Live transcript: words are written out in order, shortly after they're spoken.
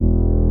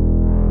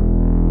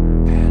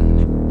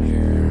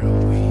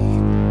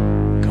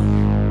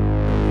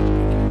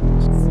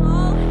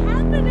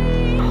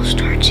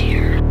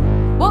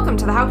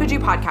to the How Could You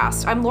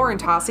podcast. I'm Lauren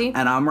Tossi.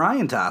 And I'm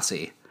Ryan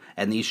Tossi.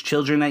 And these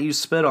children that you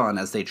spit on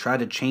as they try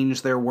to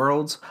change their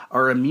worlds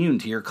are immune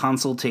to your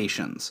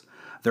consultations.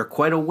 They're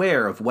quite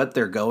aware of what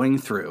they're going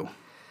through.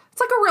 It's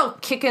like a real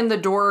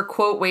kick-in-the-door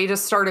quote way to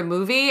start a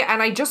movie,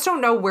 and I just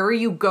don't know where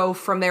you go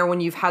from there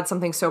when you've had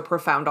something so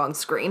profound on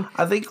screen.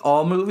 I think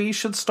all movies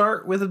should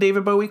start with a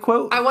David Bowie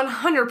quote. I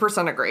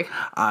 100% agree.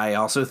 I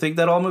also think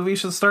that all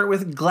movies should start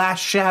with glass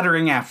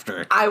shattering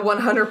after. I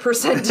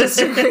 100%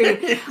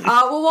 disagree.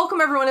 Well,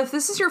 welcome everyone. If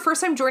this is your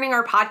first time joining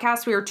our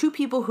podcast, we are two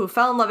people who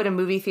fell in love at a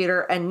movie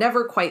theater and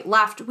never quite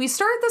left. We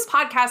started this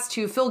podcast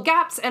to fill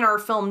gaps in our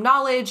film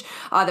knowledge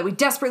that we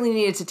desperately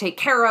needed to take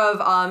care of,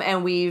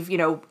 and we've,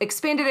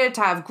 expanded it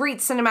to have great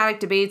cinematic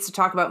debates to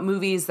talk about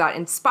movies that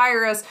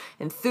inspire us,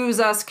 enthuse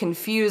us,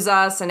 confuse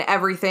us, and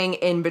everything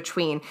in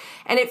between.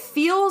 And it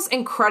feels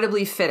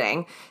incredibly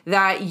fitting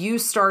that you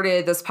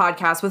started this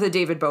podcast with a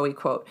David Bowie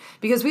quote,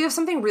 because we have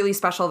something really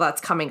special that's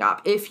coming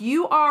up. If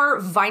you are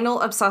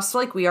vinyl obsessed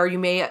like we are, you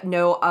may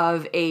know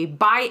of a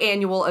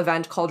biannual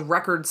event called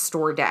Record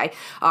Store Day.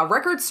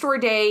 Record Store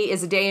Day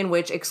is a day in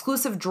which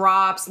exclusive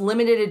drops,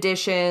 limited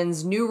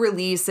editions, new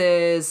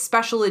releases,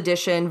 special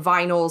edition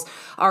vinyls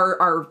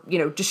are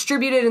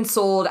distributed and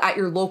sold at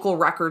your local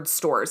record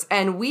stores.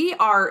 And we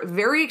are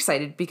very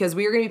excited because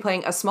we are going to be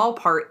playing a small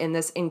part in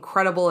this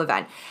incredible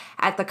event.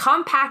 At the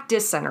Compact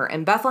Disc Center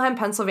in Bethlehem,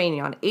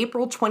 Pennsylvania on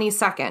April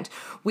 22nd,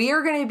 we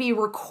are going to be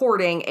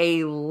recording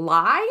a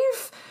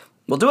live...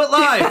 We'll do it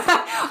live.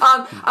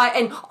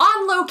 And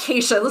on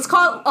location, let's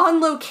call it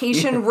on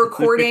location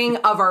recording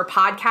of our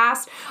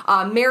podcast.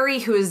 Mary,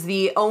 who is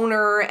the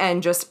owner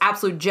and just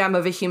absolute gem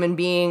of a human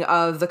being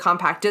of the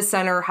Compact Disc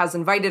Center, has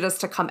invited us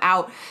to come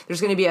out.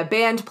 There's going to be a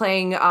band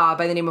playing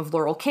by the name of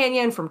Laurel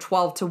Canyon from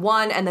 12 to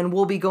 1, and then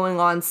we'll be going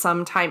on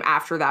sometime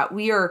after that.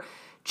 We are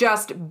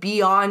just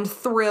beyond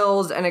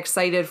thrilled and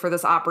excited for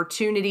this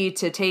opportunity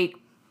to take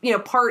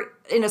part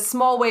in a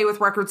small way with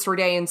Record Store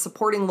Day and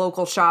supporting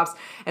local shops,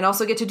 and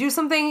also get to do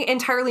something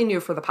entirely new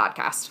for the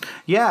podcast.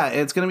 Yeah,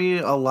 it's going to be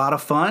a lot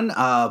of fun.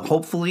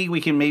 Hopefully we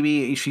can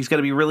she's going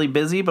to be really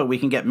busy, but we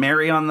can get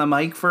Mary on the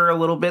mic for a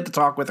little bit to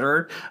talk with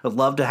her. I'd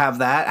love to have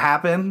that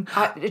happen.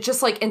 It's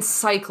just like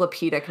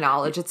encyclopedic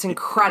knowledge. It's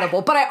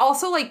incredible. But I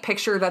also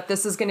picture that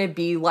this is going to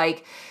be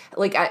like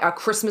a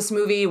Christmas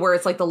movie where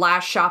it's like the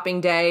last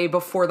shopping day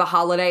before the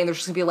holiday, and there's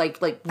just gonna be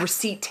like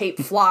receipt tape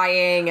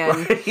flying,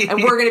 and right.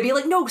 And we're gonna be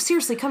like, no,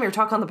 seriously, come here,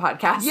 talk on the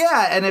podcast.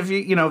 Yeah, and if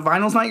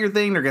vinyl's not your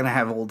thing, they're gonna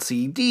have old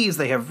CDs,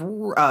 they have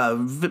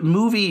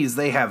movies,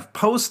 they have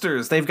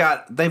posters, they've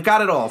got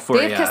it all for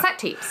you. They have cassette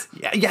tapes.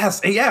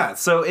 Yeah.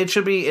 So it's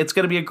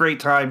gonna be a great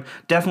time.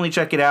 Definitely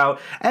check it out,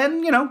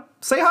 and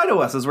say hi to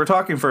us as we're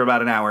talking for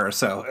about an hour or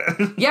so.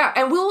 Yeah,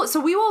 and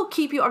we will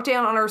keep you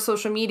updated on our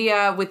social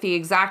media with the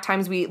exact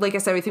times. Like I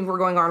said, we think we're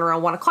going on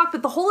around 1 o'clock,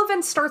 but the whole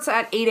event starts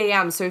at 8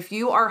 a.m. So if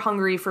you are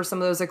hungry for some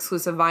of those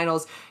exclusive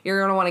vinyls, you're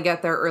going to want to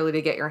get there early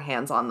to get your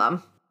hands on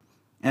them.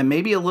 And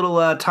maybe a little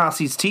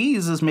Tossi's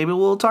tease is maybe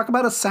we'll talk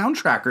about a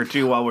soundtrack or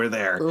two while we're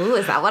there. Ooh,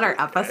 is that what our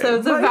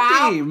episode's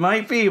about?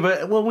 Might be.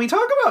 But when we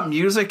talk about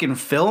music and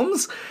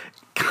films,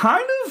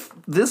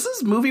 this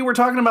is movie we're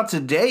talking about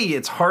today,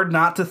 it's hard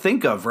not to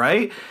think of,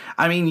 right?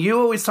 I mean, you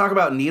always talk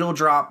about needle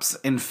drops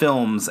in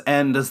films,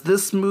 and does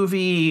this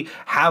movie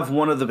have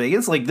one of the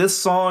biggest? Like this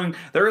song,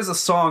 there is a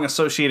song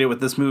associated with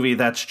this movie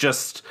that's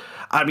just...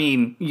 I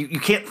mean, you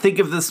can't think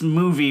of this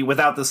movie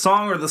without the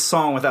song or the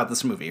song without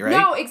this movie, right?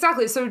 No,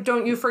 exactly. So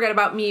Don't You Forget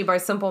About Me by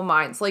Simple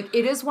Minds. It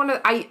is one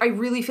of... I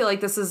really feel like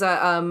this is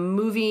a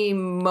movie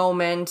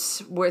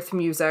moment with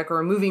music, or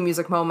a movie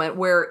music moment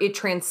where it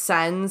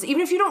transcends...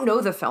 Even if you don't know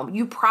the film,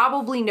 you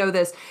probably know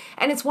this.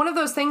 And it's one of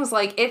those things,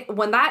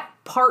 when that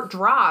part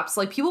drops,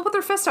 people put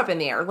their fist up in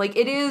the air.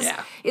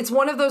 It's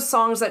one of those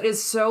songs that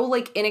is so,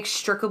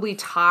 inextricably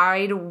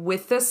tied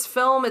with this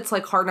film. It's,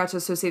 hard not to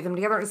associate them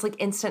together. It's,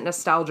 instant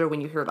nostalgia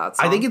when you hear that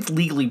song. I think it's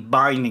legally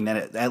binding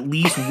that at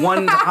least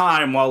one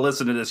time while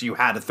listening to this, you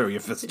had to throw your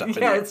fist up in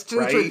the air. Yeah, it's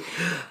true.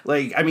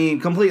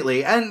 Right?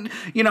 Completely. And,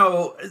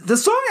 the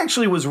song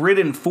actually was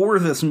written for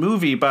this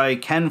movie by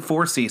Ken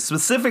Forsey,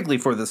 specifically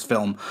for this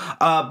film.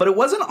 But it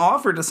wasn't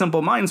offered to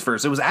Simple Minds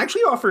first. It was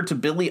actually offered to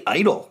Billy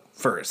Idol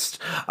first.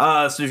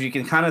 So if you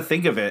can kind of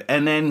think of it.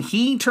 And then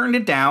he turned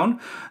it down.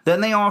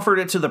 Then they offered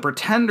it to the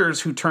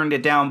Pretenders, who turned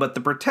it down. But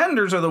the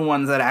Pretenders are the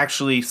ones that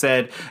actually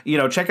said,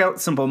 check out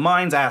Simple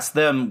Minds, ask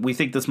them. We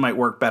think this might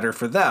work better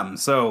for them.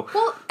 So...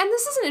 Well, and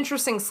this is an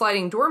interesting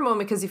sliding door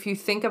moment, because if you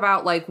think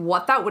about,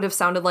 what that would have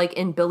sounded like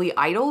in Billy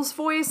Idol's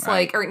voice,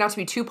 right. Or not to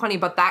be too punny,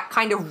 but that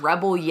kind of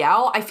rebel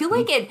yell, I feel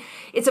like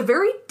it's a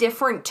very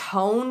different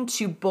tone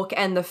to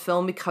bookend the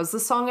film, because the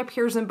song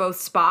appears in both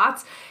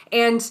spots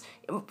and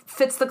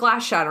fits the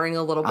glass shattering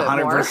a little bit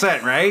 100%, more.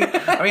 100%, right?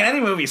 I mean, any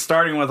movie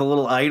starting with a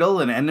little idol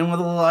and ending with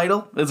a little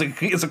idol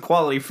is a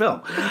quality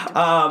film.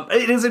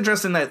 It is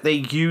interesting that they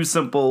use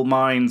Simple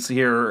Minds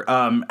here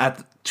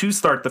to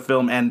start the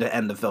film and to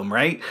end the film,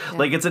 right? Yeah.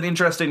 Like, it's an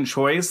interesting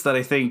choice that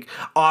I think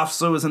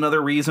also is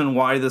another reason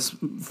why this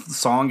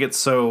song gets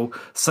so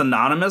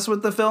synonymous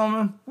with the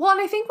film. Well, and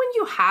I think when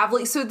you have,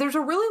 like, so there's a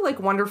really, like,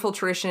 wonderful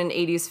tradition in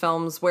 80s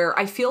films where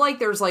I feel like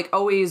there's, like,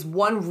 always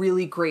one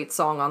really great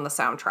song on the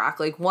soundtrack.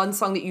 Like, one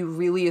song that you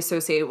really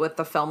associate with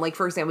the film. Like,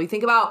 for example, you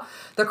think about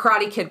The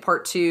Karate Kid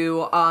Part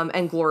 2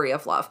 and Glory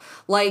of Love.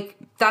 Like,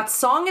 that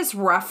song is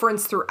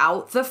referenced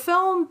throughout the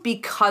film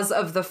because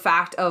of the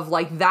fact of,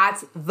 like,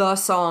 that's the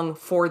song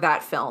for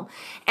that film.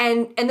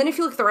 And then if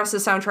you look at the rest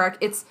of the soundtrack,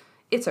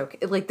 it's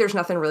okay. Like, there's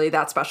nothing really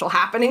that special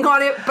happening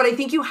on it. But I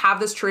think you have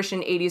this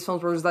tradition in 80s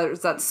films where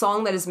there's that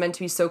song that is meant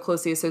to be so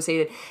closely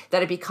associated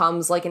that it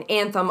becomes like an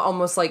anthem,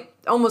 almost like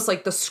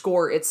the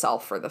score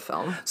itself for the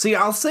film. See,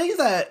 I'll say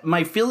that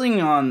my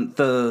feeling on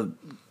the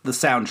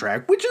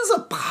soundtrack, which is a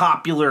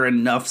popular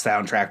enough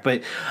soundtrack,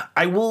 but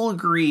I will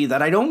agree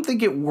that I don't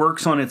think it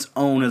works on its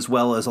own as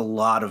well as a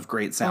lot of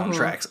great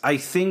soundtracks. I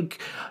think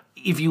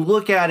if you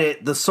look at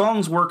it, the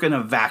songs work in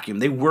a vacuum.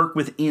 They work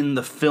within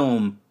the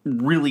film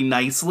really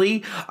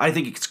nicely. I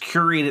think it's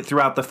curated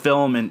throughout the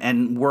film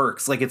and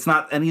works. Like, it's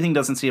not, anything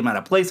doesn't seem out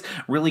of place,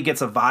 really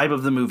gets a vibe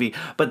of the movie.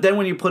 But then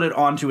when you put it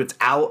onto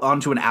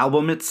an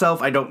album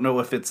itself, I don't know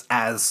if it's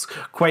as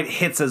quite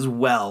hits as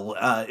well.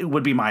 It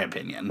would be my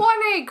opinion. Well,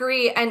 and I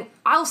agree. And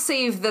I'll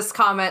save this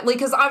comment, like,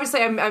 because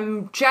obviously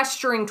I'm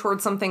gesturing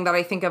towards something that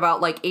I think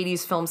about, like,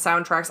 80s film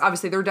soundtracks.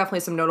 Obviously, there are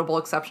definitely some notable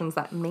exceptions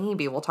that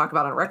maybe we'll talk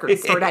about on Record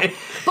Store Day.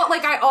 But,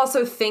 like, I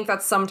also think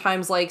that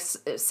sometimes, like,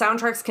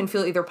 soundtracks can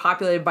feel either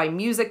populated by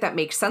music that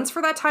makes sense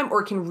for that time,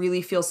 or it can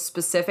really feel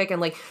specific. And,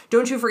 like,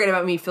 Don't You Forget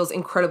About Me feels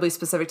incredibly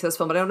specific to this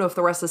film, but I don't know if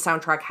the rest of the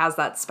soundtrack has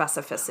that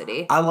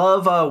specificity. I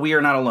love We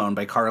Are Not Alone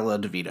by Carla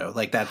DeVito.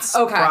 Like, that's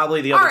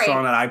probably the other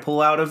song that I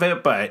pull out of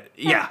it, but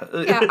yeah.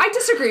 Yeah, I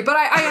disagree, but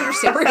I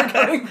understand where you're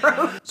coming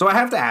from. So I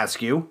have to ask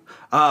you,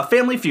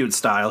 Family Feud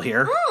style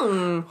here.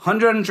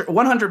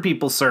 100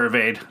 people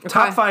surveyed. Okay.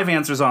 Top 5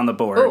 answers on the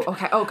board. Oh,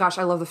 okay. Oh, gosh,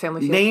 I love the Family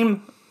Feud.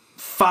 Name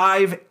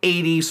 5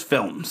 80s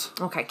films.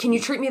 Okay, can you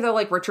treat me though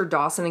like Richard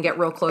Dawson and get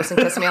real close and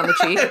kiss me on the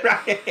cheek?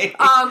 Right.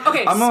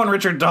 Okay. I'm going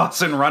Richard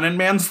Dawson Running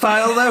Man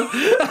style though.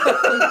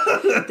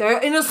 There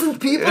are innocent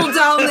people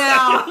down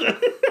there.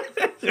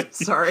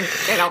 Sorry,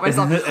 can't help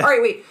myself. All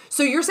right, wait.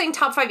 So you're saying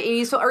top 5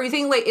 80s? Are you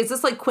thinking, like, is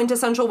this like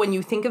quintessential when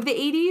you think of the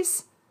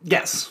 80s?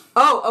 Yes.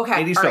 Oh,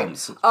 okay. 80s all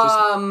films.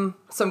 Right.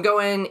 So I'm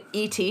going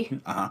E.T.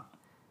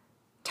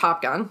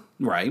 Top Gun.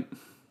 Right.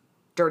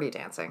 Dirty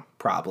Dancing.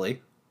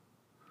 Probably.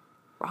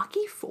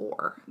 Rocky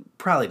 4.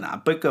 Probably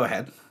not, but go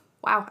ahead.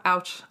 Wow,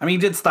 ouch. I mean,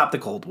 he did stop the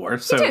Cold War,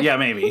 so yeah,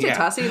 maybe. He did,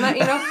 Tussie. You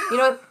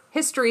know,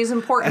 history is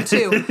important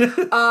too.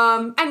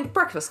 And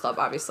Breakfast Club,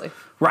 obviously.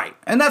 Right,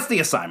 and that's the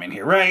assignment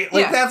here, right?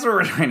 Like, that's what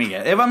we're trying to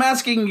get. If I'm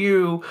asking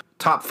you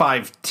top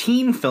 5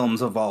 teen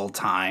films of all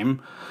time,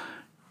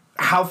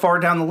 how far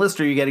down the list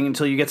are you getting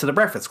until you get to The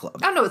Breakfast Club?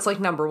 I don't know, it's like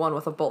number 1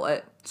 with a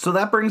bullet. So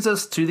that brings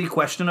us to the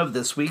question of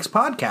this week's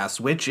podcast,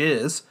 which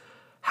is,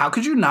 how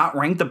could you not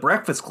rank The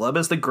Breakfast Club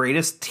as the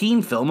greatest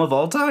teen film of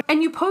all time?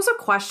 And you pose a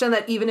question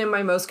that even in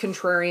my most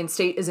contrarian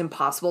state is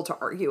impossible to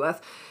argue with.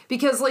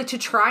 Because, like, to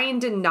try and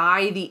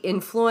deny the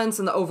influence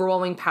and the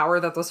overwhelming power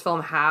that this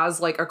film has,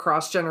 like,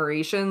 across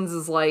generations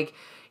is, like,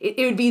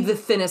 it would be the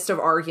thinnest of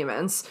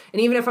arguments.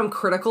 And even if I'm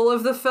critical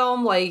of the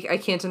film, like, I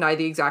can't deny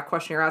the exact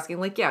question you're asking.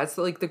 Like, yeah, it's,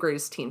 like, the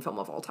greatest teen film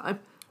of all time.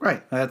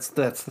 Right. That's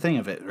the thing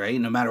of it,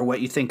 right? No matter what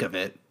you think of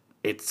it,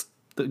 it's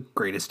the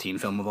greatest teen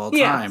film of all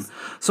time. Yes.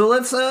 So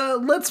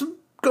let's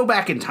go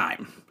back in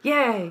time.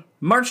 Yay.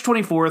 March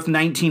 24th,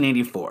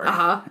 1984.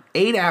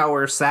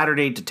 8-hour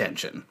Saturday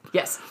detention.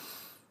 Yes.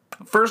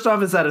 First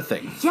off, is that a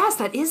thing? Yes,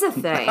 that is a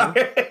thing.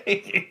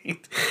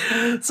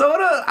 So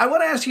I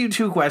want to ask you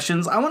 2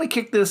 questions. I want to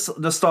kick this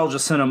nostalgia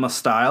cinema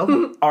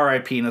style.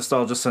 R.I.P.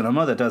 nostalgia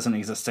cinema. That doesn't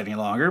exist any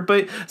longer.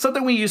 But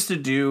something we used to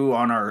do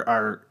on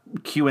our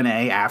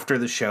Q&A after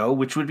the show,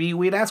 which would be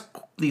we'd ask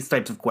these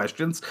types of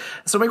questions.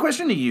 So my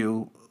question to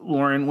you,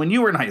 Lauren, when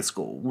you were in high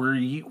school,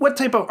 what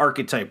type of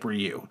archetype were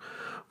you?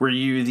 Were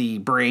you the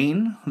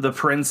brain, the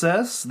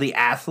princess, the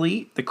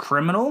athlete, the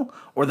criminal,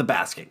 or the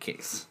basket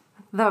case?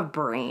 The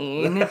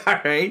brain.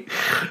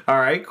 All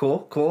right,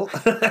 cool.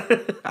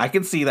 I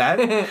can see that.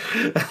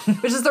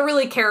 Which is the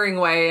really caring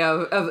way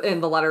of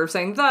in the letter of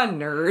saying the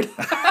nerd.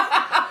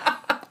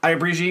 I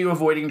appreciate you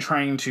avoiding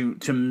trying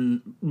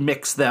to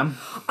mix them.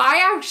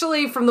 I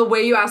actually, from the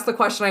way you asked the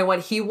question, I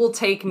went, he will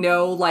take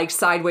no, like,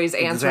 sideways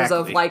answers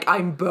of, like,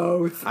 I'm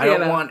both. I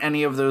don't want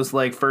any of those,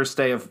 like, first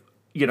day of,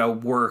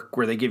 work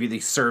where they give you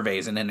these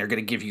surveys and then they're going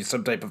to give you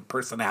some type of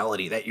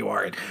personality that you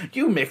are. And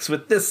you mix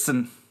with this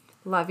and...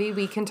 Lovey,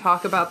 we can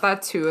talk about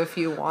that too if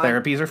you want.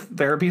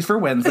 Therapies for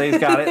Wednesdays.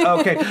 Got it.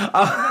 Okay.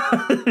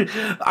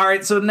 All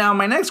right. So now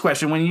my next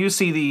question: when you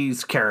see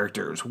these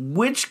characters,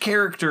 which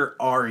character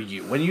are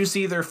you? When you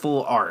see their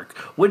full arc,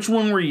 which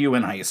one were you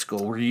in high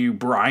school? Were you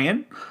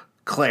Brian,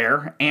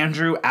 Claire,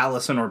 Andrew,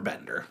 Allison, or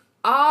Bender?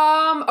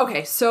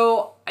 Okay,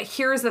 so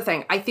here's the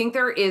thing. I think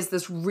there is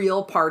this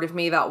real part of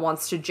me that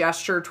wants to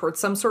gesture towards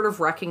some sort of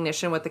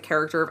recognition with the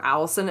character of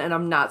Allison, and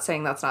I'm not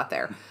saying that's not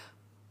there.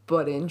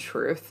 but in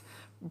truth,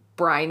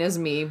 Brian is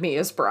me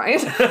is Brian.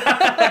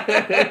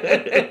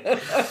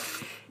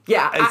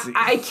 Yeah,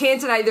 I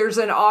can't deny there's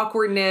an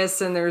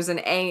awkwardness and there's an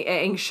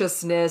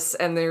anxiousness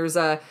and there's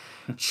a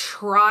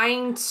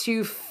trying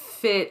to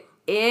fit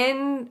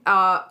in,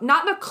 not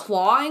in a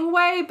clawing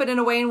way, but in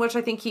a way in which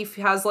I think he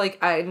has like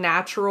a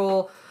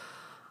natural,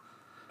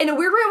 in a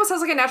weird way, almost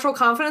has like a natural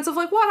confidence of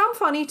like, what, I'm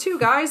funny too,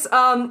 guys.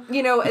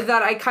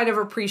 That I kind of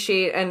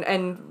appreciate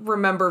and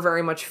remember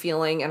very much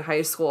feeling in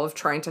high school of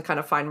trying to kind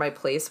of find my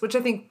place, which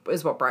I think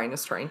is what Brian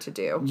is trying to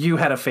do. You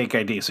had a fake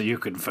ID so you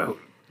could vote.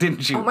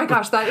 Didn't you? Oh my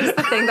gosh, that is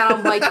the thing that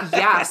I'm like,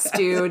 yes,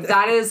 dude,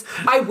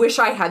 I wish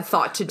I had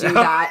thought to do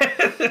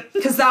that.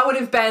 Because that would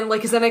have been, like,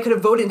 because then I could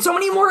have voted in so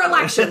many more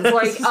elections.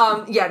 Like,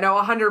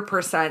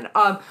 100%.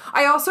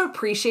 I also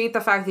appreciate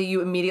the fact that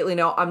you immediately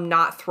know I'm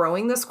not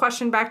throwing this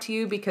question back to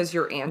you because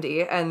you're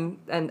Andy, and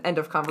end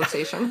of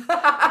conversation.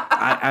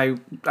 I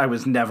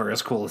was never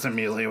as cool as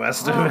Emilio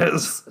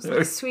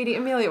Estevez. Sweetie,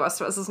 Emilio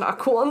Estevez is not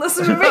cool in this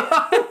movie.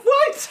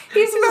 What?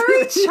 He's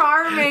very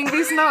charming.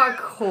 He's not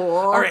cool.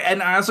 All right,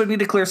 and I also need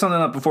to clear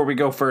something up before we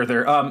go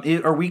further.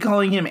 Are we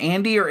calling him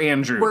Andy or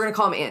Andrew? We're going to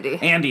call him Andy.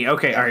 Andy,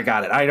 okay, all right,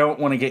 got it. I don't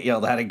want to get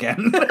yelled at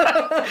again.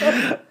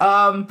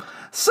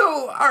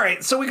 So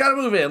we got to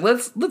move in.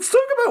 Let's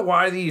talk about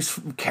why these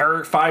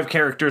 5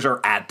 characters are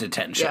at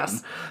detention.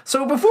 Yes.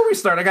 So before we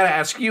start, I got to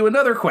ask you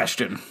another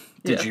question.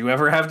 Did you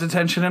ever have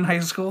detention in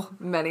high school?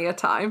 Many a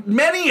time.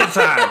 Many a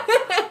time.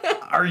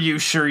 Are you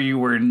sure you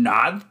were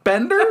not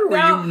Bender? No. Were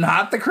you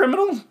not the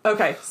criminal?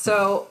 Okay,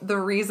 so the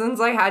reasons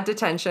I had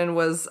detention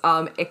was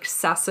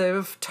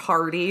excessive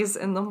tardies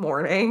in the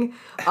morning,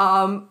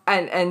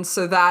 and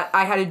so that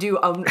I had to do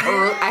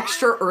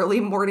extra early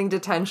morning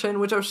detention,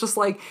 which I was just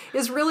like,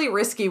 is really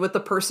risky with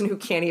the person who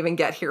can't even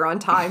get here on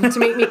time to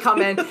make me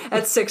come in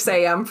at 6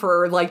 a.m.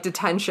 for like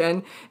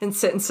detention and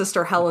sit in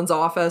Sister Helen's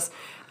office.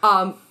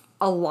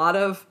 A lot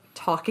of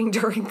talking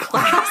during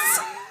class.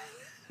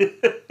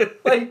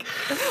 Like,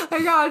 I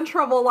got in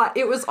trouble a lot.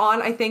 It was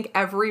on, I think,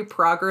 every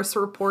progress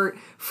report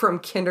from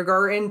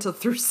kindergarten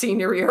through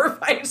senior year of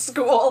high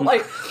school.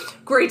 Like,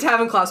 great to have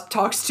in class,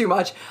 talks too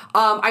much.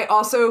 I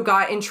also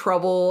got in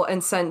trouble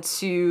and sent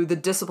to the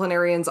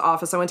disciplinarian's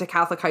office. I went to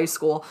Catholic high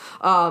school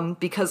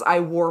because I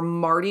wore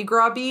Mardi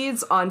Gras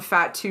beads on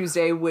Fat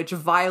Tuesday, which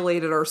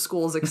violated our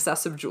school's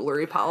excessive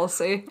jewelry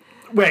policy.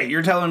 Wait,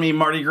 you're telling me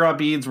Mardi Gras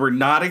beads were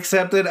not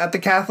accepted at the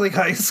Catholic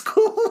high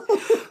school?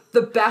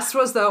 The best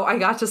was, though, I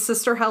got to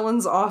Sister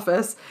Helen's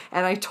office,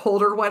 and I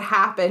told her what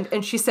happened,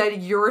 and she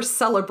said, you're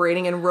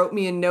celebrating, and wrote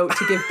me a note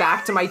to give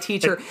back to my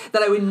teacher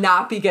that I would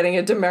not be getting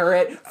a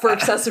demerit for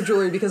excessive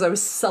jewelry because I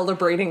was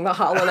celebrating the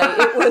holiday.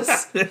 It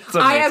was...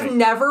 I have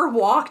never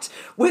walked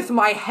with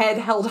my head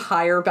held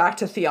higher back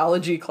to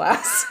theology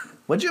class.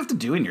 What'd you have to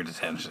do in your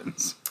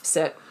detentions?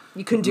 Sit.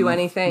 You couldn't do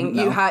anything.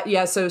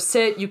 No. So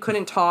sit, you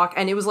couldn't talk,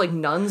 and it was like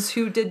nuns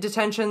who did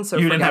detention, so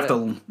you didn't have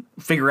to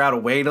figure out a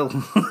way to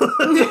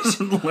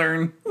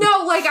learn.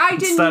 No, like I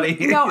didn't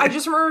study. No, I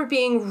just remember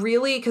being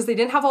really, because they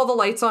didn't have all the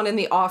lights on in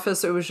the office,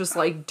 so it was just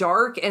like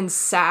dark and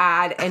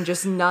sad and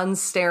just nuns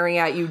staring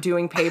at you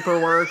doing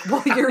paperwork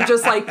while you're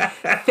just like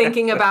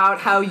thinking about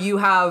how you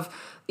have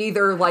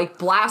either like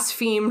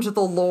blasphemed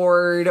the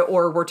Lord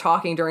or were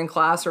talking during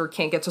class or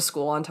can't get to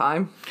school on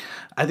time.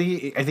 I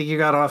think you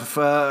got off,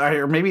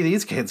 or maybe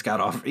these kids got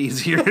off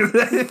easier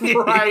than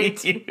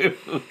right. you.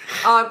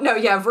 No,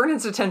 yeah,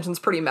 Vernon's detention's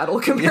pretty metal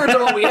compared to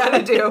what we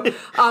had to do.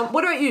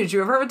 What about you? Did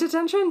you ever have a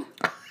detention?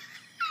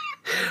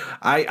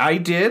 I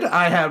did.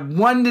 I had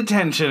one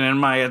detention in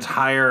my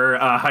entire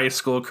high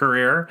school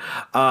career.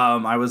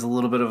 I was a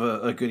little bit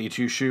of a goody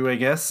two-shoe, I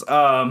guess.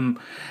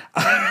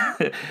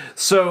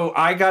 So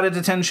I got a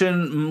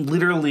detention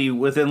literally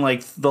within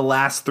like the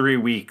last 3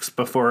 weeks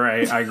before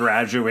I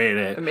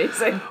graduated.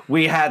 Amazing.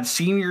 We had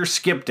senior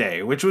skip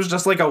day, which was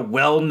just like a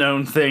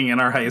well-known thing in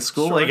our high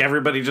school. Sure. Like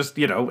everybody just,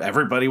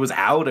 everybody was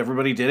out.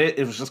 Everybody did it.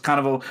 It was just kind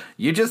of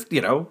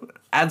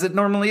as it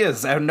normally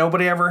is. And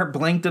nobody ever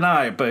blinked an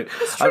eye. But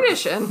it's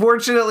tradition.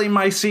 Fortunately,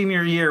 my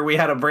senior year, we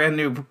had a brand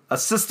new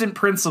assistant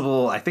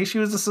principal. I think she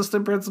was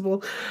assistant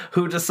principal,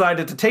 who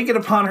decided to take it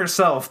upon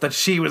herself that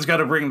she was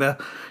going to bring the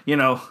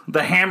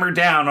hammer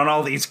down on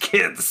all these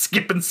kids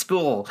skipping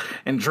school,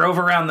 and drove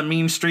around the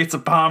mean streets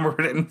of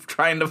Palmerton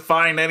trying to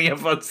find any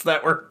of us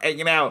that were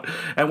hanging out.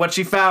 And what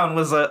she found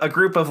was a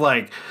group of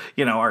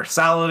our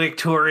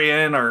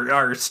valedictorian,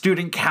 our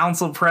student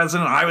council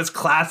president. I was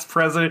class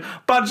president.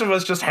 Bunch of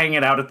us just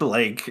hanging out at the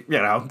lake,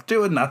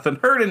 doing nothing,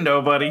 hurting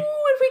nobody.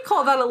 Would we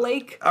call that a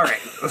lake? All right.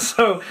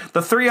 So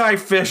the Three-Eye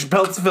Fish,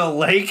 Beltsville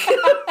Lake.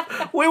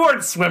 We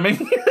weren't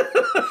swimming.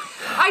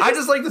 I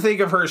just like to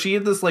think of her. She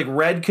had this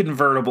red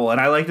convertible,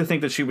 and I like to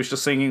think that she was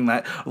just singing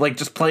that,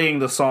 just playing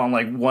the song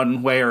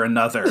one way or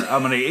another.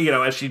 I'm gonna,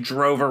 as she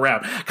drove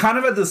around, kind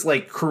of had this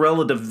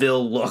Cruella de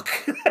Vil look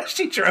as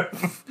she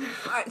drove.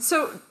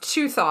 So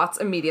 2 thoughts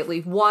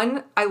immediately.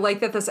 One, I like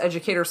that this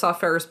educator saw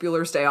Ferris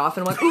Bueller's Day Off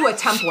and went, "Ooh, a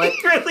template."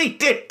 She really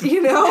did.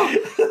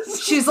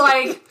 She's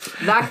like,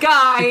 that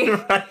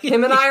guy. Right.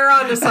 Him and I are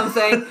onto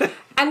something.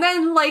 And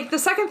then, like, the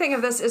second thing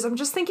of this is I'm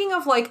just thinking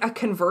of, like, a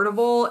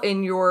convertible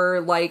in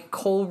your, like,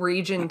 coal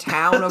region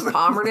town of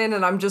Palmerton,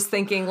 and I'm just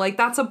thinking, like,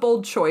 that's a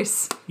bold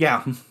choice.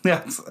 Yeah.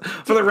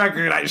 For the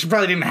record, I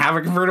probably didn't have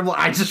a convertible.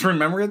 I just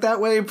remember it that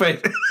way,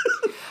 but...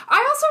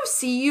 I also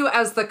see you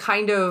as the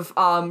kind of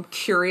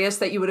curious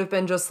that you would have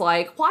been just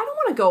like, well, I don't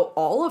want to go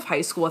all of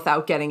high school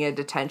without getting a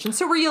detention.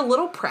 So were you a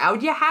little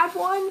proud you had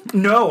one?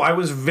 No, I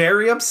was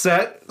very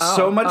upset.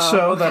 So much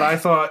so that I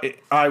thought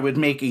I would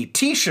make a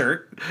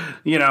t-shirt,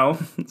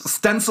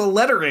 stencil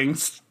lettering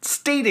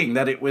stating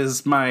that it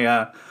was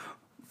my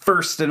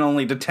first and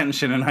only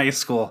detention in high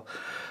school.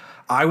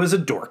 I was a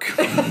dork.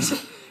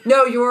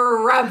 No, you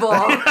were a rebel.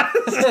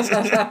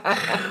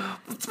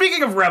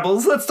 Speaking of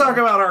rebels, let's talk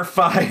about our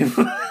 5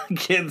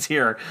 kids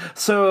here.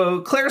 So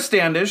Claire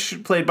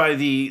Standish, played by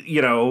the,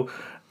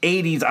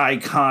 80s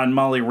icon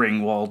Molly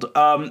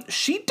Ringwald,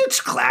 she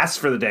ditched class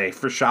for the day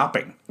for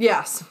shopping.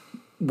 Yes.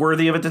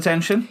 Worthy of a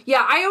detention?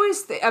 Yeah, I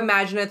always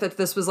imagine it that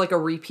this was like a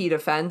repeat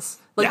offense.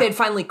 Like they'd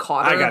finally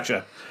caught her. I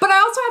gotcha. But I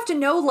also have to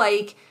know,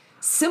 like...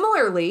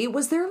 Similarly,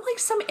 was there, like,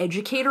 some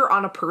educator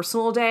on a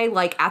personal day,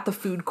 like, at the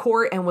food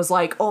court and was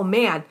like, oh,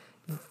 man,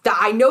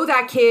 I know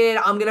that kid.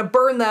 I'm going to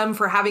burn them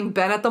for having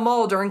been at the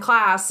mall during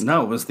class.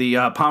 No, it was the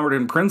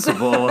Palmerton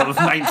principal of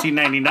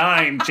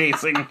 1999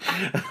 chasing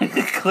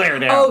Claire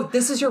down. Oh,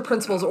 this is your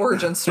principal's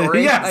origin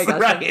story. Yes,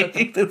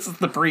 right. This is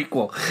the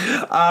prequel.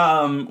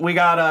 We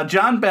got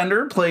John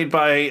Bender, played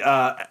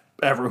by...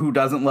 who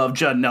doesn't love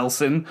Judd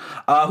Nelson,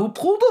 who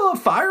pulled a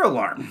fire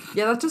alarm.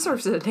 Yeah, that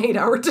deserves an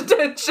 8-hour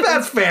detention.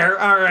 That's fair.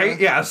 All right,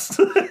 yes.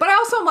 But I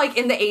also am like,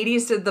 in the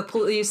 80s, did the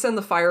police and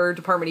the fire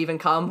department even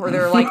come? Where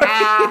they're like,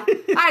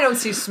 I don't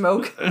see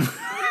smoke.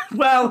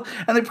 Well,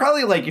 and they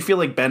probably, you feel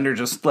like Bender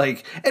just,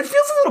 it feels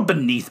a little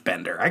beneath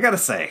Bender, I gotta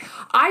say.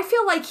 I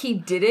feel like he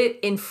did it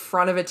in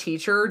front of a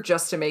teacher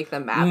just to make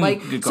them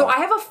mad. So I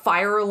have a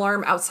fire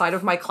alarm outside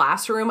of my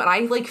classroom, and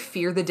I,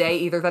 fear the day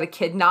either that a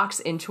kid knocks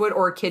into it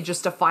or a kid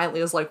just defiantly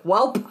is like,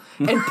 welp,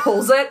 and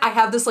pulls it. I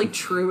have this,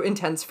 true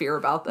intense fear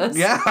about this.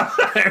 Yeah,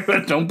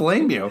 don't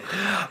blame you.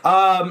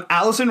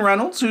 Allison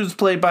Reynolds, who's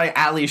played by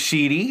Ali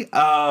Sheedy,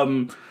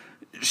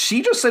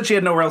 she just said she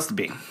had nowhere else to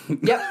be.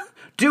 Yep.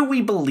 Do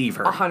we believe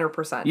her?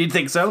 100%. You'd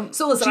think so?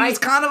 So listen, she's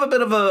kind of a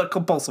bit of a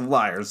compulsive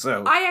liar,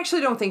 so... I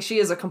actually don't think she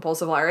is a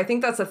compulsive liar. I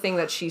think that's a thing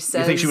that she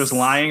says... You think she was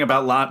lying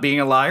about being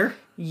a liar?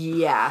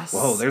 Yes.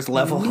 Whoa, there's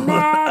level. Onion.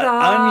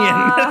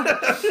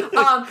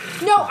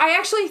 No, I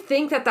actually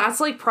think that's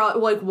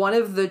one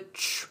of the...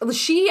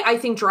 She, I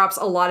think, drops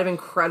a lot of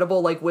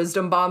incredible,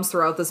 wisdom bombs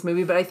throughout this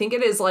movie, but I think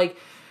it is,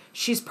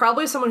 she's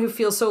probably someone who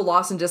feels so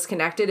lost and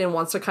disconnected and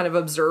wants to kind of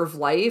observe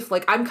life.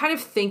 I'm kind of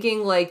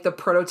thinking, the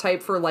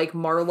prototype for,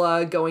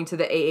 Marla going to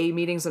the AA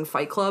meetings in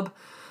Fight Club.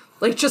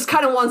 Just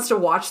kind of wants to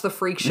watch the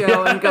freak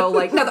show and go,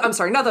 I'm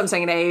sorry, not that I'm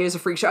saying an AA is a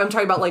freak show. I'm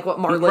talking about, what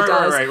Marla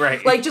does.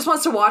 Right. Just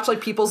wants to watch,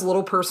 people's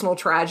little personal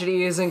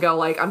tragedies and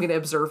go, I'm going to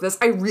observe this.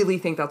 I really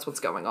think that's what's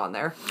going on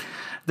there.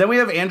 Then we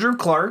have Andrew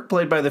Clark,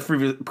 played by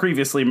the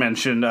previously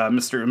mentioned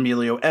Mr.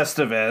 Emilio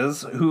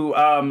Estevez, who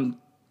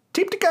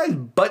taped a guy's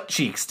butt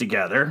cheeks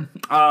together.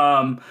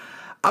 I'm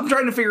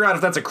trying to figure out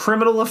if that's a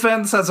criminal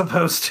offense as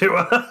opposed to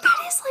a... That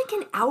is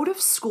an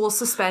out-of-school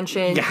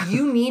suspension. Yeah.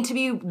 You need to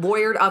be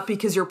lawyered up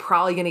because you're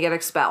probably going to get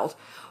expelled.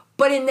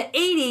 But in the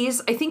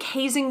 80s, I think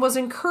hazing was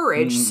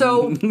encouraged,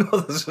 so...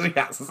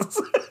 Yes.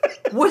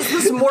 Was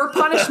this more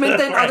punishment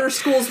than other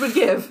schools would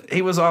give?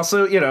 He was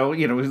also, he's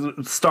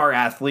a star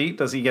athlete.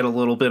 Does he get a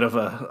little bit of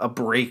a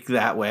break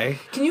that way?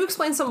 Can you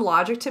explain some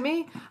logic to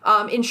me?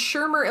 In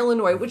Shermer,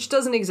 Illinois, which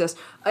doesn't exist,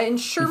 in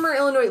Shermer,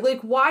 Illinois,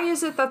 why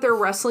is it that their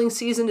wrestling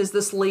season is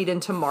this late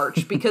into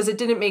March? Because it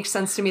didn't make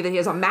sense to me that he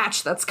has a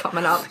match that's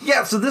coming up.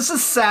 Yeah, so this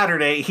is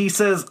Saturday. He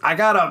says, I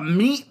gotta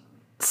meet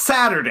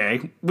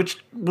Saturday, which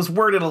was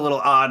worded a little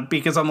odd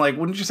because I'm like,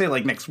 wouldn't you say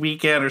next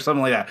weekend or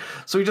something like that?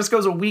 So he just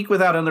goes a week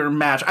without another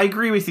match. I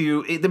agree with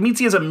you. The meets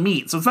he has a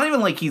meet, so it's not even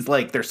like he's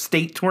their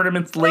state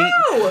tournament's late.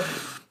 No!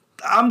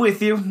 I'm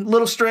with you. A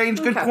little strange.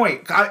 Good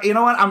point. You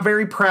know what? I'm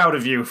very proud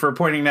of you for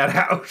pointing that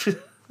out.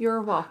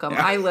 You're welcome.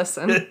 I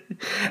listen.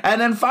 And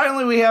then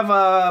finally we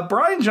have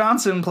Brian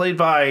Johnson, played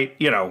by,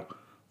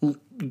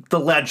 the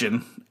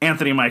legend,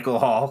 Anthony Michael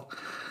Hall.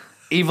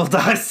 Evil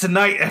Dies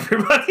Tonight,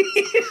 everybody.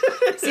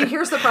 See,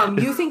 here's the problem.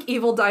 You think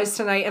Evil Dies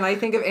Tonight, and I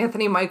think of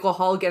Anthony Michael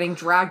Hall getting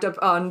dragged up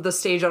on the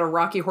stage at a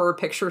Rocky Horror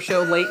Picture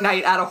Show late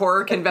night at a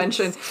horror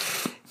convention.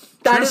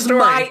 That is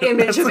my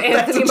image of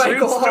Anthony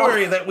Michael Hall. That's a true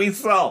story that we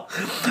saw.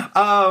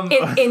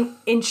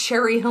 In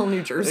Cherry Hill,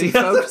 New Jersey,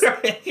 folks.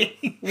 Right.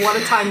 What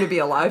a time to be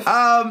alive.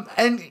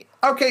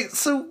 Okay,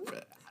 so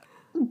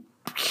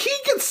he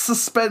gets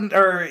suspended,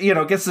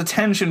 or, gets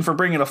detention for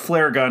bringing a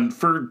flare gun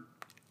for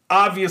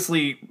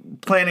obviously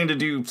planning to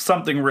do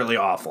something really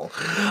awful.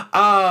 But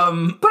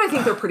I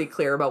think they're pretty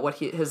clear about what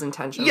his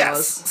intention was.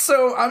 Yes,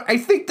 so I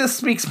think this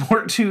speaks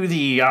more to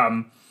the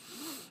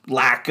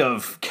lack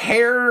of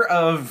care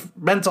of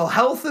mental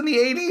health in the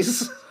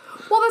 80s.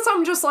 Well, that's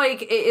I'm just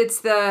like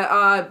it's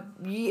the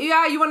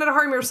yeah, you wanted to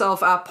harm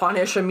yourself,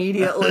 punish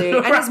immediately.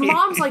 And his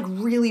mom's like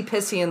really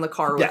pissy in the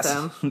car with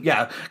him.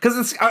 Yeah, because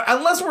it's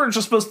unless we're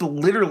just supposed to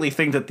literally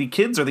think that the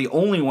kids are the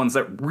only ones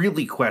that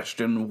really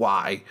question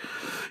why,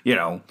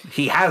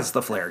 he has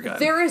the flare gun.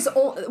 There is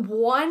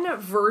one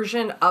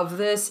version of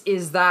this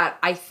is that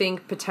I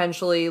think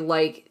potentially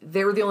like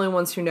they're the only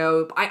ones who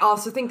know. I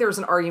also think there's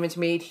an argument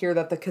made here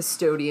that the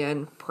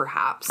custodian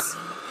perhaps.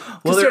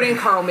 Custodian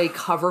Carl may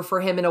cover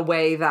for him in a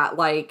way that,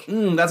 like...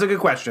 that's a good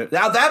question.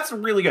 Now, that's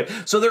really good.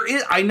 So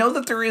I know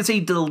that there is a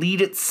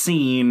deleted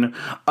scene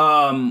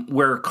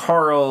where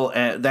Carl...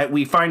 that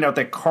we find out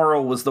that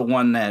Carl was the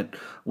one that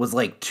was,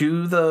 like,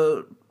 to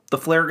the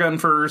flare gun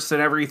first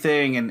and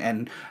everything,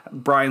 and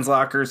Brian's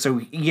locker.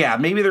 So, yeah,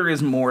 maybe there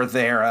is more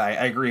there. I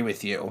agree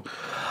with you.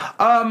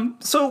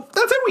 So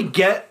that's how we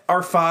get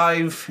our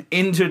 5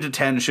 into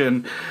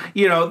detention.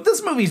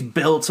 This movie's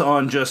built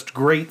on just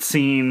great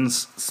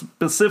scenes,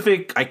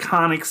 specific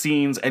iconic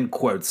scenes, and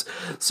quotes.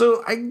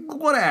 So I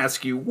want to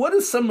ask you, what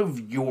is some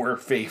of your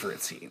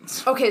favorite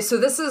scenes? Okay, so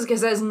this is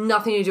because it has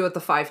nothing to do with the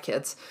 5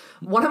 kids.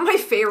 One of my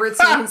favorite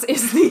scenes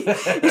is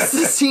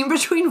the scene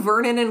between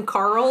Vernon and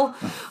Carl.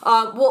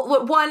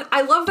 One,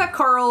 I love that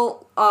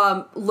Carl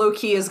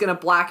low-key is going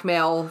to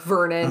blackmail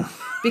Vernon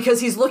because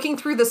he's looking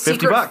through the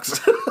secret...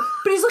 $50.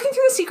 But he's looking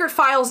through the secret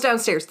files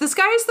downstairs. This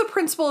guy is the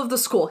principal of the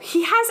school.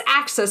 He has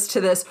access to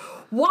this.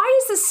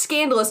 Why is this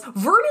scandalous?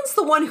 Vernon's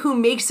the one who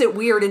makes it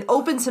weird and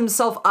opens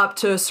himself up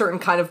to a certain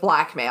kind of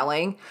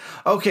blackmailing.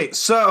 Okay,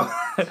 so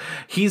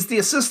he's the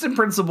assistant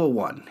principal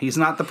 1. He's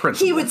not the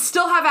principal. He would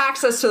still have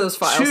access to those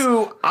files.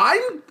 2,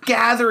 I'm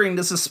gathering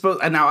this is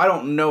supposed... And now, I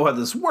don't know how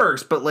this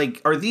works, but,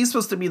 like, are these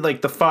supposed to be,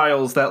 like, the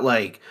files that,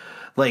 like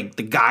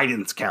the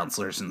guidance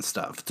counselors and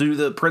stuff? Do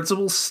the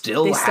principals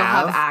still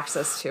have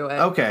access to it?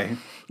 Okay.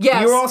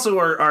 Yes. You also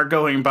are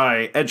going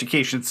by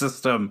education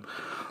system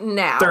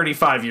now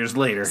 35 years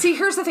later. See,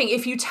 here's the thing.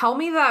 If you tell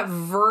me that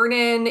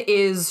Vernon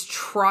is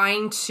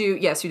trying to...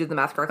 Yes, you did the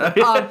math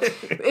correctly.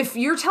 If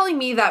you're telling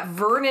me that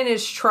Vernon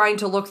is trying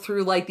to look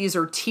through, like, these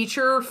are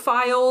teacher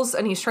files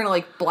and he's trying to,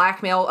 like,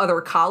 blackmail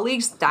other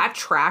colleagues, that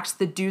tracks.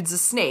 The dude's a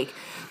snake.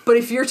 But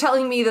if you're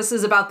telling me this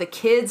is about the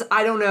kids,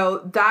 I don't know.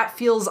 That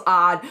feels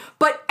odd.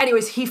 But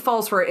anyways, he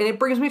falls for it. And it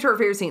brings me to our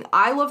favorite scene.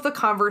 I love the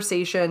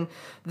conversation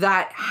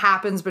that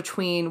happens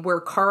between where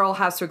Carl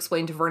has to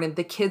explain to Vernon,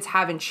 the kids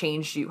haven't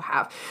changed, you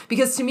have.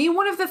 Because to me,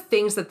 one of the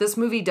things that this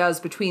movie does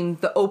between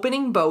the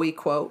opening Bowie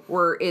quote,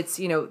 where it's,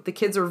 the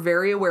kids are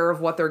very aware of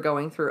what they're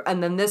going through,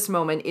 and then this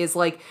moment is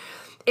like,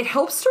 it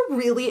helps to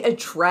really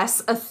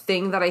address a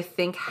thing that I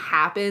think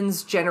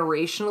happens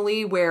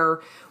generationally where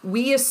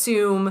we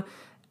assume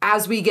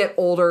as we get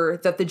older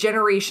that the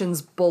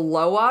generations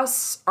below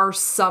us are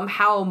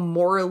somehow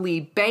morally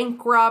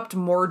bankrupt,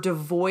 more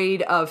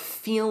devoid of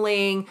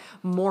feeling,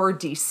 more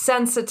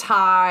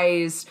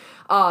desensitized,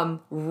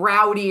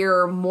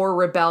 rowdier, more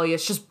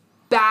rebellious, just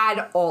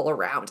bad all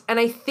around. And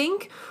I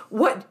think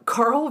what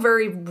Carl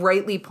very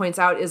rightly points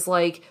out is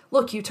like,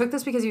 look, you took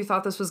this because you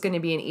thought this was going to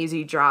be an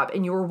easy job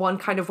and you were one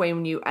kind of way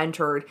when you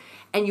entered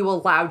and you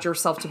allowed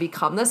yourself to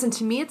become this. And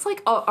to me, it's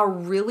like a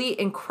really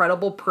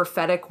incredible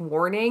prophetic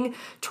warning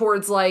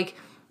towards like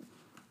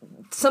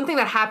something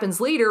that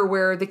happens later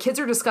where the kids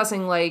are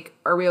discussing like,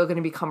 are we all going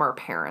to become our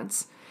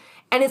parents?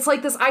 And it's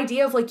like this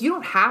idea of like, you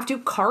don't have to.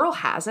 Carl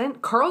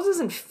hasn't. Carl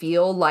doesn't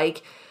feel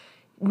like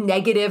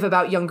negative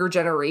about younger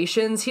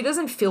generations. He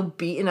doesn't feel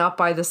beaten up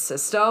by the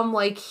system.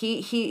 Like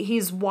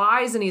he's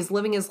wise and he's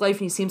living his life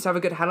and he seems to have a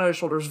good head on his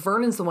shoulders.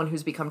 Vernon's the one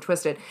who's become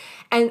twisted.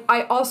 And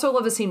I also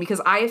love the scene because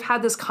I have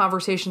had this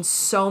conversation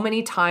so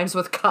many times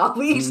with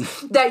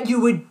colleagues that you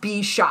would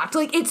be shocked.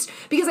 Like it's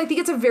because I think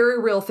it's a very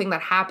real thing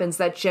that happens,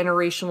 that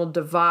generational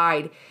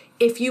divide.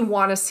 If you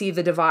want to see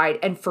the divide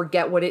and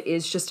forget what it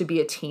is just to be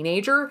a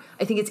teenager,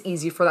 I think it's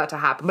easy for that to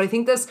happen. But I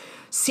think this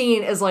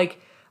scene is like,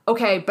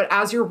 okay, but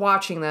as you're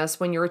watching this,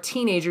 when you're a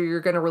teenager,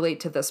 you're going to relate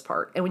to this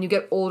part. And when you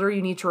get older,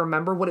 you need to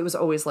remember what it was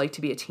always like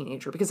to be a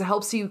teenager because it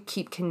helps you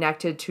keep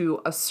connected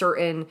to a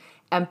certain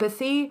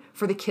empathy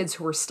for the kids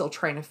who are still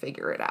trying to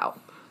figure it out.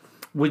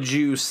 Would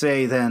you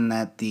say then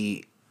that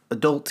the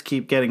adults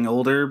keep getting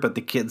older, but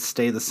the kids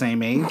stay the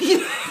same age?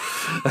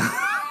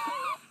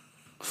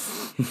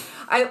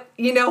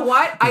 You know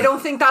what? I don't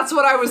think that's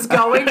what I was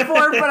going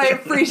for, but I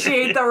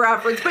appreciate the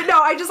reference. But no,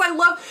 I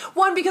love,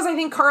 one, because I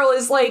think Carl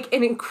is like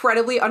an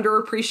incredibly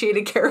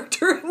underappreciated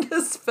character in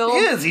this film. He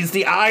is. He's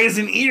the eyes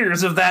and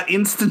ears of that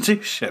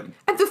institution.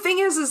 And the thing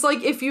is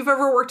like, if you've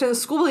ever worked in a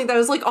school building, that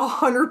is like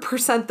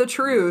 100% the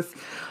truth.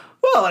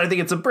 Well, I think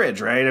it's a bridge,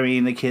 right? I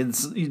mean, the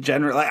kids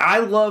generally... Like, I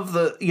love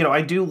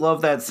I do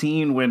love that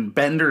scene when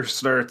Bender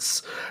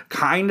starts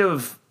kind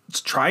of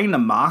trying to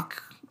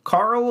mock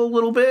Carl a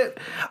little bit,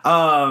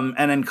 and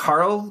then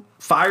Carl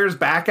fires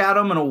back at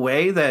him in a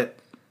way that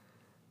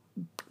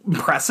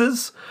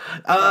impresses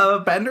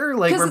Bender,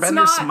 like where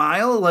Bender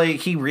smile, like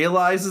he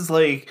realizes,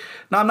 like,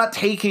 no, I'm not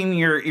taking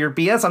your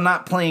BS. I'm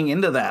not playing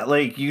into that.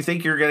 Like, you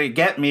think you're gonna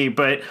get me,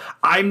 but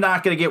I'm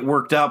not gonna get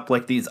worked up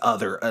like these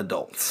other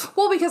adults.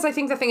 Well, because I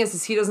think the thing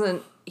is he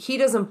doesn't he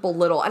doesn't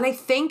belittle. And I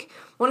think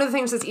one of the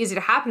things that's easy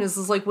to happen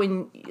is like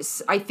when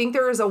I think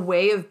there is a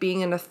way of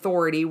being an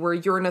authority where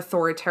you're an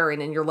authoritarian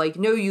and you're like,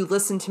 no, you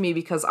listen to me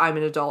because I'm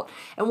an adult.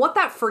 And what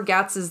that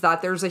forgets is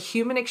that there's a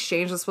human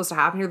exchange that's supposed to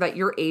happen here, that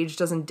your age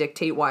doesn't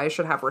dictate why I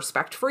should have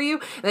respect for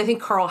you. And I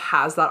think Carl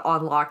has that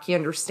on lock. He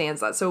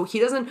understands that. So he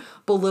doesn't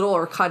belittle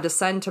or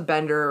condescend to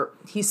Bender.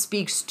 He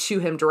speaks to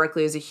him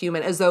directly as a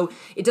human, as though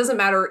it doesn't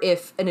matter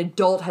if an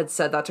adult had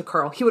said that to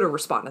Carl, he would have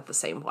responded the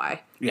same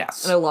way.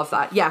 Yes. And I love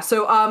that. Yeah.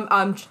 So,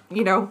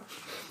 you know,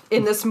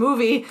 in this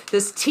movie,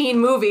 this teen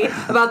movie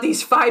about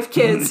these 5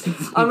 kids,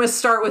 I'm going to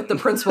start with the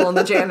principal and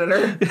the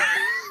janitor.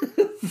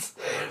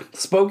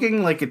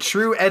 Spoken like a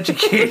true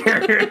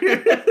educator.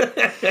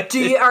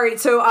 All right,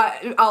 so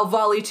I'll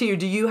volley to you.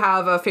 Do you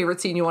have a favorite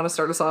scene you want to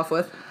start us off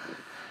with?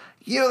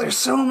 You know, there's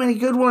so many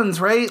good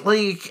ones, right?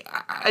 Like,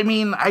 I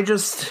mean, I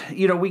just,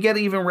 you know, we get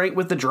even right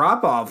with the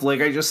drop-off.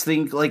 Like, I just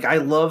think, like, I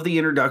love the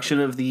introduction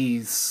of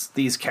these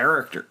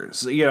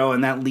characters, you know,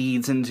 and that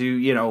leads into,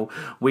 you know,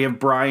 we have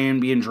Brian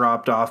being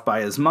dropped off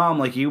by his mom,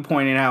 like you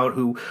pointed out,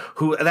 who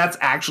that's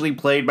actually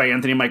played by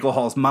Anthony Michael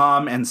Hall's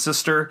mom and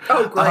sister.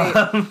 Oh,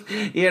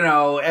 great. You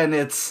know, and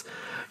it's,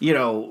 you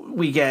know,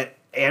 we get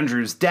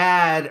Andy's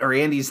dad,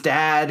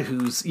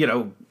 who's, you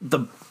know,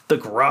 the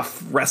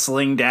gruff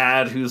wrestling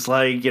dad who's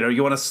like, you know,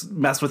 you want to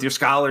mess with your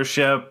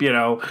scholarship, you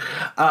know.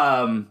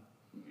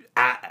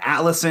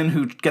 Allison,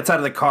 who gets out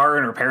of the car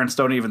and her parents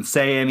don't even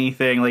say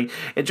anything. Like,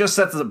 it just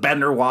sets that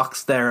Bender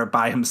walks there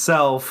by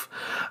himself.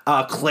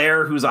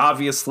 Claire, who's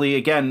obviously,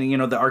 again, you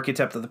know, the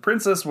archetype of the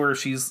princess, where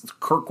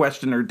her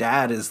question her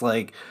dad is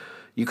like,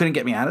 you couldn't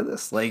get me out of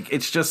this. Like,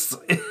 it's just...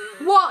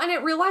 Well, and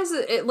it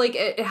realizes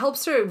it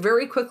helps to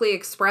very quickly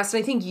express,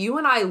 and I think you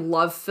and I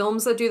love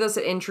films that do this,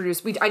 that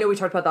introduce, I know we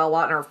talked about that a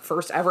lot in our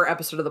first ever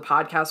episode of the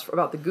podcast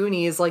about the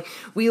Goonies. Like,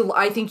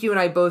 I think you and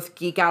I both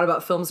geek out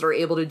about films that are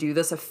able to do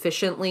this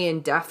efficiently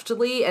and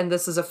deftly, and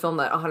this is a film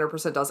that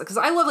 100% does it. Because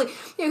I love, like,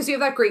 you know, so you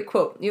have that great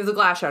quote, you have the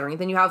glass shattering,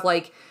 then you have,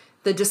 like,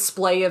 the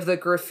display of the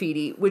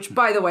graffiti, which,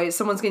 by the way,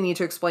 someone's going to need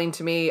to explain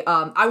to me.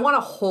 I want a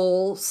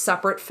whole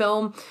separate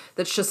film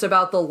that's just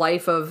about the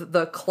life of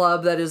the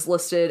club that is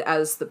listed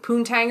as the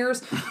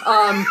Poontangers,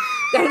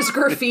 that is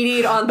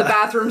graffitied on the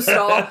bathroom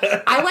stall.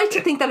 I like to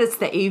think that it's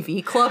the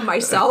AV Club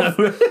myself,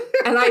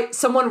 and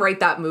someone write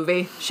that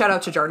movie. Shout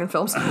out to Jarden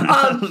Films.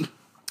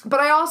 But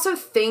I also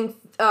think,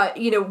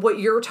 you know, what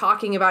you're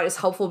talking about is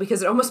helpful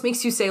because it almost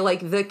makes you say,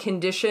 like, the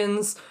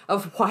conditions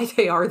of why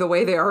they are the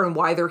way they are and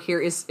why they're here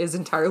is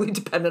entirely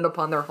dependent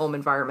upon their home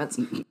environments.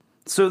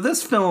 So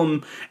this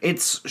film,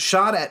 it's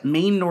shot at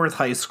Maine North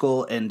High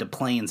School in Des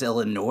Plaines,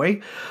 Illinois,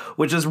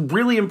 which is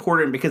really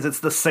important because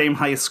it's the same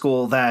high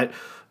school that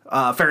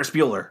Ferris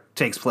Bueller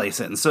takes place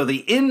in. So the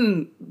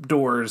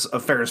indoors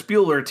of Ferris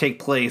Bueller take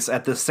place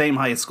at the same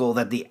high school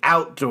that the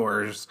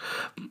outdoors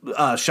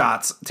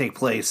shots take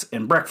place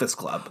in Breakfast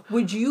Club.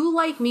 Would you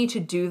like me to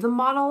do the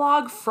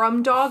monologue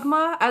from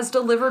Dogma as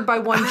delivered by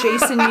one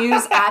Jason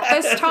Mewes at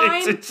this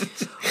time?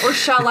 Or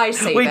shall I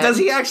say Wait, does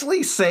he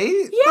actually say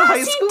the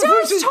high school?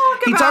 Yes, he does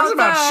talk about He talks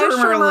about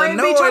Shermer,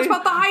 Illinois. He talks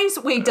about the high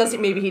school. Wait, does he?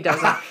 Maybe he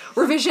doesn't.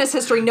 Revisionist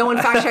history. No one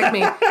fact check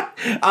me.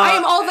 I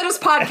am all that is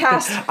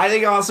podcast. I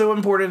think also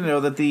important to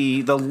know that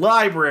the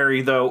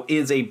library, though,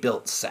 is a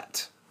built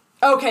set.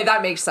 Okay,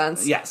 that makes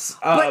sense. Yes.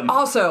 But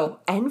also,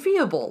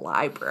 enviable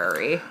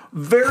library.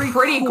 Very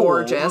pretty cool,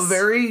 gorgeous.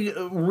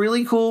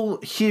 Really cool,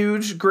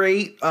 huge,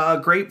 great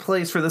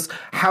place for this.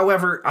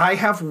 However, I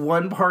have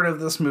one part of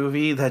this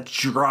movie that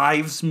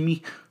drives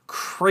me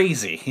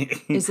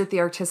crazy. Is it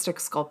the artistic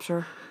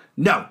sculpture?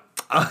 No.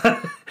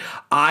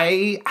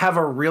 I have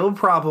a real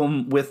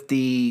problem with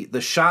the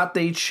shot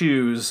they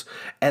choose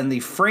and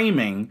the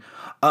framing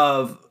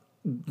of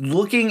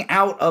looking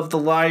out of the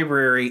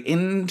library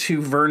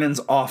into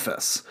Vernon's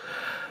office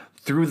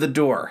through the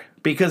door,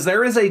 because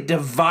there is a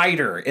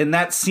divider in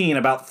that scene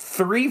about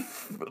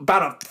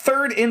a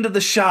third into the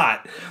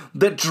shot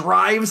that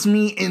drives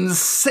me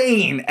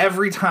insane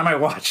every time I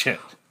watch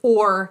it.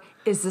 Or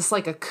is this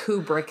like a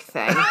Kubrick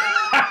thing?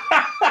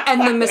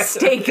 And the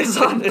mistake is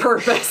on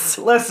purpose.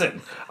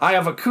 Listen, I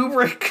have a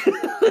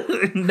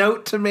Kubrick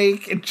note to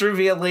make in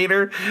trivia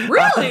later.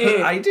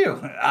 Really? I do.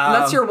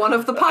 That's your one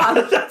of the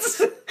pod.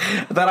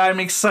 That I'm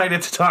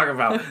excited to talk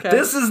about. Okay.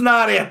 This is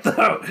not it,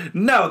 though.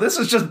 No, this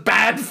is just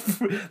bad.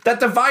 That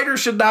divider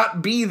should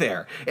not be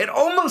there. It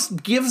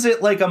almost gives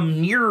it like a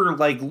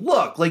mirror-like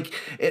look. Like,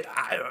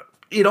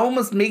 it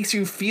almost makes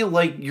you feel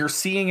like you're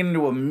seeing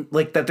into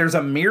like that there's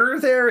a mirror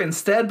there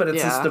instead, but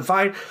it's this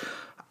divide.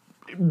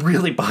 It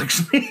really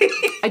bugs me.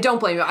 I don't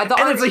blame you. And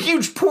it's a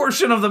huge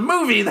portion of the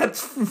movie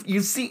that's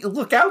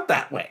look out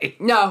that way.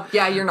 No,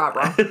 yeah, you're not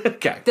wrong.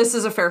 Okay. This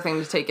is a fair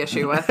thing to take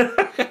issue with.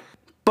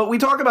 But we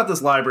talk about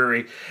this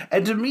library,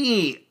 and to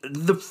me,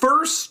 the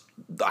first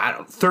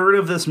third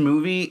of this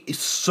movie is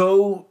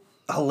so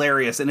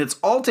hilarious, and it's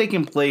all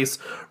taking place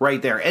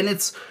right there, and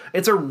it's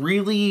a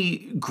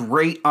really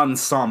great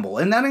ensemble,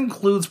 and that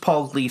includes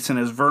Paul Gleason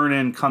as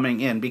Vernon coming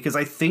in, because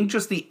I think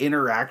just the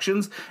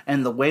interactions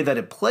and the way that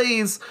it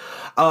plays,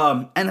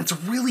 and it's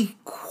really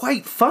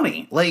quite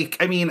funny. Like,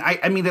 I mean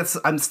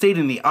I'm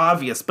stating the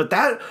obvious, but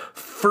that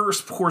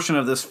first portion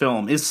of this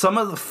film is some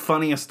of the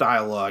funniest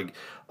dialogue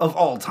of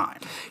all time.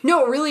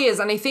 No, it really is.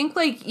 And I think,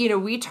 like, you know,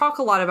 we talk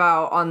a lot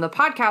about on the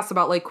podcast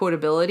about, like,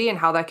 quotability and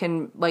how that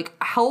can, like,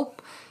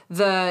 help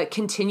the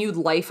continued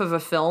life of a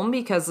film,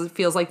 because it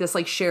feels like this,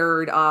 like,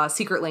 shared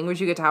secret language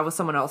you get to have with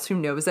someone else who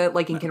knows it,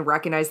 like, and can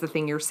recognize the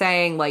thing you're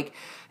saying. Like,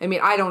 I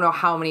mean, I don't know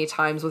how many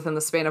times within the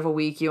span of a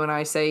week you and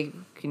I say,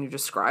 can you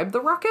describe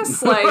the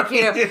ruckus? Like,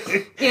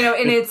 you know,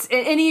 and it's,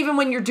 and even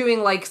when you're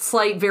doing, like,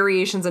 slight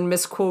variations and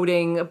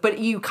misquoting, but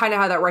you kind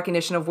of have that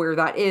recognition of where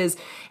that is.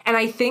 And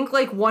I think,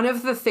 like, one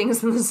of the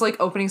things in this, like,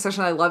 opening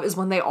session I love is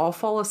when they all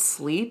fall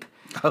asleep.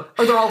 Or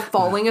they're all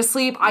falling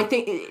asleep. I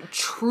think it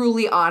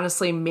truly,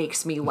 honestly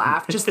makes me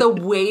laugh. Just the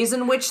ways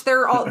in which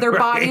their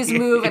bodies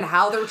move and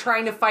how they're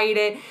trying to fight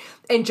it.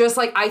 And just,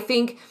 like, I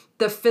think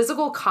the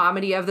physical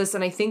comedy of this,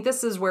 and I think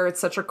this is where it's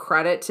such a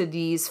credit to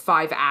these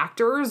 5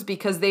 actors,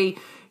 because they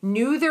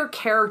knew their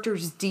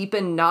characters deep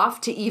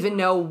enough to even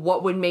know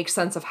what would make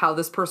sense of how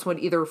this person would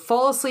either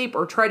fall asleep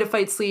or try to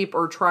fight sleep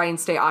or try and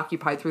stay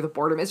occupied through the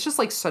boredom. It's just,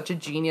 like, such a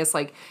genius,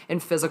 like,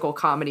 and physical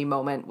comedy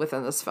moment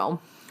within this film.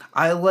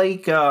 I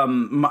like,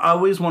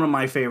 always one of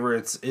my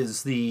favorites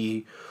is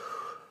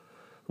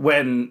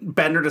when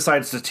Bender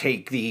decides to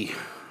take the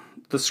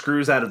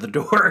screws out of the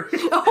door.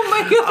 Oh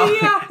my god,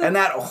 yeah. And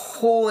that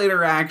whole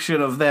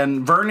interaction of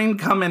then Vernon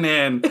coming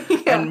in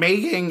and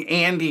making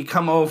Andy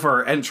come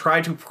over and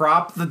try to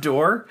prop the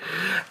door.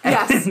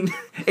 And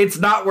it's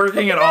not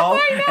working at all.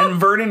 And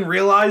Vernon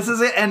realizes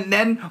it and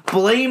then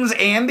blames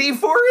Andy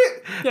for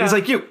it. Yeah. He's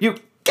like, you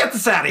get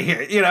this out of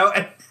here, you know?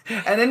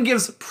 And then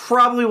gives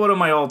probably one of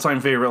my all-time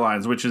favorite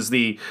lines, which is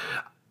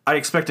I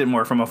expected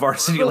more from a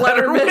Varsity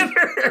Letter winner.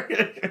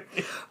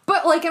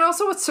 But, like, and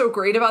also what's so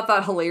great about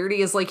that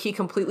hilarity is, like, he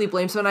completely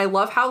blames him. And I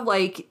love how,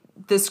 like,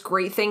 this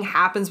great thing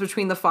happens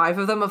between the 5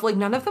 of them of, like,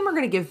 none of them are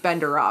going to give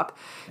Bender up.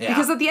 Yeah.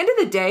 Because at the end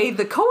of the day,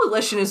 the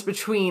coalition is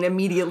between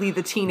immediately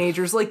the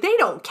teenagers. Like, they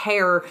don't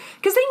care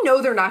because they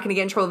know they're not going to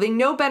get in trouble. They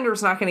know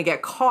Bender's not going to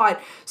get caught.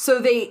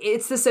 So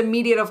it's this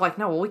immediate of, like,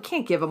 no, well, we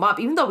can't give him up.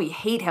 Even though we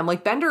hate him.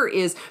 Like,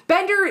 Bender's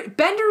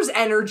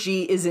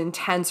energy is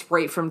intense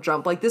right from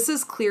jump. Like, this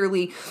is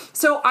clearly,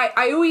 so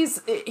I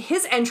always,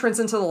 his entrance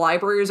into the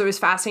library is always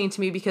fascinating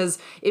to me, because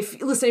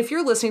if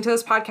you're listening to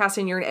this podcast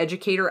and you're an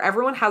educator,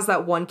 everyone has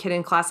that one kid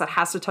in class that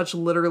has to touch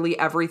literally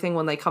everything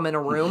when they come in a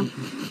room.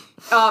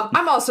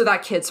 I'm also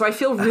that kid, so I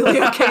feel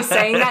really okay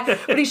saying that.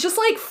 But he's just,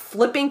 like,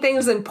 flipping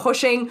things and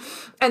pushing.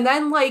 And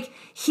then, like,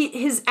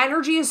 his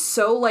energy is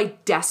so,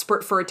 like,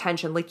 desperate for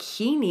attention. Like,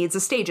 he needs a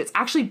stage. It's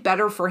actually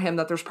better for him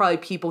that there's probably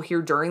people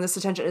here during this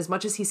attention, as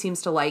much as he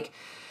seems to, like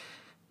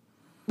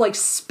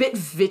spit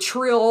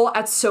vitriol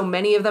at so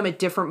many of them at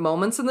different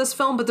moments in this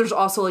film, but there's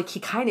also, like, he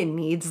kind of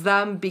needs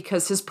them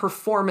because his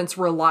performance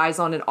relies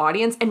on an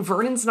audience, and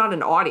Vernon's not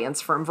an audience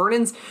for him.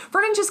 Vernon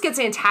just gets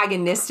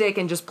antagonistic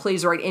and just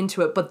plays right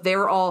into it, but they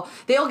all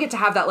get to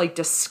have that, like,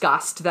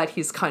 disgust that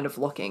he's kind of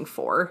looking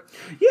for.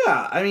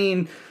 Yeah, I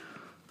mean,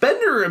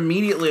 Bender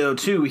immediately, though,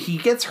 too, he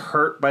gets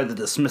hurt by the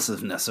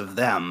dismissiveness of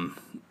them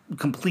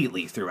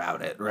completely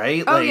throughout it,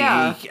 right? Oh, like,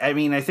 yeah. I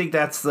mean, I think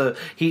that's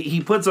he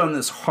puts on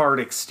this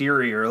hard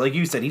exterior. Like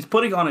you said, he's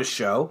putting on a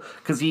show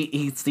because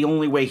he's the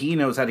only way he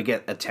knows how to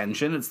get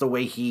attention. It's the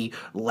way he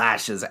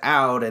lashes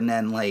out, and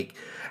then, like,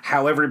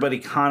 how everybody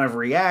kind of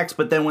reacts.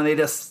 But then when they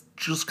just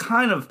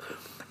kind of,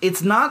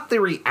 it's not the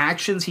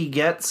reactions he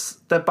gets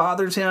that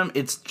bothers him.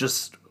 It's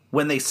just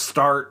when they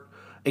start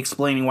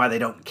explaining why they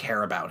don't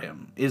care about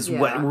him is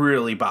what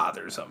really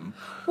bothers him.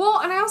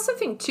 Well, and I also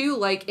think, too,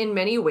 like, in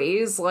many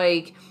ways,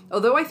 like,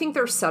 although I think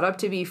they're set up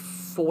to be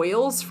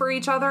foils for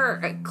each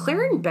other,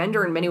 Claire and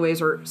Bender in many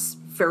ways are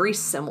very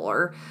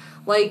similar.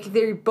 Like,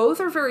 they both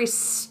are very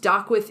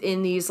stuck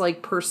within these,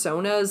 like,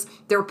 personas.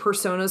 Their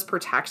personas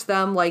protect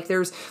them. Like,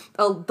 there's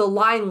the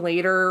line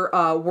later,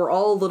 we're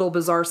all a little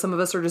bizarre. Some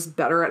of us are just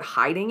better at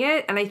hiding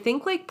it. And I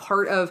think, like,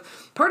 part of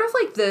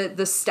like,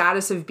 the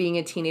status of being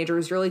a teenager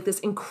is you're, like, this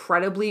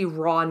incredibly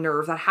raw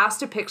nerve that has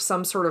to pick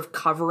some sort of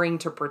covering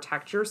to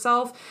protect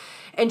yourself.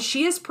 And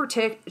she is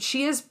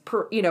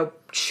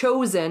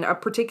chosen a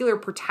particular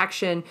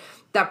protection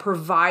that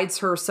provides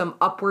her some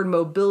upward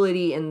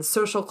mobility in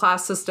social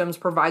class systems,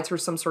 provides her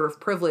some sort of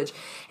privilege.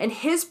 And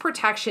his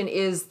protection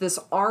is this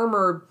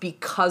armor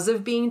because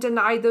of being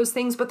denied those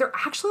things, but they're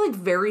actually, like,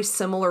 very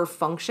similar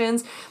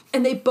functions.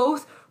 And they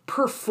both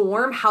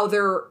perform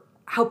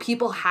how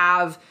people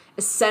have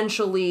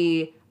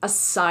essentially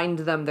assigned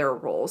them their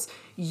roles.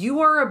 You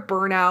are a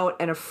burnout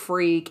and a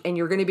freak, and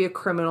you're going to be a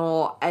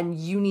criminal, and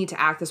you need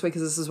to act this way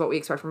because this is what we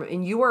expect from you.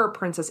 And you are a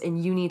princess,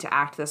 and you need to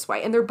act this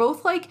way. And they're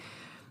both, like,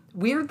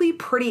 weirdly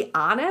pretty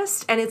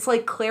honest, and it's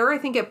like Claire, I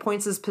think at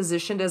points is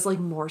positioned as like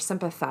more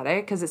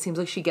sympathetic because it seems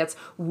like she gets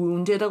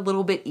wounded a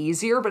little bit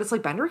easier, but it's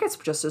like Bender gets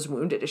just as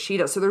wounded as she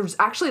does.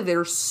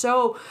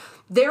 So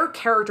their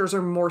characters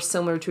are more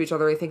similar to each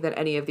other, I think, than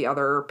any of the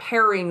other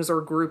pairings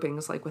or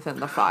groupings like within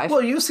the five.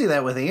 Well, you see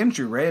that with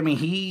Andrew, right? I mean,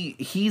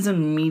 he's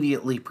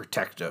immediately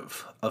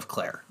protective of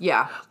Claire.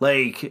 Yeah.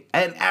 Like,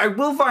 and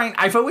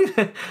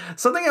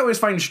something I always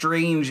find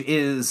strange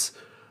is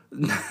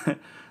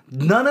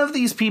none of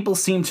these people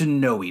seem to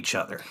know each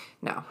other.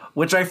 No.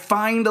 Which I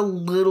find a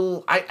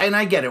little...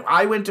 I get it.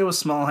 I went to a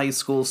small high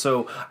school,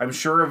 so I'm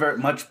sure a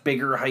much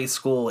bigger high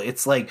school.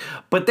 It's like...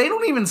 But they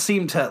don't even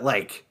seem to,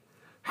 like,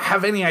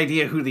 have any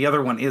idea who the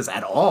other one is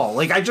at all.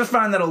 Like, I just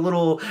found that a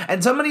little...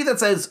 And somebody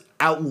that's as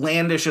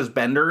outlandish as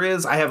Bender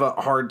is, I have a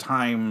hard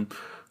time...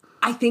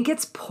 I think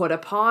it's put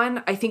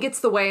upon. I think it's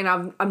the way,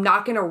 and I'm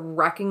not going to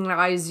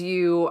recognize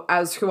you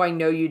as who I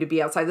know you to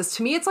be outside this.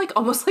 To me, it's like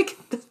almost like...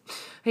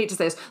 I hate to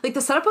say this, like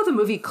the setup of the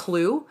movie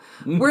Clue,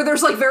 where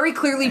there's like very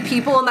clearly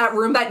people in that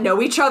room that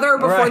know each other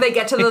before they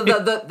get to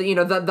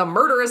the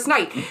murderous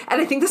night.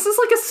 And I think this is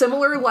like a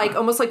similar, like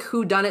almost like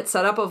whodunit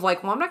setup of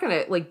like, well, I'm not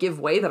going to like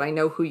give way that I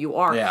know who you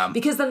are,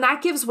 because then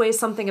that gives way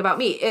something about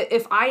me.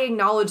 If I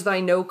acknowledge that I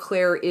know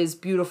Claire is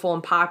beautiful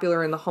and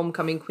popular and the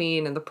homecoming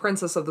queen and the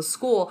princess of the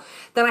school,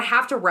 then I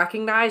have to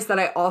recognize that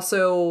I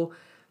also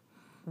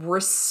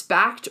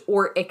respect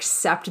or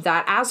accept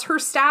that as her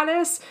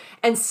status.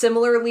 And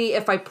similarly,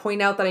 if I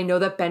point out that I know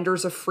that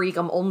Bender's a freak,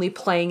 I'm only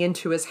playing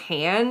into his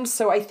hand.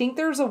 So I think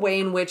there's a way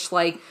in which,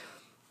 like,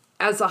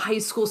 as a high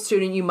school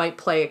student, you might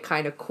play it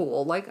kind of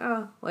cool. Like,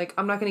 I'm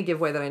not going to give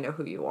way that I know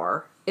who you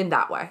are in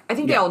that way. I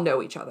think they all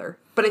know each other,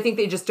 but I think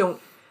they just don't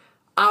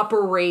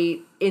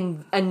operate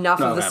in enough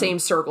of the same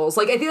circles.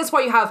 Like, I think that's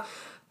why you have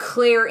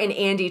Claire and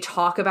Andy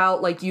talk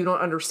about, like, you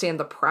don't understand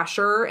the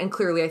pressure, and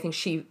clearly I think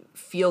she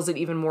feels it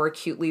even more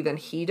acutely than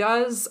he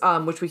does,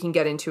 which we can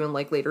get into in,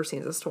 like, later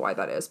scenes as to why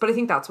that is. But I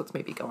think that's what's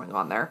maybe going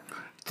on there.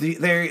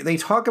 They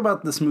talk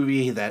about this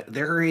movie that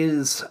there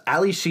is...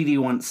 Ali Sheedy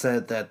once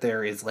said that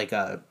there is, like,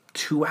 a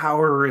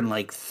 2-hour and,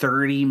 like,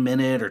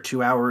 30-minute or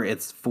 2-hour...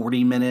 It's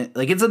 40-minute...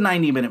 Like, it's a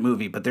 90-minute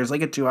movie, but there's,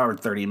 like, a 2-hour,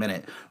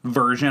 30-minute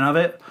version of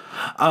it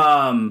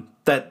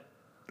that...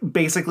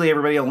 Basically,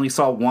 everybody only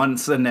saw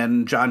once, and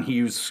then John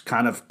Hughes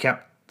kind of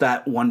kept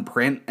that one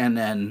print, and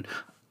then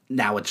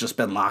now it's just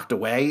been locked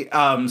away,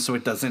 so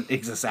it doesn't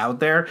exist out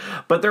there.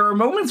 But there are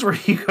moments where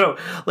you go,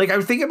 like,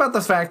 I think about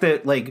the fact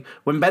that, like,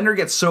 when Bender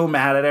gets so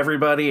mad at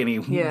everybody,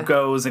 and he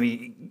goes, and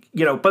he,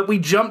 but we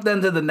jumped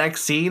into the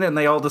next scene, and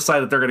they all decide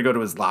that they're going to go to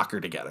his locker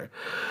together.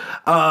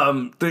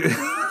 I've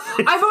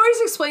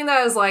always explained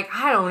that as, like,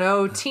 I don't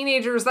know,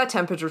 teenagers, that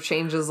temperature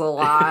changes a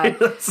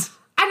lot.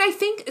 And I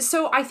think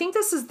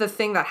this is the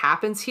thing that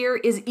happens here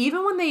is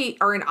even when they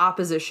are in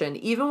opposition,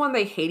 even when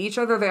they hate each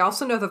other, they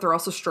also know that they're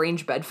also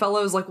strange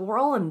bedfellows. Like, we're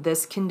all in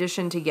this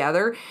condition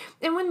together.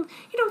 And when,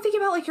 think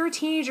about, like, you're a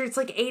teenager, it's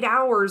like 8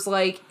 hours,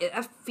 like,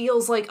 it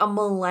feels like a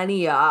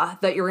millennia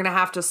that you're going to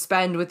have to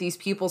spend with these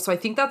people. So I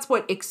think that's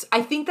what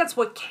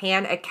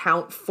can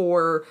account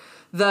for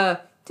didn't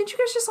you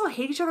guys just all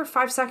hate each other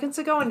 5 seconds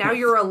ago and now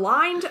you're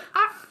aligned?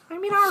 I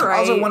mean, all right. I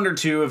also wonder,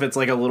 too, if it's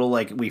like a little,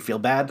 like, we feel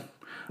bad.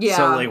 Yeah.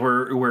 So, like,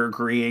 we're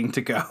agreeing to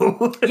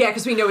go. Yeah,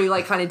 because we know we,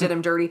 like, kind of did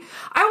him dirty.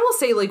 I will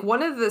say, like,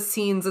 one of the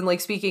scenes, and,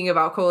 like, speaking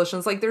about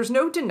coalitions, like, there's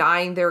no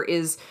denying there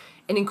is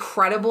an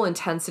incredible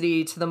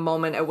intensity to the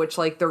moment at which,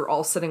 like, they're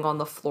all sitting on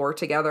the floor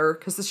together,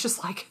 because it's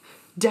just, like,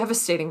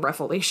 devastating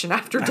revelation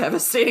after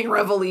devastating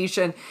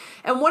revelation.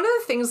 And one of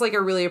the things, like, I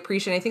really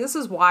appreciate, I think this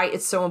is why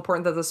it's so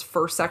important that this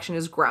first section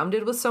is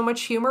grounded with so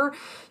much humor,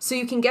 so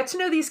you can get to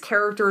know these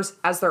characters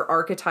as their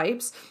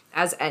archetypes,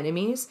 as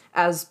enemies,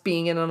 as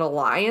being in an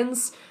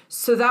alliance,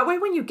 so that way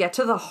when you get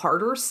to the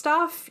harder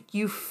stuff,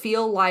 you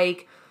feel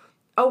like,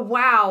 oh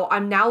wow,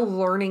 I'm now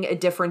learning a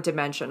different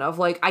dimension of,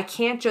 like, I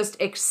can't just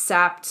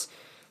accept...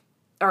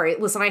 All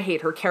right, listen, I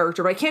hate her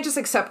character, but I can't just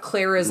accept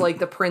Claire as, like,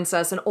 the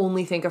princess and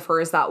only think of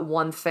her as that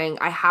one thing.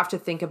 I have to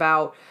think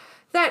about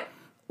that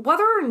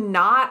whether or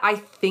not I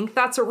think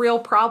that's a real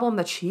problem,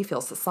 that she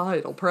feels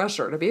societal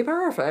pressure to be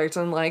perfect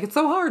and, like, it's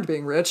so hard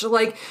being rich.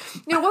 Like,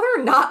 whether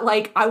or not,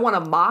 like, I want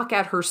to mock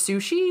at her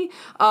sushi,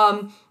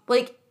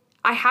 like,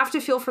 I have to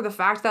feel for the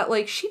fact that,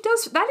 like,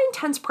 that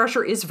intense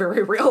pressure is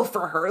very real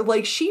for her.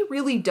 Like, she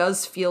really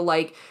does feel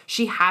like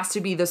she has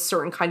to be this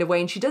certain kind of way,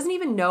 and she doesn't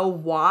even know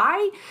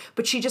why,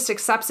 but she just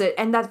accepts it.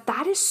 And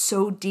that is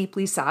so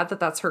deeply sad that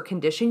that's her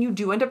condition. You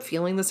do end up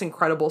feeling this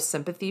incredible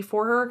sympathy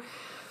for her.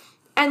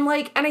 And,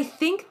 like, and I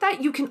think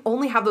that you can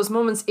only have those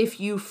moments if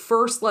you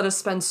first let us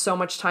spend so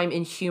much time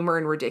in humor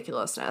and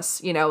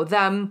ridiculousness.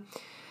 them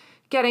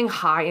getting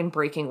high and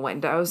breaking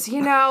windows,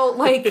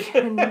 like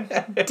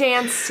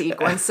dance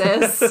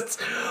sequences.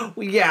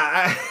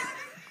 Yeah.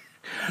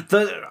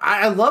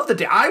 I love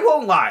I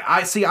won't lie.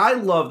 I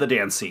love the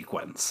dance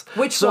sequence.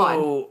 Which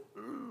one?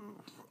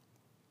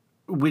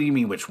 What do you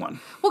mean, which one?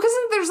 Well, because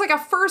there's like a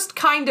first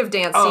kind of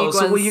dance sequence.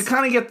 So you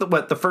kind of get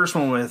the first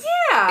one with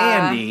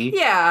Andy.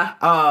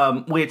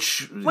 Yeah.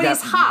 Which... When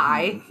he's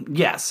high.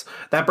 Yes.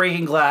 That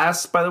breaking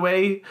glass, by the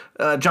way,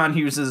 John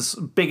Hughes'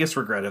 biggest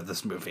regret of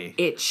this movie.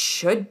 It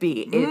should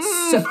be.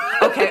 It's so...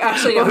 Okay,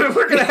 actually, no.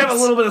 We're going to have a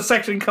little bit of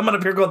section coming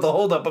up here called the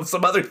holdup of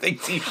some other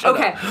things he should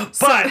have.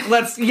 But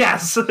let's...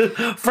 Yes.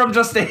 From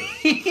just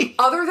a...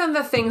 Other than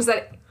the things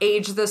that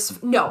age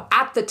this... No,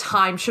 at the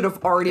time should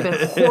have already been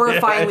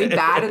horrifyingly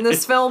bad in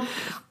this film.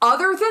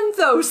 Other than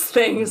those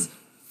things,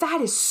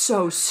 that is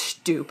so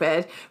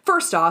stupid.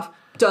 First off,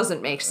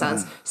 doesn't make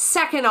sense.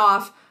 Second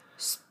off,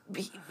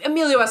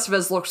 Emilio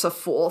Estevez looks a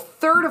fool.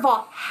 Third of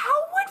all, how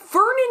would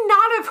Vernon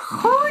not have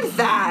heard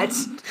that?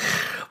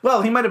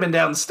 Well, he might have been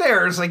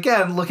downstairs,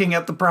 again, looking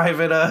at the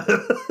private,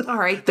 all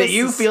right, that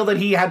you feel that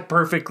he had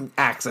perfect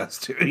access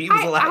to. He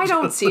was allowed I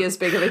don't see as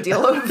big of a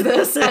deal of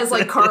this as,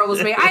 like, Carl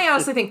was made. I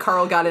honestly think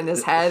Carl got in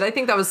his head. I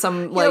think that was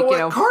some, like, you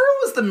know. Carl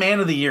was the man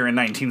of the year in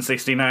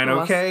 1969,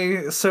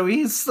 okay? So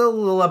he's still a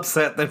little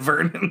upset that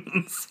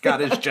Vernon's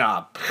got his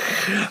job.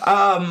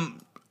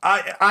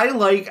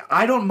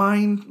 I don't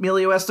mind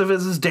Emilio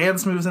Estevez's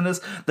dance moves in this.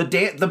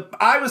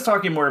 I was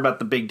talking more about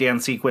the big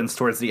dance sequence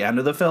towards the end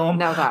of the film.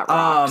 Now that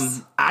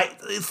rocks.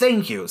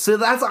 Thank you. So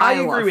I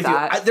agree with you.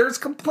 There's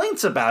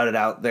complaints about it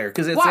out there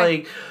because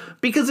it's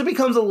because it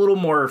becomes a little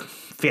more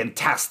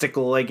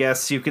fantastical, I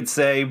guess you could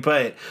say,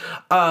 but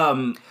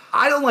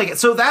I don't like it.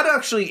 So that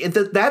actually,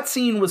 that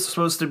scene was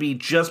supposed to be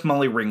just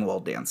Molly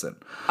Ringwald dancing.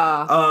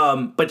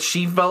 But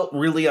she felt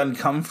really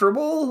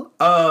uncomfortable.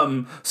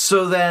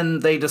 So then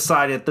they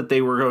decided that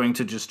they were going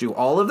to just do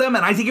all of them.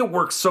 And I think it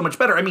works so much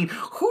better. I mean,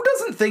 who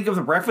doesn't think of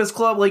The Breakfast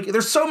Club? Like,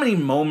 there's so many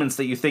moments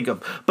that you think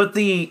of. But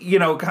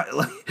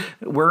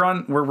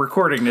we're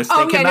recording this.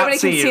 Oh, yeah, nobody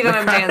can see that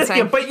I'm dancing.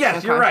 Yeah, but yes,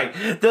 okay. You're right.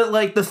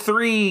 The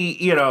three,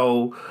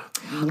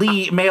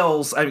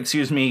 males,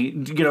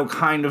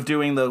 kind of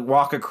doing the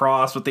walk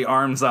across with the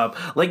arms up.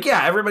 Like,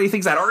 yeah, everybody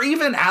thinks that. Or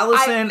even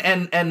Allison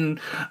and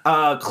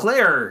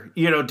Claire,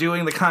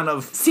 doing the kind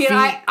of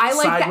I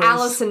like sideways. The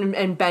Allison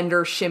and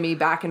Bender shimmy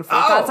back and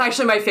forth. That's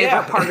actually my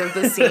favorite part of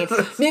the scene.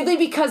 Mainly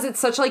because it's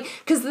such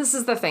because this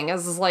is the thing,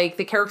 is like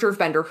the character of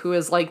Bender, who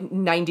is like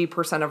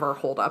 90% of our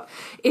holdup,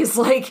 is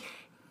like,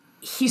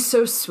 he's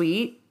so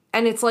sweet.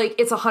 And it's like,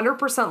 it's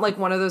 100% like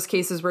one of those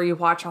cases where you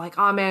watch, you're like,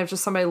 oh man, if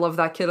just somebody loved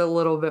that kid a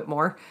little bit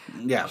more,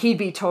 he'd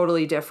be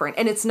totally different.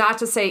 And it's not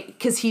to say,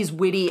 because he's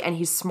witty and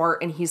he's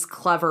smart and he's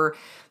clever,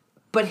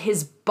 but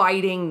his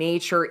biting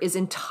nature is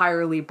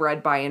entirely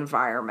bred by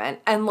environment.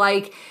 And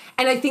I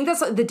think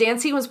that's the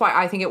dance sequence. Why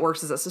I think it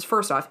works is this: is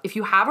first off, if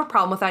you have a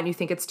problem with that and you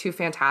think it's too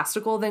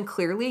fantastical, then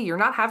clearly you're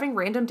not having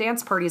random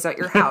dance parties at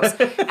your house.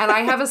 And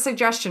I have a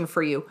suggestion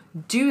for you: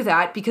 do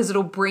that, because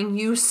it'll bring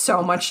you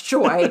so much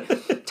joy.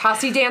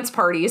 Tossie dance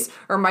parties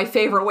are my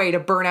favorite way to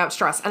burn out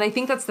stress. And I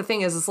think that's the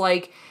thing is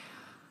like,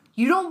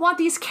 you don't want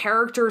these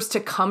characters to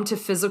come to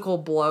physical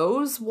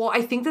blows. Well,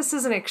 I think this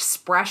is an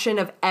expression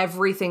of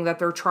everything that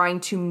they're trying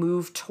to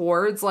move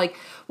towards. Like,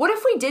 what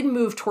if we did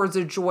move towards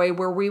a joy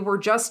where we were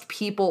just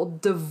people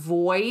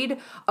devoid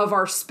of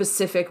our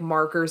specific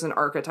markers and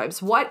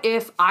archetypes? What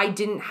if I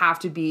didn't have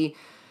to be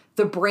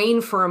the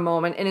brain for a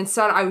moment, and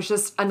instead I was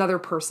just another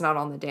person out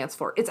on the dance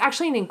floor? It's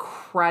actually an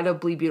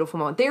incredibly beautiful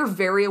moment. They're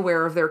very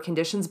aware of their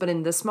conditions, but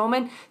in this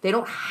moment, they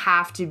don't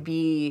have to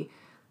be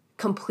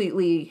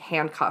completely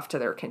handcuffed to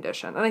their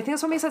condition. And I think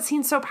that's what makes that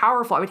scene so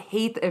powerful. I would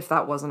hate if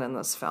that wasn't in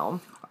this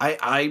film.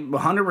 I'm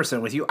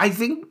 100% with you. I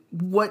think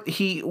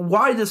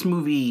why this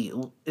movie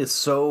is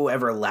so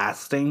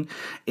everlasting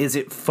is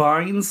it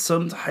finds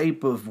some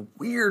type of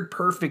weird,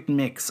 perfect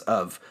mix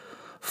of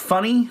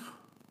funny,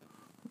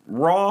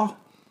 raw,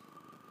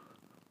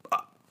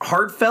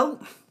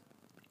 heartfelt,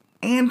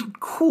 and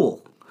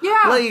cool.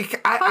 Yeah.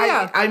 Like,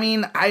 I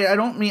mean, I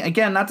don't mean,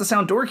 again, not to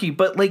sound dorky,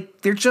 but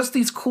like, they're just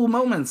these cool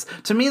moments.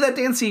 To me, that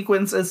dance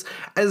sequence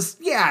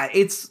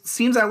it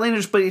seems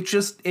outlandish, but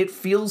it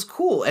feels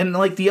cool. And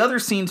like, the other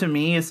scene to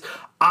me is,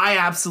 I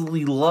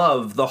absolutely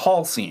love the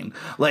hall scene.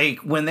 Like,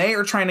 when they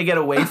are trying to get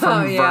away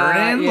from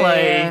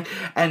Vernon,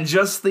 and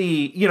just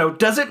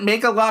does it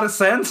make a lot of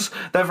sense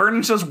that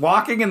Vernon's just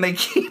walking and they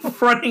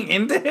keep running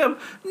into him?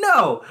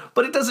 No,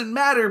 but it doesn't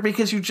matter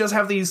because you just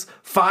have these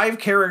 5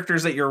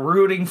 characters that you're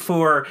rooting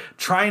for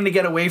trying to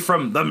get away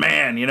from the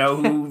man,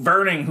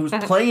 Vernon, who's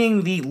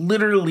playing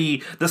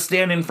literally the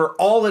stand-in for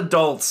all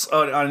adults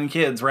on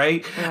kids,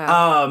 right?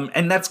 Yeah.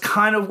 And that's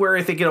kind of where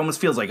I think it almost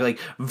feels like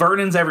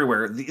Vernon's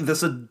everywhere.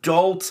 This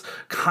adult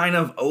kind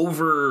of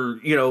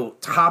over,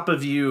 top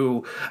of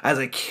you as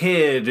a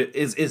kid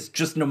is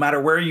just, no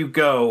matter where you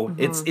go,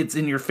 it's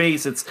in your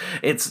face, it's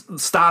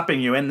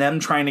stopping you, and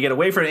them trying to get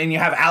away from it. And you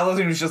have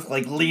Allison who's just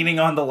like leaning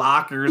on the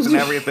lockers and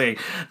everything.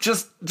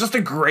 just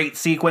a great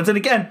sequence. And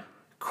again,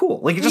 cool.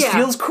 Like, it just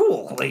feels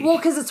cool. Like, well,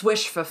 because it's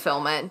wish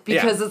fulfillment.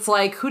 Because it's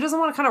like, who doesn't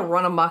want to kind of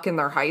run amok in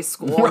their high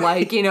school?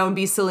 Right. And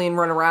be silly and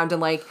run around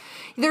and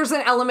there's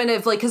an element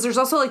of, like, because there's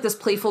also, like, this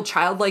playful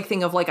childlike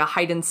thing of, like, a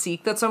hide and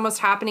seek that's almost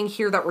happening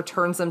here that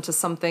returns them to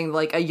something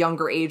like a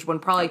younger age when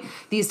probably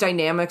these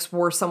dynamics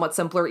were somewhat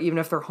simpler, even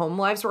if their home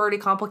lives were already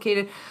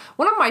complicated.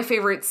 One of my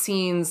favorite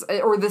scenes,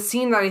 or the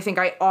scene that I think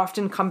I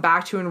often come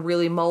back to and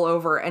really mull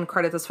over and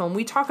credit this film,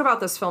 we talk about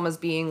this film as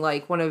being,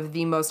 like, one of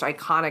the most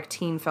iconic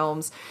teen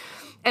films.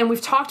 And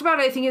we've talked about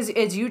it, I think,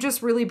 as you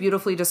just really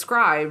beautifully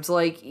described,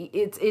 like,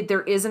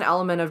 there is an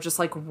element of just,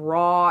 like,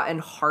 raw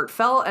and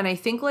heartfelt. And I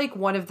think, like,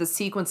 one of the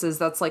sequences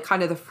that's, like,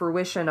 kind of the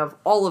fruition of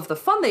all of the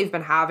fun they've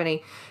been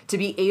having to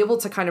be able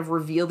to kind of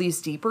reveal these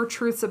deeper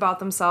truths about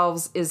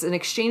themselves is an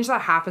exchange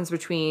that happens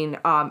between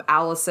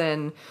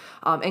Allison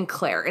and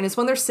Claire. And it's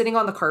when they're sitting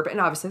on the carpet.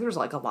 And obviously there's,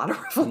 like, a lot of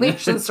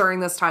revelations during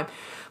this time.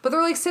 But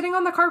they're, like, sitting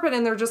on the carpet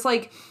and they're just,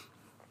 like,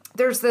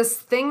 there's this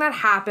thing that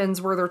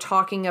happens where they're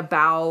talking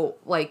about,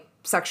 like,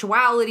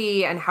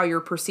 sexuality and how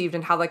you're perceived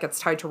and how that gets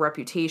tied to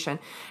reputation.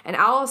 And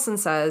Allison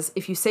says,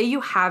 if you say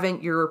you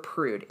haven't, you're a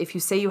prude. If you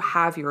say you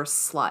have, you're a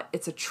slut.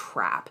 It's a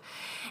trap.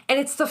 And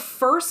it's the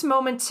first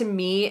moment to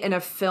me in a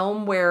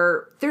film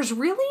where there's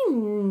really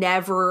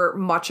never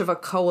much of a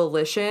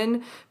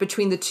coalition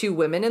between the two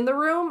women in the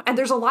room. And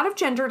there's a lot of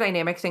gender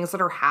dynamic things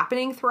that are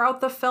happening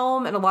throughout the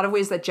film, and a lot of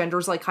ways that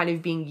gender's, like, kind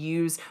of being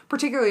used,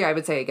 particularly, I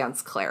would say,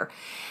 against Claire.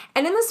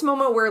 And in this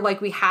moment where,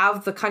 like, we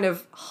have the kind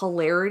of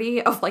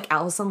hilarity of, like,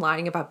 Allison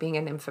lying about being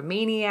a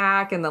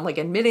nymphomaniac and then, like,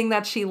 admitting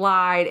that she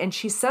lied. And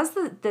she says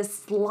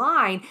this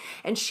line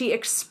and she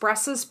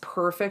expresses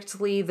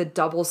perfectly the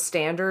double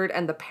standard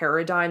and the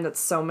paradigm that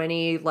so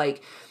many,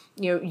 like,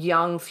 you know,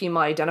 young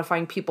female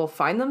identifying people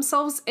find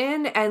themselves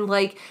in. And,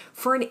 like,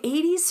 for an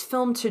 80s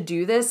film to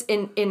do this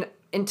in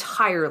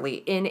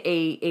entirely in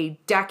a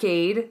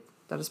decade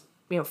that is,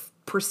 you know,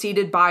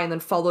 preceded by and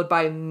then followed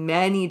by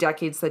many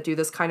decades that do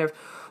this kind of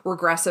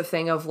regressive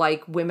thing of,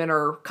 like, women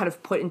are kind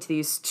of put into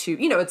these two,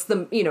 you know, it's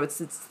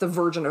the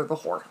virgin or the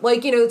whore.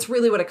 Like, you know, it's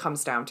really what it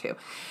comes down to.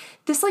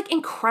 This, like,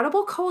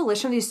 incredible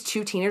coalition of these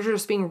two teenagers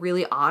just being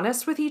really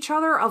honest with each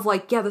other of,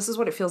 like, yeah, this is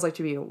what it feels like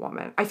to be a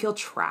woman. I feel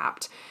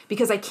trapped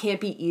because I can't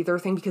be either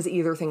thing because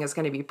either thing is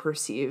going to be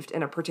perceived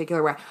in a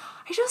particular way.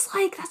 I just,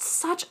 like, that's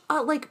such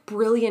a, like,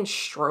 brilliant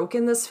stroke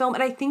in this film.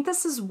 And I think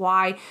this is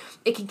why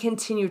it can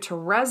continue to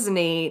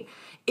resonate,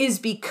 is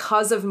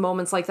because of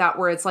moments like that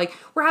where it's like,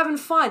 we're having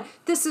fun.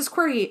 This is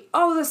quirky.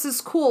 Oh, this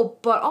is cool.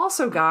 But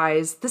also,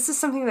 guys, this is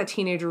something that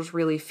teenagers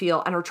really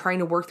feel and are trying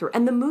to work through.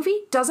 And the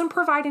movie doesn't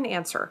provide an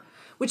answer,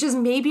 which is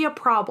maybe a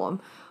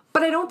problem.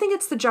 But I don't think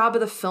it's the job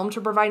of the film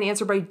to provide an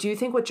answer. But I do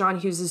think what John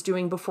Hughes is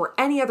doing before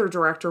any other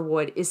director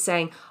would is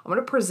saying, I'm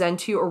going to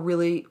present to you a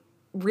really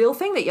real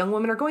thing that young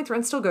women are going through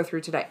and still go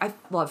through today. I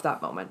love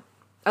that moment.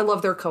 I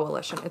love their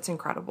coalition. It's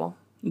incredible.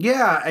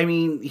 Yeah, I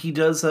mean, he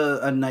does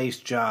a nice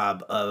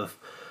job of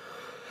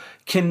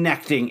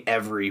connecting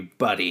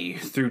everybody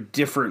through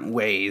different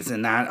ways,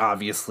 and that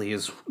obviously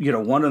is, you know,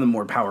 one of the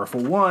more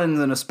powerful ones,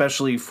 and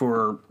especially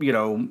for, you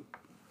know,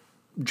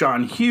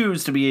 John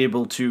Hughes to be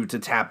able to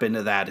tap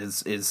into that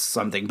is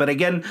something. But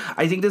again,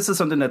 I think this is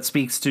something that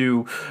speaks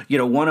to, you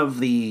know, one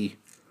of the,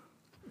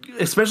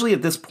 especially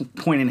at this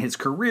point in his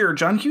career,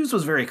 John Hughes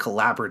was very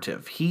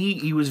collaborative.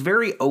 He was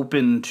very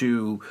open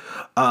to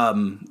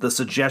the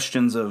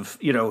suggestions of,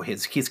 you know,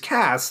 his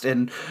cast,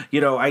 and, you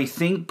know, I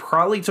think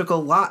probably took a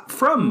lot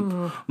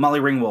from Molly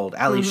Ringwald,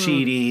 Ali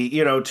Sheedy,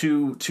 you know,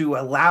 to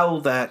allow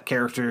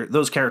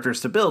those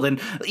characters to build. And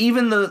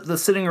even the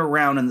sitting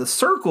around in the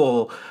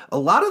circle, a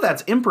lot of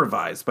that's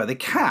improvised by the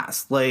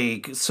cast.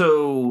 Like,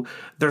 so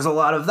there's a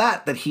lot of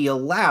that he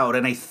allowed,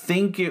 and I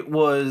think it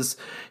was,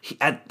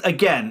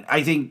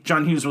 I think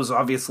John Hughes was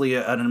obviously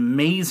an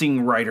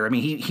amazing writer. I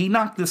mean, he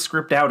knocked this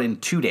script out in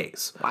 2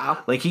 days.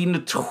 Wow. Like, he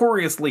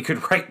notoriously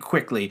could write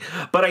quickly.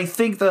 But I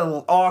think that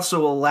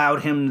also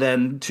allowed him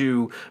then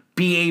to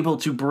be able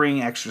to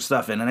bring extra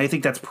stuff in. And I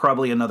think that's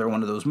probably another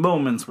one of those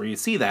moments where you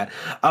see that.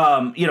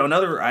 You know,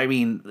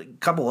 a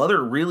couple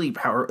other really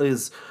powerful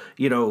is,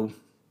 you know,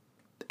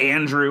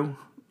 Andrew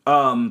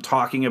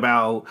talking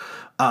about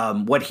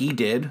what he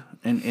did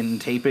and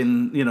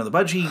taping, you know, the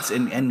Bud Cheeks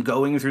and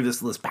going through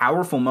this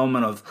powerful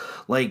moment of,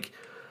 like,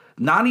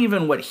 not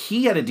even what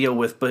he had to deal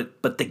with,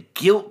 but the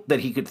guilt that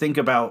he could think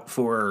about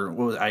for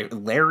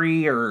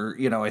Larry, or,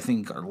 you know, I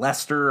think, or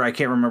Lester. I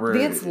can't remember. I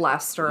think it's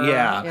Lester.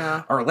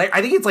 Yeah. Or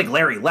I think it's like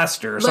Larry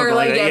Lester or something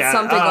like that. Yeah,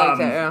 something like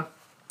that. Yeah.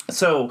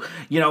 So,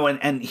 you know,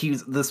 and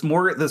he's this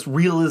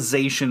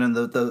realization and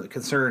the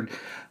concern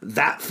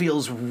that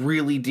feels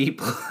really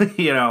deep,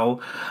 you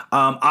know.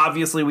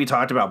 Obviously we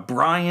talked about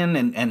Brian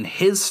and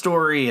his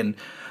story, and,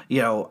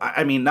 you know,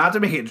 I mean, not to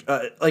make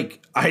it,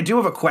 like, I do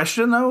have a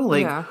question though,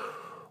 like, yeah.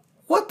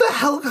 What the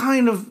hell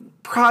kind of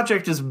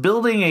project is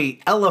building a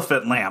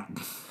elephant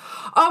lamp?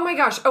 Oh my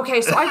gosh.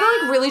 Okay, so I've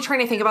been, like, really trying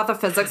to think about the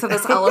physics of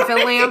this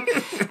elephant lamp,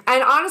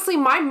 and honestly,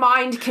 my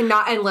mind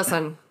cannot, and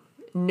listen,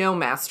 no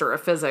master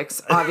of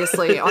physics,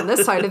 obviously, on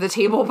this side of the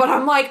table, but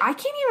I'm like, I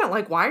can't even,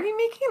 like, why are you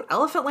making an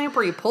elephant lamp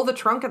where you pull the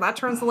trunk and that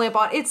turns the lamp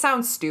on? It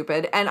sounds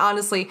stupid, and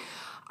honestly,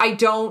 I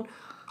don't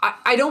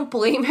I don't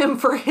blame him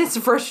for his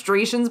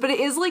frustrations, but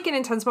it is like an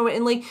intense moment.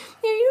 And like,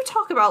 you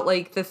talk about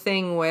like the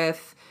thing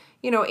with,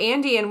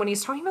 Andy, and when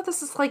he's talking about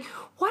this, it's like,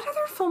 what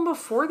other film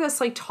before this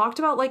like talked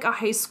about like a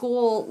high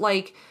school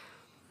like,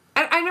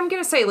 and I'm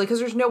gonna say like, because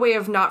there's no way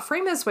of not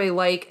framing this way,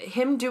 like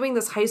him doing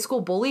this high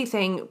school bully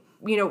thing,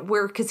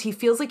 where because he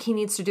feels like he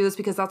needs to do this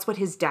because that's what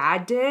his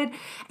dad did,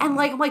 and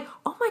like I'm like,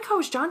 oh my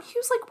gosh, John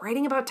Hughes like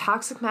writing about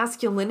toxic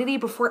masculinity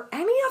before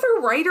any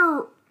other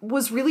writer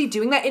was really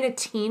doing that in a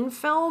teen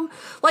film,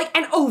 like,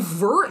 and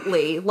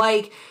overtly,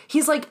 like,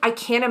 he's like, I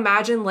can't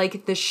imagine,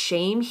 like, the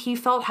shame he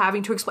felt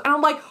having to explain, and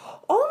I'm like,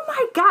 oh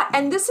my God,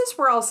 and this is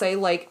where I'll say,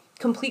 like,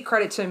 complete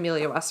credit to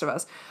Emilio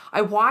Estevez.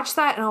 I watched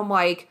that, and I'm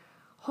like,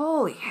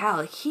 holy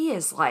hell, he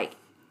is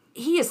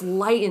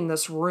lighting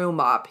this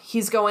room up.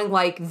 He's going,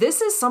 like, this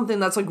is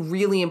something that's, like,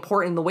 really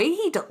important. The way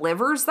he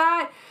delivers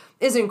that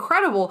is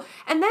incredible,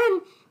 and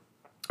then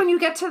when you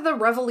get to the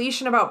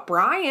revelation about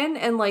Brian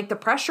and like the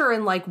pressure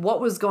and like what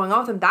was going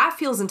on with him, that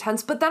feels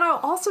intense. But then I'll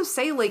also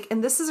say like,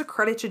 and this is a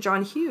credit to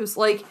John Hughes,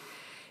 like,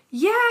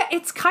 yeah,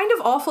 it's kind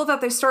of awful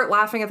that they start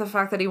laughing at the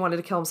fact that he wanted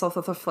to kill himself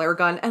with a flare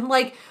gun. And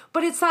like,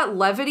 but it's that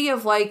levity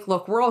of like,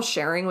 look, we're all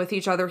sharing with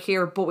each other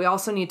here, but we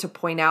also need to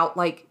point out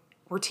like,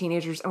 we're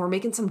teenagers and we're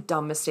making some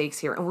dumb mistakes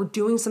here and we're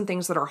doing some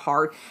things that are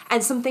hard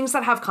and some things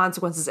that have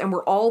consequences and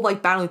we're all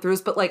like battling through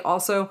this, but like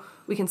also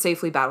we can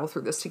safely battle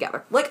through this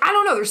together. Like, I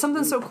don't know. There's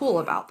something so cool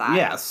about that.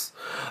 Yes.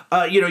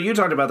 You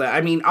talked about that.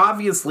 I mean,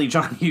 obviously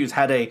John Hughes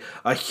had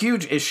a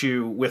huge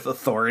issue with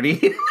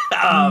authority.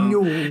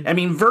 No. I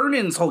mean,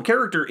 Vernon's whole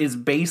character is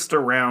based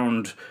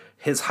around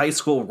his high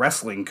school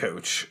wrestling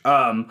coach,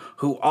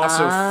 who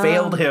also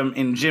failed him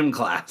in gym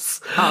class.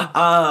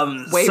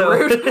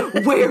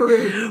 Rude. Way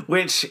rude.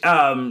 Which,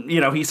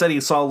 he said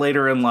he saw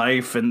later in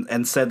life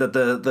and said that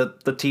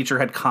the teacher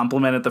had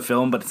complimented the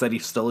film, but said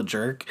he's still a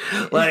jerk.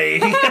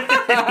 Like,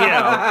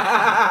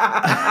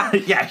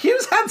 yeah,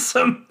 Hughes had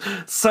some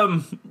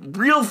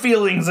real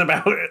feelings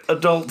about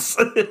adults.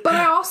 But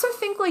I also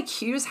think, like,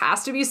 Hughes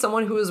has to be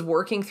someone who is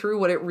working through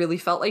what it really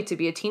felt like to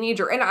be a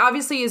teenager. And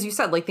obviously, as you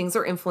said, like, things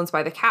are influenced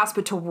by the cast,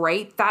 but to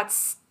write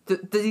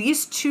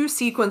these two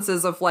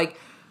sequences of like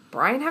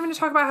Brian having to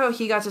talk about how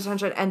he got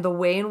detention and the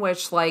way in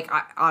which like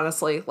I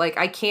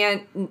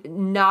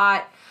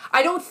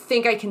don't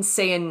think I can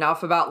say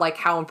enough about like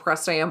how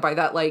impressed I am by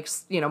that like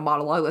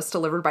monologue that's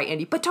delivered by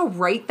Andy, but to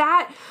write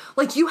that,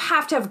 like, you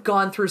have to have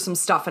gone through some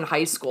stuff in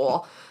high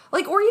school.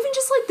 Like, or even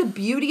just, like, the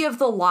beauty of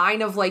the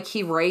line of, like,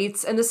 he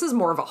writes, and this is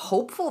more of a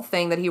hopeful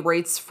thing that he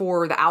writes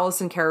for the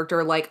Allison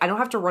character, like, I don't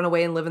have to run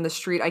away and live in the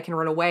street, I can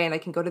run away, and I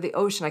can go to the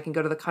ocean, I can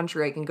go to the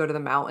country, I can go to the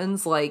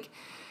mountains, like,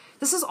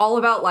 this is all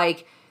about,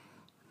 like,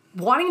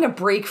 wanting to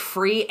break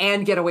free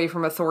and get away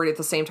from authority at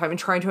the same time, and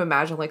trying to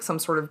imagine, like, some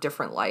sort of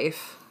different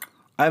life.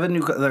 I have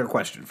another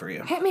question for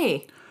you. Hit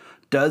me.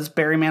 Does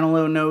Barry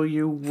Manilow know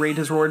you rate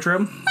his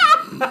wardrobe?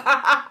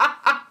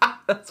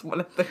 That's one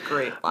of the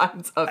great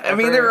lines of I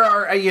mean, there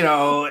are,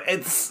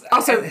 it's...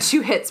 Also,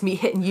 2 hits, me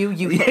hitting you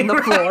hitting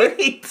the floor.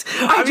 Right?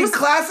 I mean,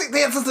 classic,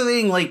 that's the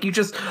thing, like, you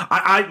just...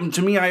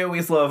 to me, I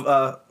always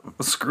love...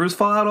 screws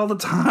fall out all the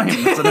time.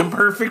 It's an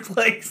imperfect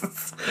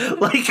place.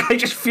 Like, I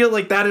just feel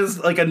like that is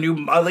like a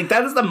new, like,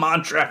 that is the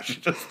mantra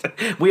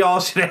we all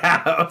should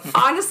have.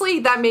 Honestly,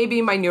 that may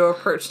be my new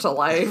approach to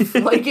life.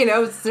 Like,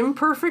 it's an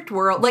imperfect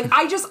world. Like,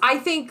 I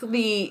think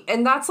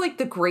and that's like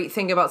the great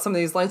thing about some of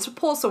these lines, to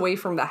pull us away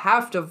from the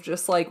heft of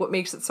just like what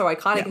makes it so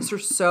iconic is they're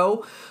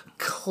so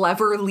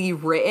cleverly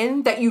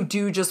written that you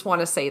do just want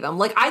to say them.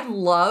 Like, I'd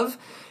love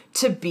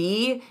to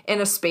be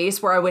in a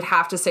space where I would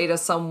have to say to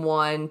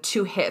someone,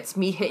 2 hits,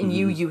 me hitting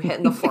you, you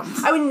hitting the floor.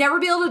 I would never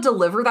be able to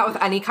deliver that with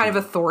any kind of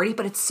authority,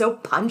 but it's so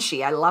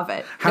punchy. I love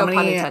it. How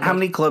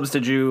many clubs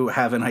did you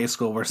have in high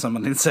school where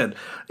someone had said,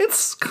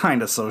 it's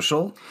kind of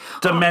social,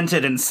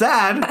 demented and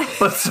sad,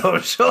 but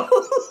social?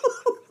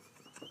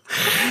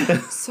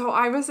 So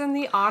I was in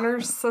the honor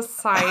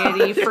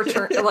society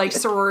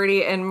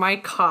sorority in my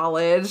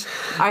college.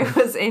 I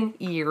was in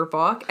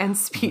yearbook and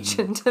speech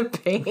and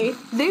debate.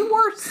 They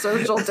were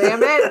social,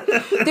 damn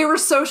it. They were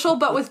social,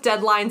 but with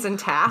deadlines and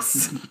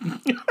tasks.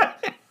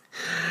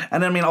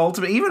 And I mean,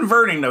 ultimately, even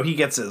Vernon, though, he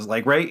gets his,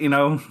 like, right,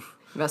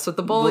 mess with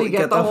the bull, you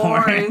get the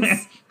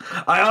horns.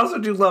 I also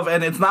do love,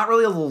 and it's not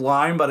really a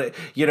line, but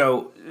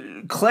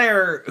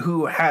Claire,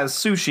 who has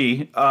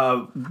sushi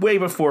way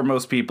before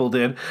most people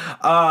did,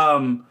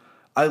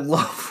 I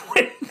love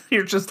when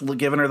you're just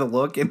giving her the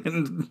look,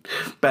 and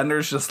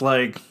Bender's just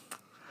like,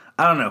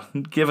 I don't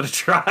know, give it a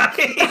try.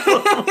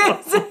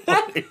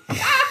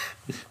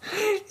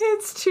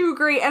 It's too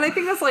great. And I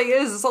think that's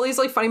it's all these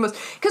funny moments,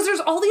 because there's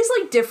all these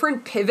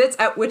different pivots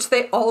at which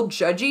they all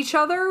judge each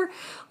other,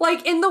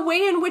 in the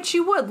way in which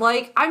you would.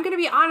 I'm gonna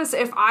be honest,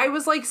 if I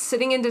was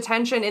sitting in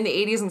detention in the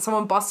 80s and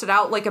someone busted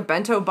out a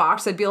bento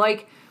box, I'd be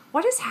like,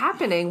 what is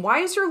happening? Why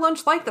is your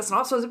lunch like this? And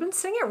also, has it been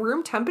sitting at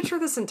room temperature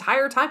this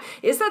entire time?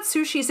 Is that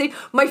sushi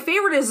safe? My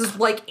favorite is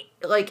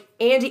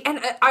Andy, and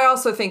I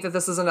also think that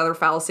this is another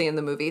fallacy in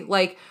the movie.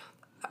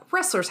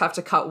 wrestlers have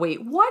to cut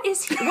weight. What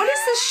is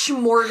this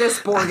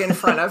smorgasbord in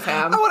front of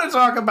him? I want to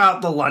talk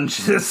about the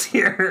lunches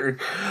here.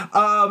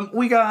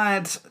 We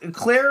got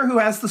Claire, who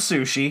has the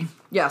sushi.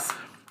 Yes.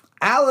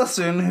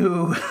 Allison,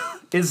 who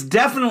is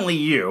definitely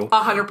you.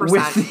 100%.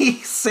 With the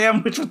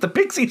sandwich with the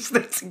pixie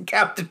sticks and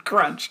Captain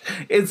Crunch.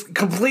 It's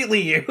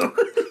completely you.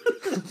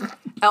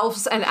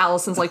 Elves and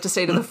Allisons like to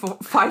stay to the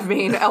 5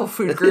 main elf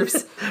food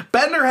groups.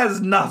 Bender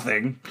has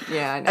nothing.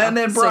 Yeah, I know. And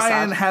then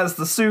Brian has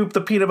the soup, the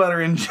peanut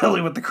butter and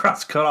jelly with the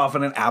crust cut off,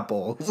 and an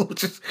apple.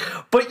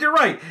 But you're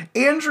right.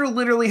 Andrew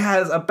literally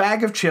has a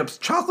bag of chips,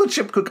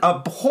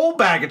 a whole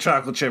bag of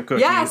chocolate chip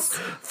cookies. Yes.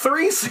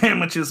 3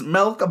 sandwiches,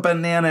 milk, a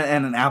banana,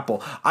 and an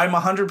apple. I'm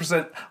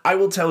 100%, I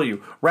will tell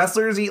you,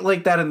 wrestlers eat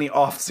like that in the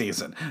off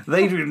season.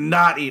 They do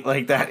not eat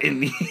like that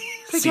in the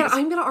Again,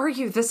 I'm going to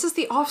argue this is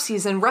the off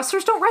season.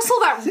 Wrestlers don't wrestle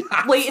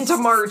that late into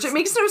March. It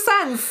makes no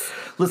sense.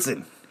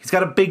 Listen, he's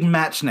got a big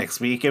match next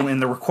week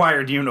in the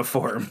required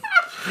uniform.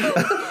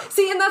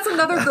 See, and that's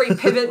another great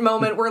pivot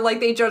moment where, like,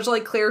 they judge,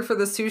 like, Claire for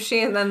the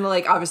sushi, and then,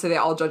 like, obviously they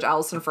all judge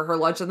Allison for her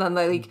lunch, and then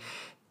they, like,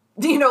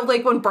 you know,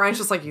 like, when Brian's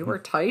just like, you wear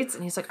tights?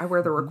 And he's like, I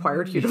wear the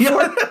required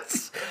uniform.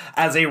 Yes.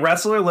 As a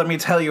wrestler, let me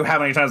tell you how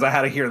many times I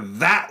had to hear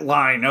that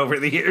line over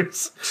the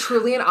years.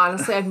 Truly and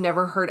honestly, I've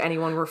never heard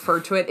anyone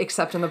refer to it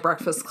except in the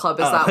Breakfast Club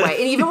as that way.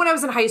 And even when I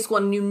was in high school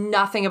and knew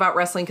nothing about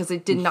wrestling because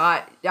it did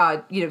not,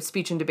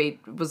 speech and debate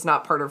was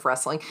not part of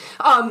wrestling.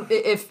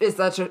 If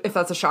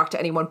that's a shock to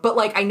anyone. But,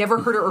 like, I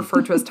never heard it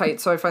referred to as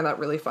tights, so I find that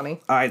really funny.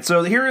 All right,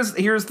 so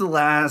here's the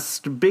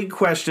last big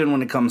question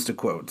when it comes to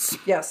quotes.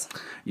 Yes.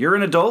 You're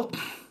an adult.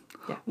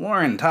 Yeah.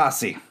 Lauren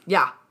Tossi.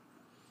 Yeah.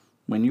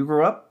 When you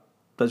grow up,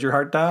 does your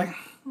heart die?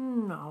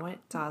 No, it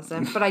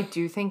doesn't. But I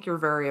do think you're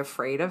very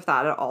afraid of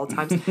that at all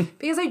times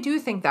because I do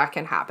think that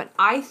can happen.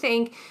 I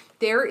think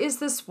there is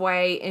this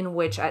way in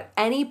which at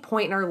any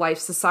point in our life,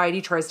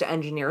 society tries to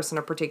engineer us in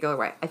a particular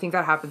way. I think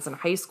that happens in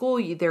high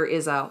school. There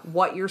is a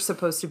what you're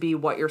supposed to be,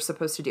 what you're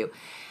supposed to do.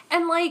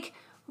 And, like,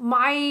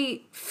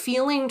 my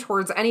feeling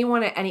towards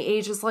anyone at any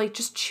age is like,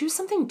 just choose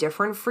something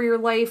different for your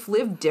life,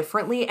 live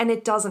differently, and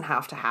it doesn't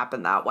have to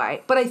happen that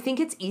way. But I think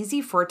it's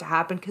easy for it to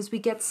happen because we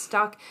get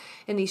stuck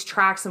in these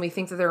tracks and we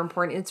think that they're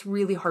important. It's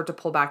really hard to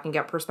pull back and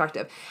get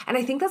perspective. And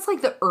I think that's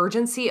like the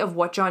urgency of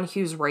what John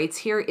Hughes writes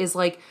here is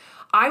like,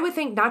 I would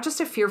think not just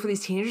a fear for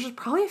these teenagers,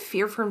 probably a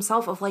fear for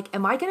himself of like,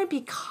 am I going to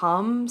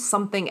become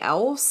something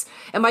else?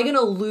 Am I going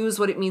to lose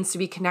what it means to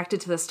be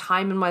connected to this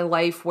time in my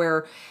life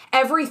where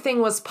everything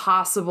was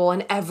possible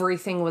and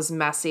everything was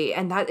messy?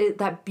 And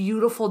that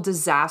beautiful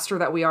disaster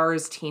that we are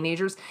as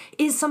teenagers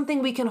is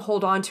something we can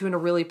hold on to in a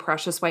really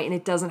precious way. And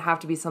it doesn't have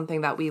to be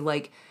something that we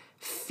like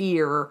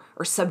fear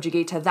or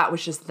subjugate to. That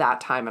was just that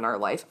time in our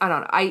life. I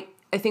don't know. I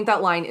think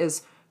that line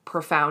is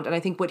profound. And I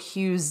think what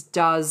Hughes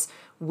does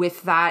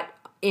with that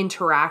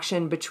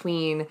interaction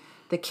between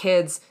the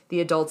kids, the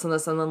adults in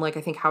this, and then like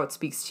I think how it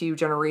speaks to you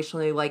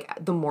generationally, like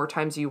the more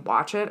times you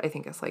watch it, I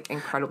think it's like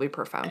incredibly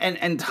profound.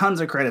 And tons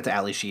of credit to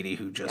Ali Sheedy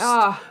who just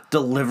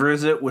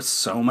delivers it with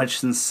so much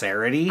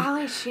sincerity.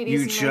 Ali Sheedy,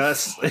 you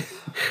just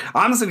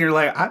honestly, you're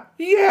like,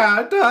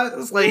 yeah, it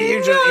does. Like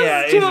you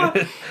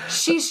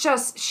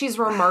just, she's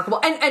remarkable.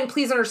 And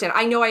please understand,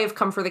 I know I have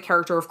come for the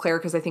character of Claire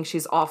because I think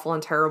she's awful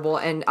and terrible,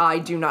 and I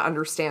do not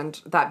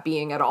understand that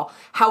being at all.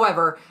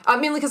 However,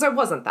 mainly because I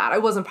wasn't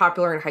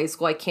popular in high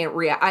school. I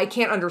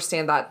can't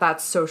understand that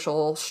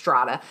social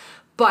strata.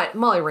 But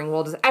Molly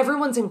Ringwald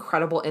everyone's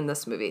incredible in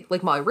this movie.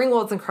 Like Molly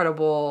Ringwald's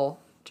incredible,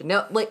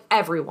 Janelle, like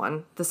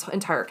everyone, this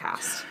entire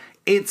cast.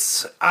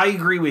 I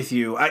agree with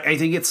you. I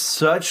think it's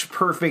such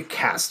perfect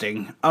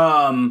casting.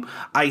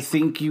 I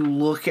think you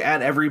look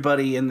at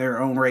everybody in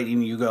their own right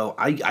and you go,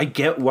 I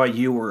get why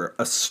you were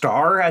a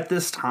star at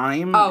this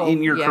time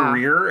in your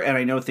career, and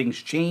I know things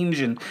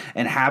change and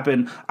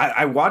happen.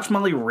 I watch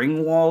Molly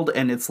Ringwald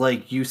and it's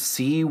like you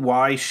see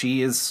why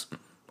she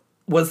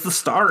was the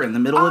star in the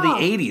middle of the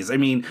 80s. I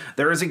mean,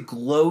 there is a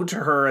glow to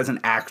her as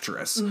an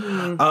actress.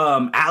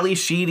 Mm-hmm. Ali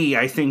Sheedy,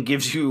 I think,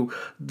 gives you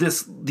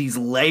these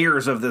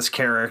layers of this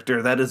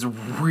character that is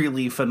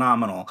really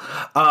phenomenal.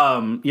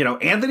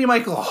 Anthony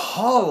Michael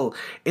Hall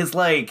is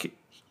like,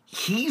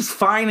 he's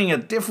finding a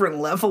different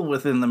level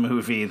within the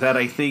movie that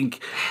I think...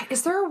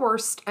 Is there a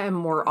worse and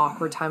more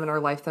awkward time in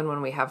our life than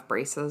when we have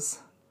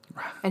braces?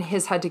 And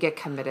his had to get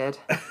committed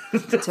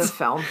to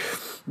film.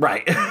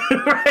 Right.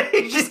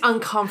 Right. Just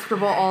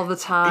uncomfortable all the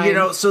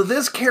time. So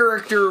this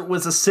character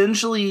was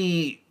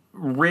essentially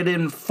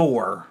written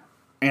for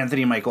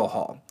Anthony Michael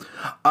Hall.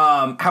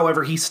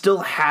 However, he still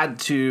had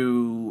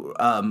to,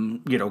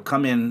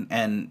 come in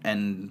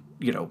and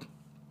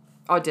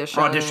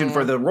audition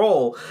for the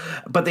role.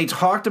 But they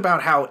talked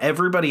about how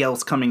everybody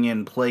else coming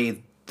in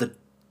played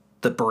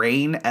the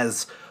brain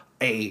as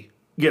a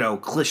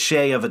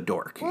cliche of a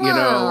dork,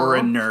 or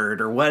a nerd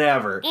or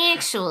whatever.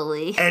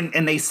 Actually.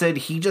 And they said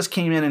he just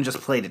came in and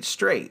just played it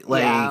straight.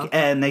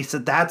 And they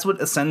said that's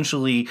what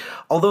essentially,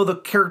 although the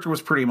character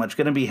was pretty much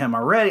going to be him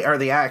already, or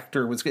the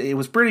actor it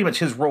was pretty much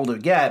his role to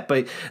get,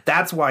 but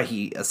that's why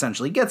he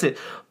essentially gets it.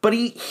 But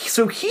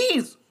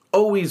he's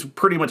always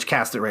pretty much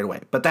cast it right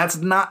away. But that's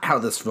not how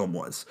this film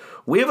was.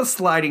 We have a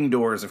sliding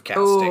doors of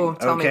casting. Ooh,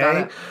 tell me about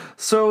it.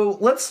 So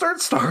let's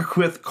start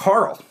with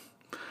Carl.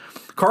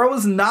 Carl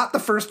was not the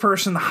first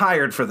person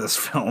hired for this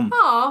film.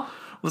 Oh.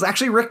 It was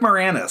actually Rick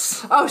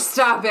Moranis. Oh,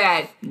 stop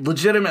it.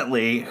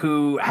 Legitimately,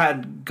 who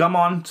had come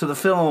on to the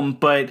film,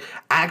 but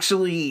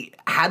actually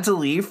had to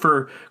leave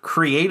for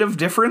creative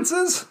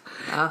differences.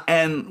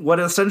 And what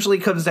it essentially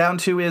comes down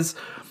to is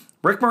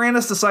Rick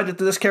Moranis decided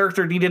that this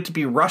character needed to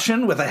be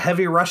Russian with a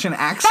heavy Russian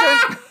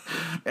accent.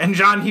 And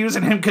John Hughes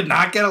and him could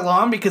not get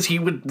along because he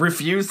would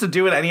refuse to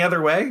do it any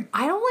other way.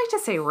 I don't like to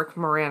say Rick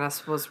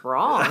Moranis was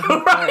wrong.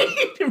 Right?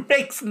 It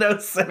makes no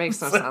sense.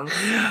 Makes no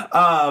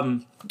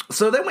sense.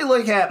 So then we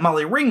look at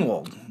Molly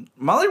Ringwald.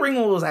 Molly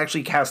Ringwald was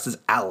actually cast as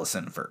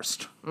Allison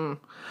first.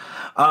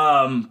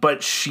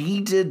 But she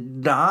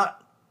did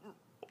not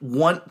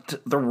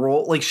want the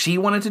role. Like, she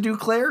wanted to do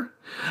Claire.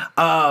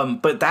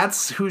 But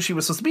that's who she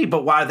was supposed to be.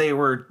 But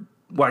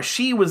while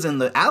she was in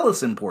the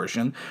Allison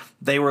portion,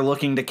 they were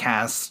looking to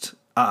cast...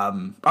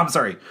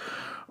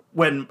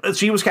 when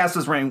she was cast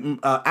as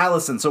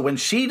Allison, so when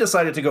she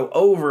decided to go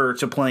over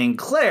to playing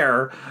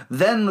Claire,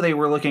 then they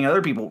were looking at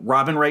other people.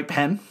 Robin Wright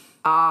Penn.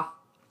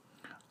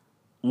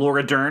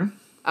 Laura Dern.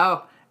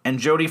 Oh. And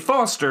Jodie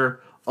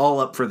Foster, all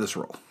up for this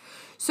role.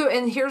 So,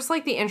 and here's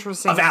like the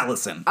interesting... Of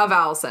Allison.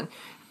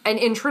 And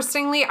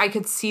interestingly, I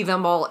could see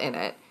them all in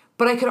it.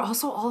 But I could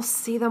also all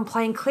see them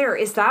playing Claire.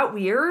 Is that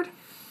weird?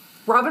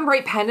 Robin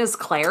Wright Penn is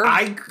Claire?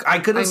 I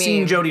could have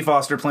seen Jodie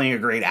Foster playing a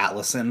great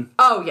Allison.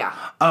 Oh, yeah.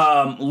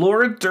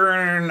 Laura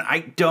Dern, I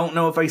don't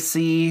know if I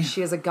see...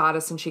 She is a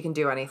goddess and she can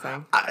do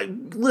anything.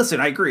 Listen,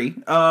 I agree.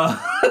 I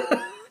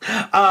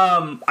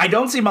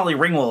don't see Molly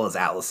Ringwald as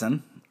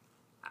Allison.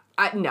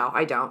 No,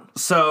 I don't.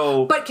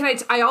 So... But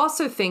I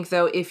also think,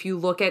 though, if you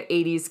look at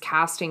 80s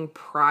casting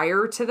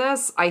prior to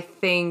this, I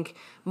think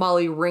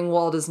Molly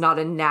Ringwald is not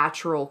a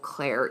natural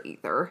Claire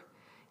either.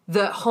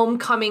 The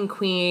homecoming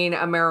queen,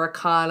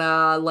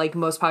 Americana, like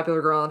most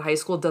popular girl in high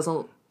school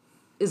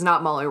is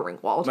not Molly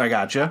Ringwald. I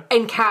gotcha.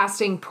 And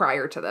casting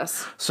prior to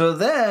this. So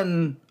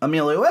then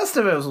Emilio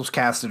Estevez was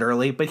casted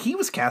early, but he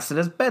was casted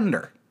as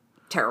Bender.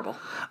 Terrible.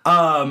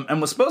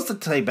 And was supposed to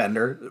play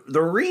Bender.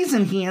 The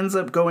reason he ends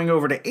up going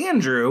over to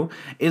Andrew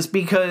is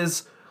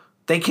because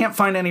they can't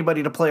find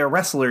anybody to play a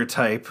wrestler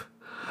type.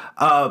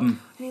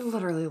 He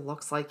literally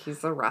looks like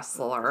he's a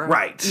wrestler.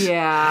 Right.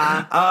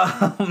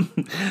 Yeah.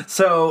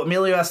 So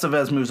Emilio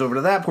Estevez moves over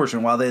to that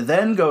portion, while they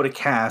then go to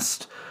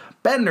cast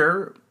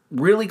Bender.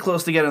 Really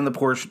close to getting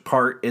the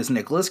part is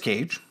Nicolas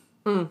Cage.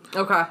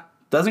 Okay.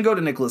 Doesn't go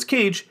to Nicolas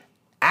Cage.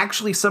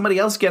 Actually, somebody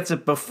else gets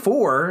it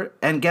before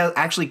and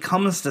actually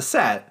comes to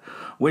set,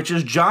 which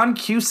is John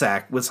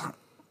Cusack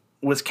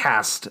was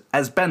cast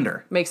as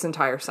Bender. Makes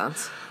entire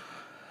sense.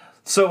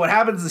 So what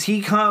happens is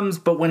he comes,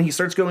 but when he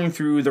starts going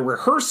through the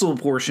rehearsal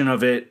portion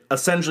of it,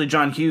 essentially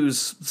John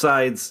Hughes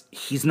decides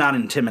he's not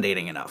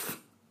intimidating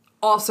enough.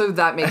 Also,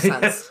 that makes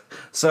sense.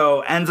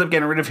 So ends up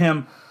getting rid of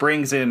him,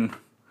 brings in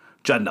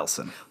Judd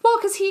Nelson. Well,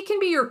 because he can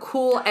be your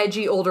cool,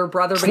 edgy older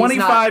brother, but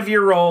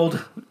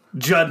 25-year-old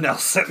Judd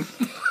Nelson.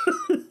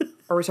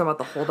 Are we talking about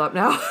the Hold Up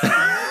now?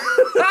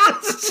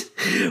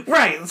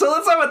 Right, so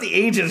let's talk about the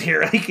ages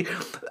here.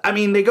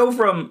 They go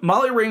from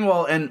Molly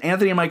Ringwald and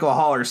Anthony Michael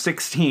Hall are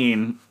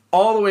 16,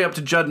 all the way up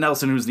to Judd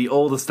Nelson, who's the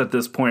oldest at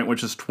this point,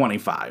 which is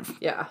 25.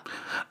 Yeah.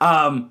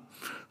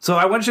 So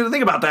I want you to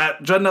think about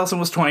that. Judd Nelson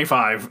was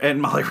 25,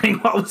 and Molly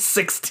Ringwald was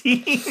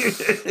 16.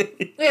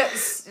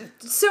 Yes.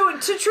 So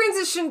to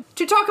transition,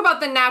 to talk about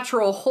the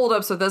natural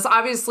holdups of this,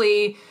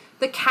 obviously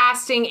the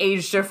casting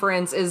age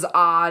difference is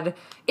odd.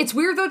 It's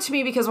weird, though, to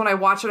me, because when I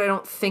watch it, I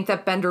don't think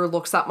that Bender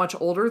looks that much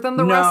older than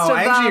the rest of them.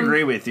 No, I actually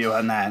agree with you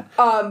on that.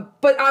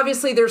 But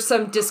obviously, there's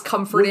some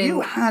discomfort in...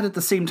 you had at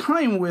the same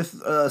time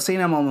with St.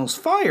 Elmo's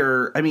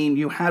Fire,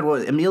 you had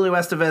Emilio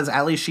Estevez,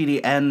 Ali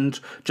Sheedy, and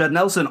Judd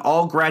Nelson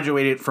all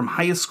graduated from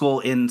high school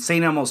in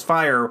St. Elmo's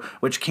Fire,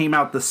 which came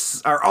out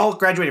all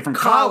graduated from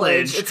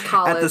college. It's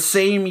college. At the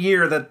same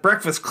year that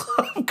Breakfast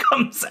Club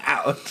comes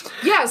out.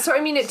 Yeah, so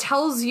it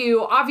tells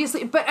you,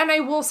 obviously, and I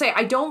will say,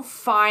 I don't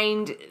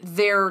find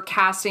their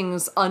castings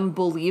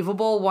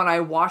unbelievable when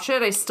I watch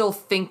it. I still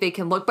think they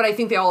can look, but I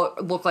think they all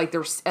look like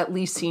they're at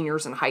least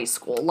seniors in high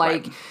school,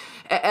 like right.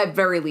 At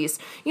very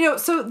least.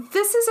 So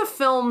this is a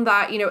film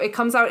that, it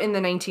comes out in the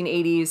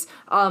 1980s.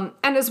 And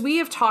as we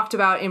have talked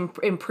about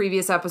in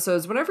previous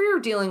episodes, whenever you're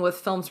dealing with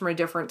films from a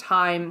different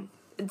time,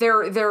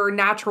 there are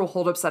natural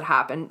holdups that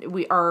happen.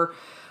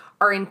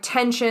 Our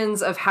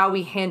intentions of how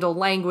we handle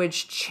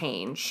language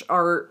change.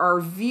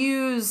 Our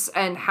views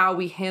and how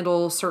we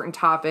handle certain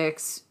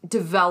topics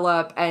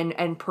develop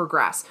and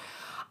progress.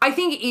 I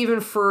think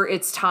even for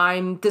its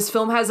time, this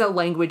film has a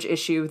language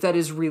issue that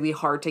is really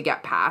hard to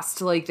get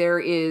past. Like, there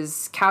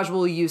is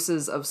casual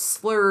uses of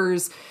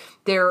slurs.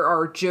 There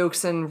are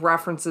jokes and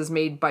references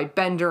made by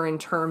Bender in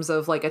terms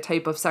of, like, a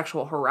type of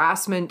sexual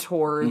harassment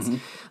towards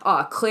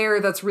Claire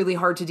that's really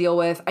hard to deal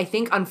with. I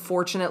think,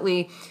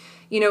 unfortunately...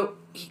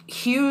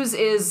 Hughes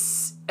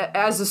is,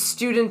 as a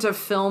student of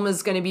film,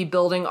 is going to be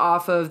building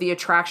off of the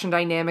attraction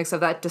dynamics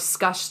of that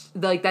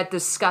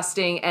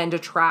disgusting and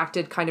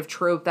attracted kind of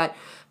trope that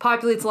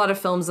populates a lot of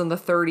films in the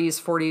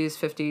 30s, 40s,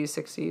 50s,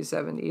 60s,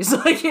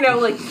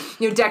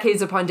 70s,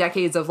 decades upon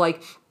decades of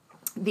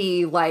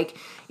the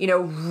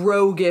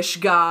roguish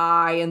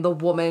guy and the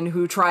woman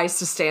who tries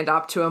to stand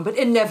up to him but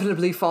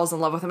inevitably falls in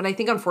love with him. And I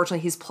think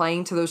unfortunately he's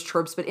playing to those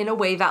tropes, but in a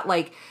way that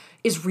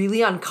is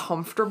really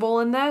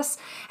uncomfortable in this.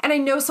 And I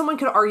know someone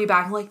could argue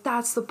back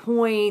that's the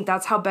point,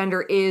 that's how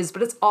Bender is,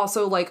 but it's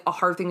also a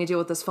hard thing to deal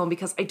with this film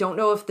because I don't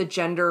know if the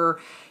gender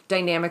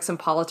dynamics and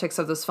politics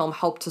of this film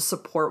help to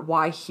support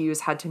why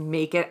Hughes had to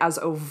make it as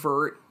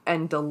overt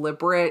and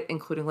deliberate,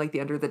 including the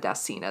under the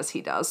desk scene as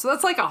he does. So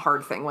that's a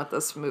hard thing with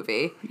this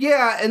movie.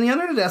 Yeah, and the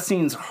under the desk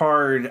scene's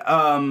hard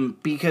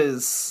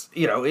because,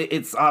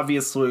 it's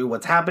obviously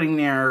what's happening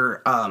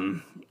there.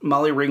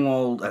 Molly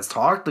Ringwald has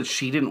talked that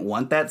she didn't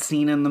want that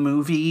scene in the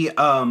movie,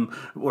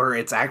 where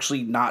it's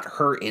actually not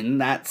her in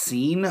that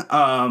scene,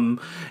 and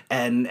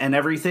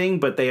everything,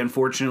 but they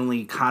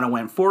unfortunately kind of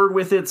went forward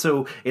with it,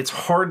 so it's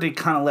hard to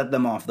kind of let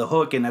them off the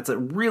hook, and that's a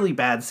really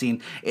bad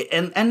scene.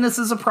 And this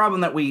is a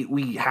problem that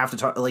we have to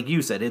talk, like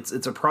you said, it's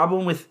a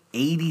problem with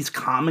 80s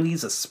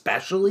comedies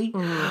especially,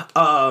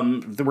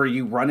 where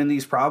you run in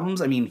these problems.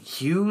 I mean,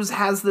 Hughes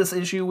has this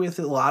issue with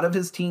a lot of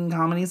his teen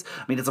comedies.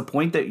 I mean, it's a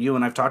point that you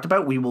and I've talked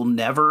about. We will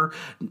never,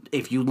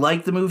 if you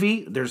like the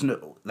movie,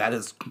 that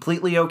is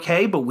completely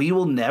okay, but we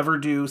will never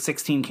do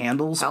 16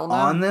 Candles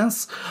on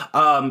this,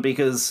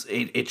 because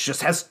it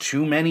just has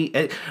too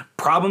many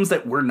problems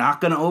that we're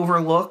not going to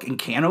overlook and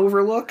can't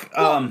overlook.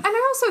 And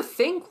I also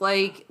think,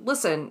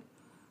 listen,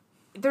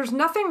 there's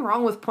nothing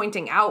wrong with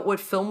pointing out what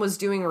film was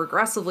doing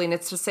regressively, and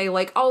it's to say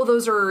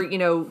those are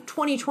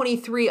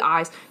 2023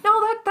 eyes.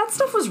 No, that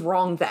stuff was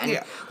wrong then.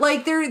 Yeah.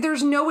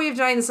 There's no way of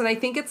denying this, and I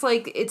think it's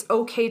it's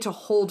okay to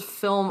hold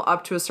film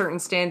up to a certain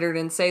standard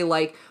and say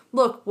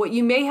look, what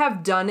you may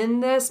have done in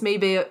this may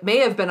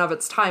have been of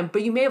its time,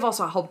 but you may have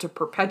also helped to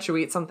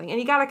perpetuate something, and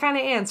you got to kind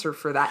of answer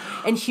for that.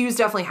 And Hughes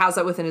definitely has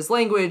that within his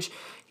language.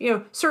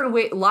 Certain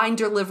line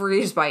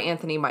deliveries by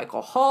Anthony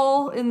Michael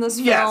Hall in this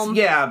film.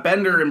 Yeah,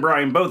 Bender and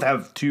Bryan both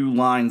have two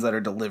lines that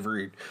are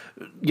delivered,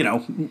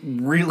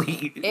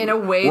 really in a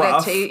way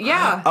rough. But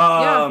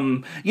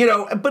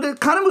it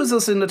kind of moves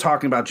us into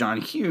talking about John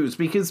Hughes,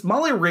 because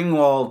Molly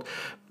Ringwald,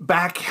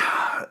 back,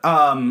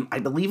 I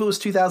believe it was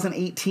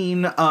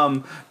 2018,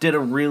 had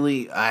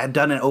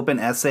done an open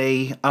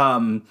essay,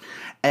 and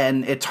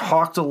it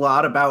talked a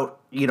lot about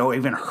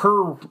even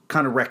her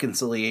kind of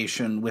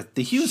reconciliation with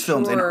the Hughes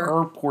films and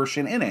her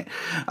portion in it.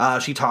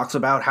 She talks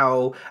about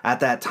how at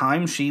that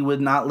time she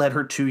would not let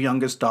her two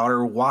youngest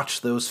daughter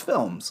watch those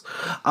films.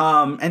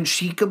 And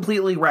she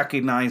completely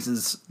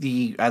recognizes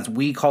as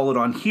we call it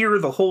on here,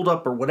 the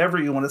holdup or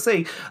whatever you want to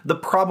say, the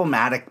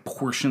problematic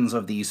portions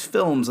of these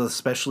films,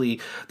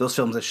 especially those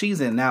films that she's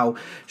in. Now,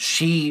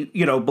 she,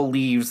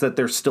 believes that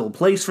there's still a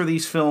place for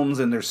these films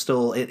and there's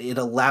still, it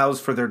allows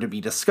for there to be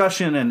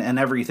discussion and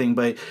everything,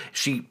 but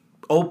she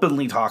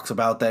openly talks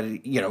about that,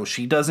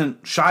 she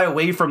doesn't shy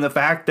away from the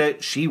fact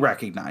that she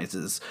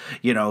recognizes,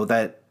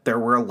 that there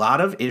were a lot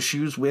of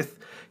issues with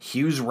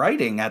Hughes'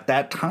 writing at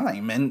that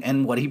time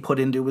and what he put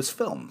into his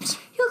films.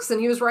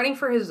 He was writing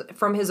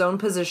from his own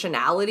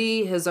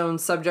positionality, his own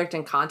subject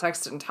and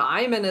context and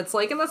time, and it's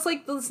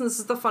listen, this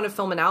is the fun of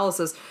film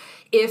analysis.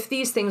 If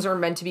these things are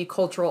meant to be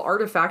cultural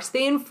artifacts,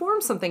 they inform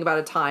something about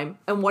a time,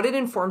 and what it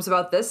informs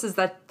about this is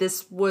that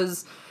this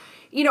was,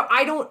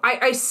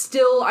 I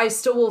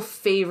still will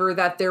favor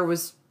that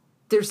there's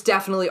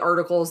definitely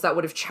articles that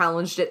would have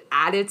challenged it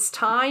at its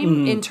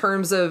time in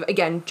terms of,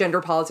 again, gender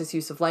politics,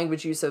 use of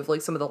language, use of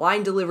some of the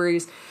line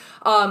deliveries.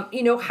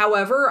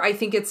 However, I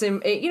think it's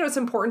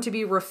important to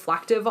be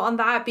reflective on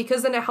that,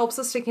 because then it helps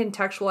us to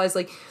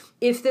contextualize,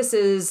 if this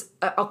is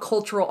a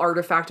cultural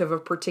artifact of a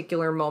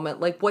particular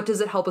moment, what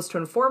does it help us to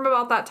inform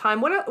about that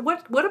time? What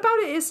about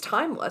it is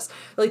timeless?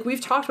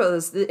 We've talked about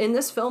this. In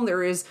this film,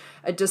 there is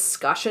a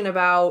discussion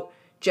about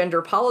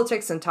gender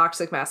politics and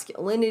toxic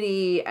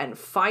masculinity and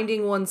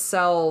finding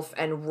oneself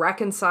and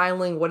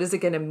reconciling what is it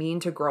going to mean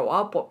to grow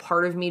up? What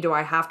part of me do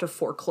I have to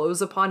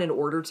foreclose upon in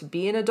order to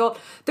be an adult?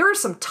 There are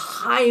some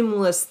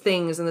timeless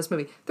things in this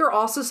movie. There are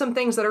also some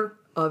things that are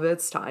of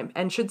its time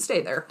and should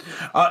stay there.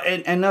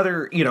 And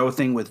another,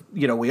 thing with,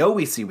 we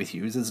always see with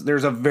Hughes is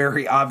there's a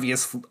very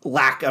obvious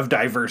lack of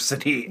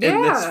diversity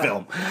in this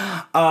film.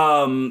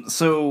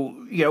 So,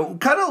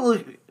 kind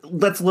of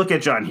let's look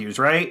at John Hughes,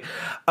 right?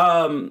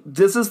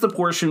 This is the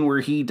portion where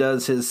he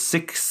does his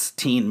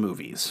 16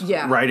 movies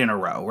right in a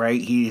row,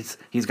 right? He's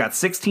got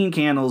 16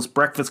 Candles,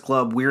 Breakfast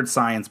Club, Weird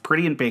Science,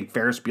 Pretty in Pink,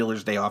 Ferris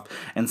Bueller's Day Off,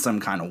 and Some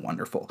Kind of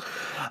Wonderful.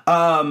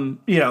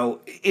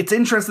 It's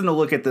interesting to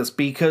look at this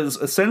because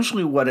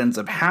essentially what ends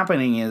up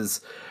happening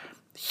is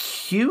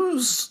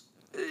Hughes,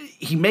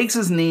 he makes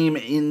his name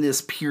in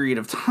this period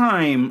of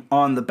time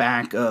on the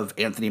back of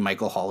Anthony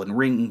Michael Hall and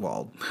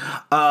Ringwald.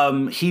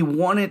 He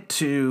wanted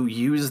to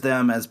use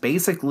them as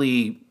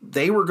basically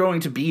they were going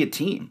to be a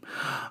team.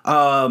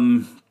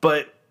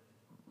 But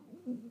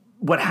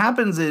what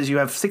happens is you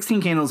have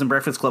 16 Candles and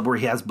Breakfast Club where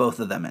he has both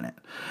of them in it.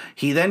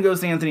 He then goes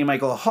to Anthony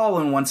Michael Hall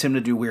and wants him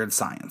to do Weird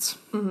Science.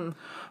 Mm-hmm.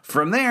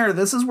 From there,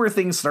 this is where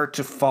things start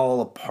to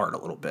fall apart a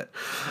little bit.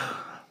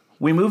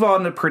 We move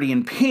on to Pretty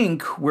in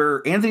Pink,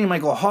 where Anthony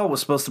Michael Hall was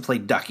supposed to play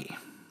Ducky.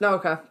 Oh,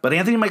 okay. But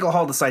Anthony Michael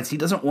Hall decides he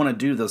doesn't want to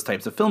do those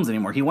types of films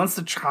anymore. He wants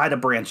to try to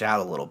branch out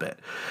a little bit.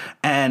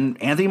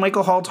 And Anthony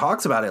Michael Hall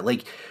talks about it.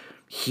 Like,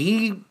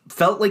 he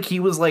felt like he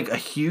was like a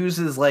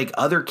Hughes's like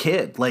other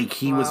kid. Like,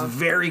 he was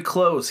very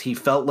close. He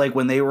felt like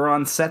when they were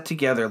on set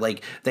together,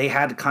 like they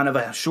had kind of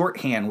a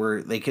shorthand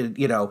where they could,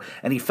 you know,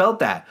 and he felt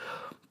that.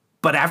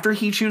 But after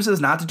he chooses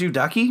not to do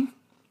Ducky,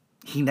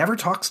 he never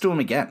talks to him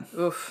again.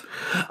 Oof.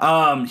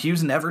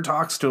 Hughes never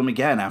talks to him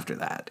again after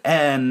that.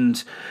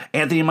 And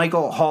Anthony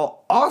Michael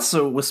Hall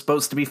also was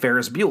supposed to be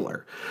Ferris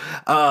Bueller,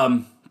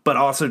 but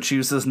also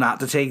chooses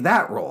not to take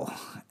that role.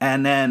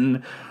 And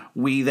then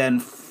we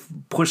then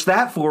push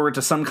that forward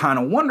to Some Kind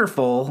of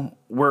Wonderful,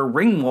 where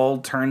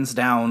Ringwald turns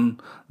down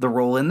the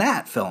role in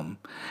that film.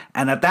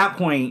 And at that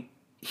point,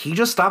 he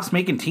just stops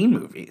making teen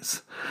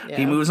movies. Yeah.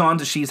 He moves on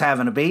to She's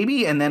Having a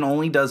Baby and then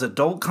only does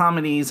adult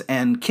comedies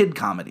and kid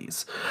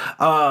comedies.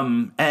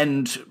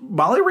 And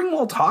Molly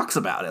Ringwald talks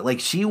about it. Like,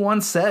 she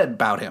once said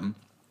about him,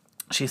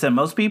 she said,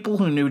 most people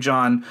who knew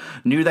John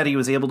knew that he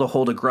was able to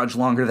hold a grudge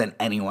longer than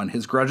anyone.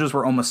 His grudges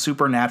were almost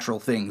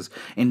supernatural things,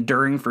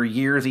 enduring for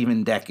years,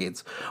 even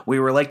decades. We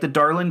were like the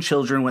Darlin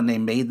children when they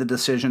made the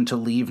decision to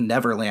leave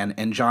Neverland,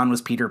 and John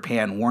was Peter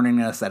Pan,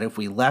 warning us that if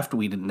we left,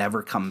 we'd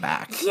never come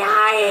back.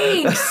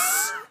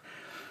 Yikes!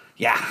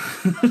 Yeah.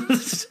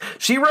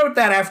 She wrote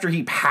that after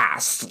he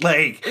passed.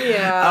 Like,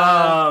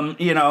 yeah.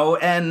 You know,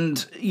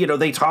 and, you know,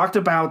 they talked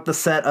about the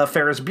set of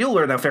Ferris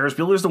Bueller. Now, Ferris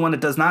Bueller's the one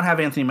that does not have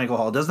Anthony Michael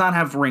Hall, does not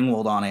have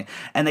Ringwald on it.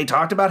 And they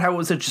talked about how it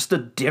was just a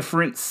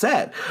different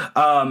set.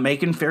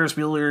 Making Ferris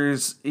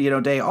Bueller's, you know,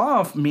 Day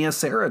Off, Mia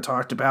Sara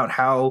talked about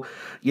how,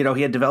 you know,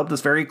 he had developed this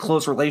very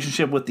close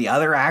relationship with the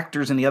other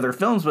actors in the other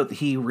films, but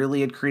he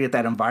really had created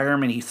that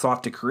environment he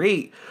thought to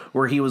create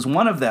where he was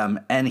one of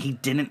them, and he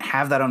didn't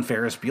have that on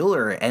Ferris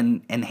Bueller and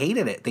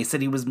hated it. They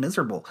said he was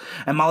miserable.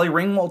 And Molly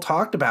Ringwald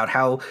talked about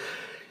how,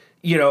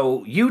 you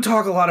know, you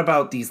talk a lot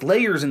about these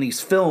layers in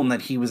these film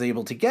that he was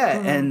able to get.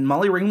 Mm-hmm. And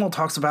Molly Ringwald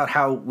talks about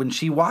how when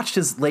she watched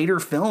his later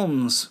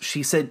films,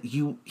 she said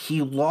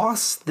he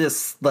lost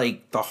this,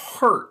 like, the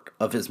heart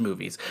of his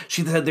movies.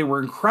 She said they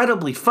were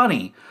incredibly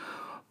funny,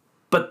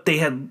 but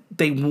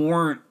they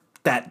weren't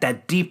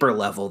that deeper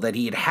level that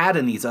he had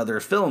in these other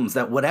films,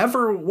 that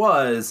whatever it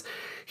was,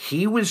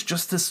 he was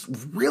just this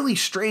really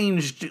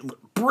strange,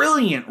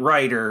 brilliant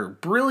writer,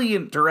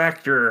 brilliant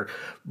director,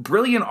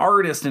 brilliant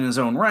artist in his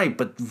own right,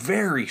 but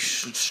very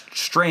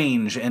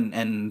strange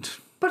and...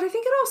 But I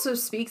think it also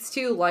speaks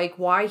to, like,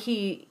 why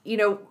he, you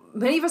know,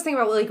 many of us think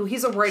about, like, well,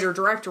 he's a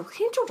writer-director.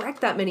 He didn't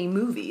direct that many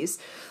movies.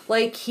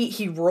 Like,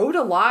 he wrote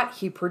a lot,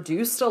 he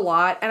produced a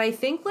lot, and I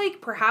think, like,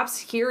 perhaps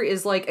here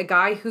is, like, a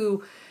guy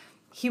who...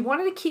 He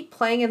wanted to keep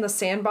playing in the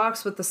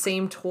sandbox with the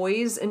same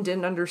toys and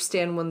didn't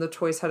understand when the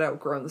toys had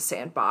outgrown the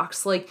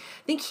sandbox. Like,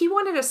 I think he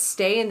wanted to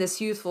stay in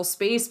this youthful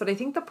space, but I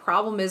think the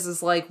problem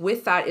is like,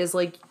 with that is,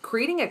 like,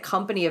 creating a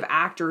company of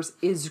actors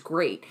is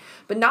great,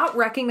 but not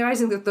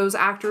recognizing that those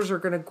actors are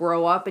going to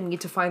grow up and need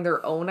to find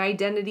their own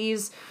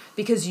identities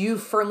because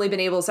you've firmly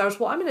been able to establish,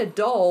 well, I'm an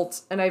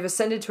adult and I've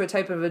ascended to a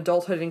type of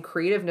adulthood and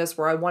creativeness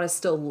where I want to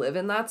still live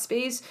in that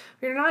space.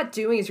 What you're not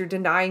doing is you're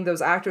denying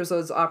those actors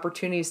those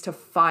opportunities to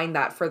find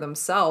that for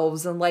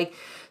themselves. And, like,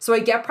 so I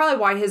get probably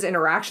why his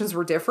interactions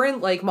were different.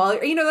 Like,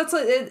 Molly, you know,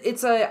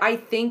 it's I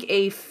think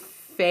a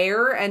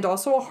fair and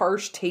also a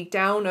harsh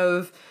takedown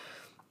of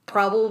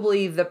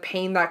probably the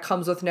pain that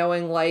comes with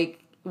knowing, like,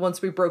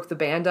 once we broke the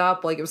band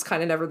up, like, it was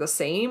kind of never the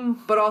same,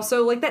 but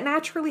also, like, that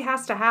naturally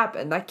has to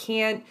happen.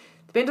 The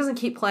band doesn't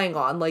keep playing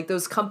on. Like,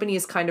 those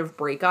companies kind of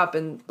break up,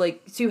 and,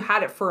 like, so you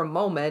had it for a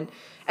moment.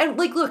 And,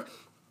 like, look,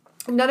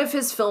 none of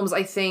his films,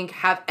 I think,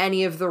 have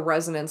any of the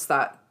resonance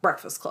that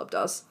Breakfast Club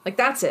does. Like,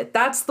 that's it.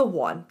 That's the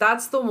one.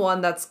 That's the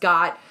one that's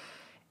got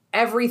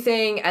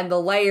everything and the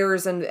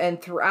layers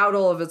and throughout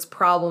all of its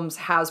problems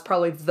has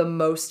probably the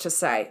most to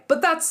say.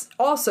 But that's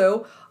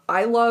also...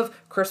 I love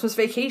Christmas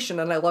Vacation,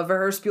 and I love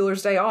Ferris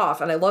Bueller's Day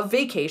Off, and I love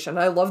Vacation,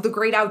 and I love The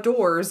Great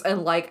Outdoors,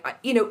 and, like,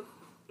 you know,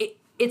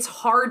 it's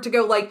hard to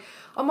go, like,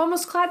 I'm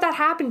almost glad that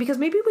happened because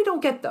maybe we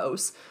don't get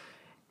those.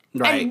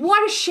 Right. And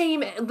what a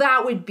shame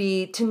that would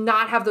be to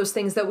not have those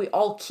things that we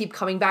all keep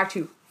coming back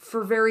to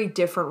for very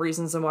different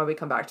reasons than why we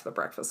come back to The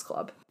Breakfast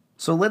Club.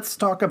 So let's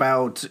talk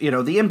about, you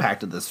know, the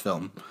impact of this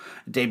film.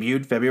 It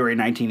debuted February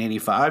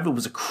 1985. It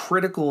was a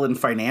critical and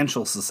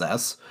financial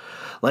success.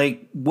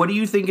 Like, what do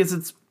you think is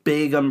its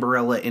big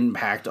umbrella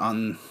impact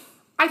on...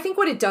 I think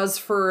what it does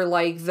for,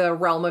 like, the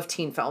realm of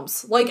teen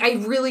films. Like, I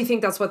really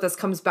think that's what this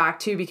comes back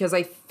to, because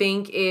I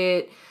think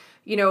it,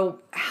 you know,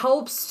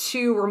 helps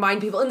to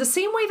remind people in the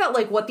same way that,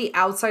 like, what The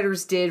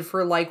Outsiders did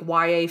for, like,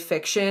 YA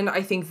fiction,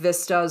 I think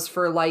this does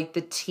for, like,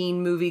 the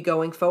teen movie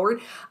going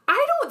forward.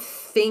 I don't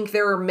think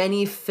there are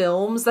many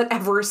films that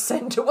ever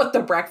ascend to what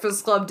The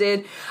Breakfast Club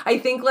did. I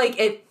think, like,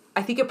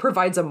 I think it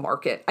provides a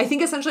market. I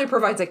think essentially it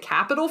provides a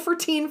capital for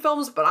teen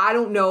films, but I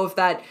don't know if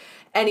that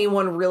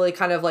anyone really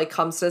kind of like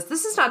comes to this.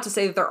 This is not to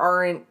say that there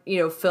aren't,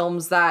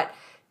 films that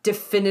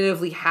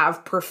definitively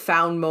have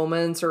profound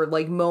moments or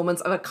like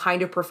moments of a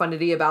kind of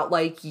profundity about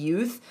like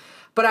youth.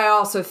 But I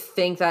also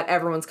think that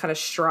everyone's kind of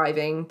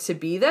striving to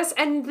be this.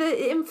 And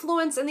the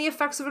influence and the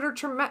effects of it are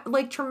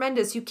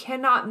tremendous. You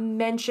cannot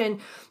mention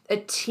a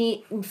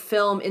teen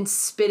film in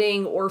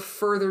spitting or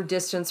further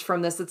distance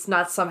from this that's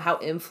not somehow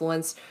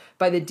influenced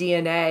by the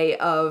DNA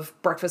of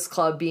Breakfast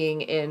Club being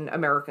in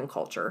American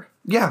culture.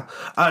 Yeah.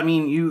 I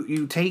mean,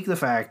 you take the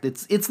fact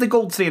it's the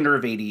gold standard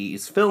of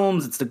 80s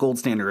films. It's the gold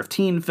standard of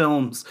teen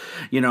films.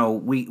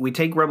 We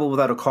take Rebel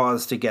Without a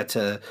Cause to get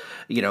to,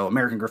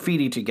 American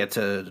Graffiti, to get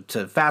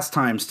to Fast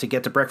Times, to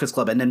get to Breakfast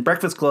Club. And then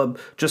Breakfast Club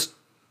just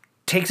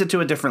takes it to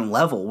a different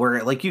level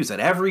where, like you said,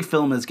 every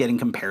film is getting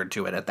compared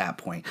to it at that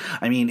point.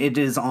 I mean, it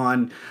is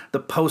on the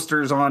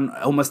posters on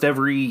almost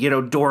every,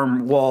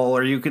 dorm wall,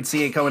 or you could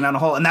see it going down the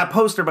hall. And that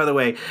poster, by the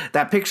way,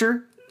 that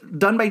picture,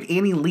 done by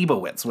Annie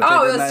Leibovitz.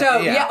 That's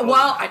dope. Yeah,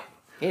 well,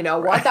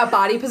 that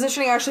body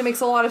positioning actually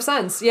makes a lot of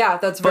sense. Yeah,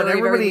 that's very, but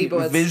everybody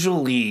very Leibovitz.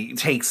 Visually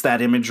takes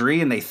that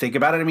imagery and they think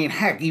about it. I mean,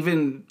 heck,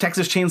 even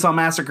Texas Chainsaw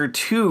Massacre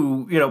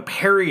 2,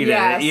 parried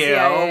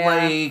it.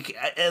 Like,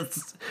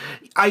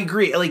 I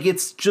agree. Like,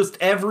 it's just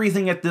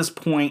everything at this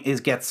point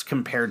gets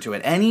compared to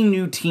it. Any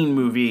new teen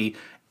movie,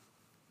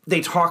 they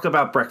talk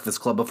about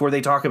Breakfast Club before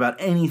they talk about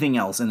anything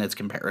else in its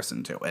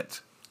comparison to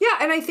it. Yeah,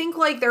 and I think,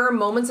 like, there are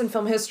moments in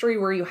film history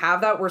where you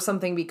have that, where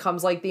something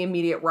becomes, like, the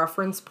immediate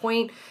reference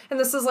point, and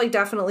this is, like,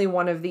 definitely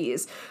one of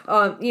these.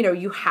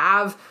 You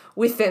have,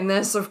 within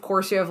this, of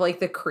course, you have,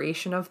 like, the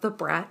creation of the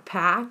Brat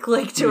Pack,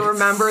 like, to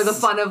remember the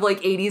fun of,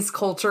 like, 80s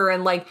culture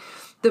and, like,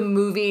 the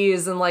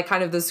movies and like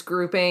kind of this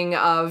grouping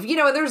of,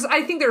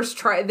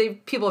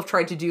 people have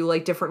tried to do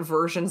like different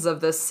versions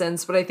of this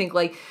since, but I think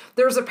like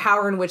there's a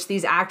power in which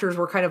these actors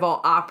were kind of all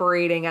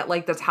operating at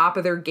like the top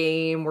of their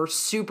game, were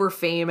super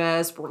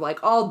famous, were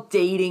like all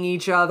dating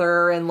each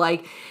other and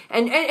like,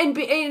 and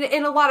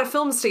in a lot of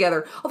films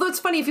together. Although it's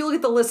funny, if you look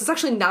at the list, it's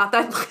actually not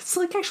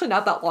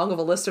that long of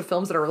a list of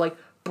films that are like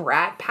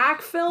Brat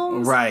Pack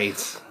films.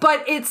 Right.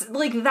 But it's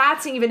like,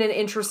 that's even an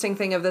interesting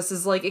thing of this,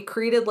 is like it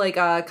created like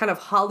a kind of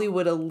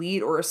Hollywood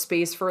elite, or a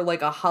space for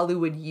like a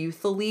Hollywood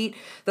youth elite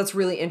that's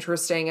really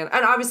interesting, and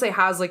obviously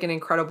has like an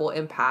incredible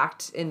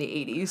impact in the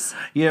 80s.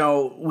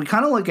 We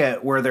kind of look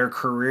at where their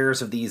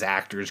careers of these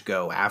actors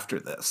go after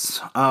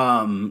this.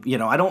 I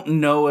don't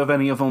know if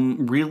any of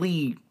them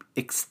really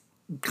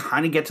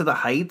kind of get to the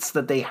heights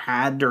that they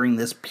had during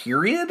this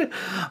period.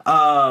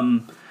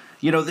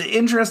 The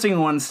interesting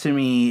ones to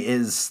me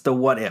is the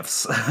what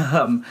ifs.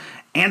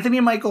 Anthony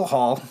Michael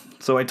Hall.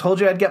 So I told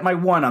you I'd get my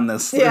one on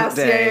this day.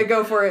 Yeah,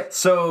 go for it.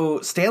 So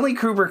Stanley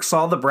Kubrick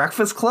saw The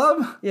Breakfast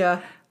Club.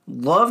 Yeah.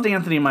 Loved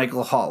Anthony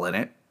Michael Hall in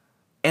it.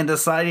 And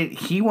decided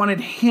he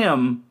wanted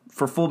him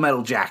for Full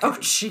Metal Jacket. Oh,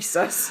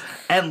 Jesus.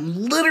 And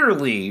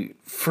literally,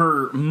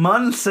 for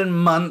months and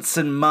months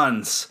and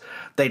months,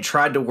 they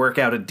tried to work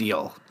out a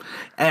deal.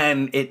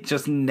 And it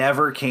just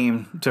never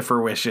came to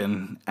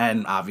fruition.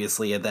 And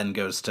obviously it then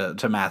goes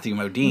to Matthew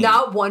Modine.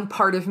 Not one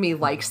part of me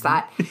likes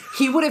that.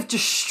 He would have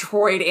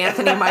destroyed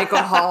Anthony Michael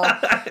Hall.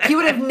 He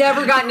would have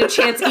never gotten a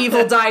chance.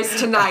 Evil dies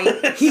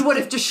tonight. He would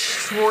have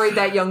destroyed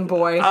that young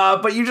boy.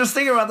 But you just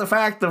think about the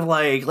fact of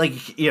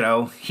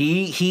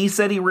he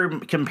said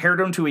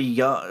compared him to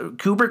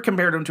Kubrick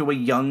compared him to a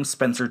young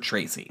Spencer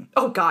Tracy.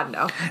 Oh God,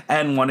 no.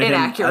 And wanted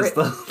Inaccurate. him as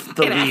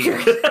the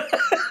lead.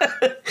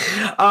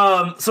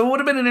 So it would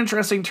have been an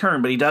interesting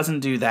turn, but he doesn't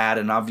do that.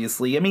 And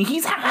obviously, I mean,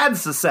 he's had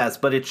success,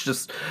 but it's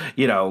just,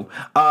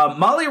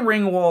 Molly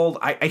Ringwald,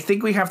 I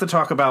think we have to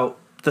talk about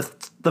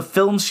the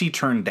films she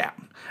turned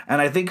down.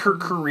 And I think her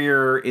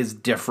career is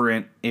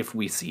different if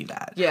we see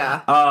that.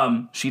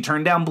 Yeah. She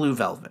turned down Blue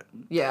Velvet.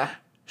 Yeah.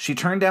 She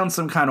turned down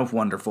Some Kind of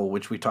Wonderful,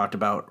 which we talked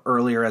about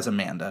earlier as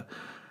Amanda.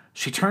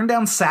 She turned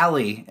down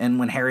Sally in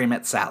When Harry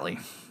Met Sally.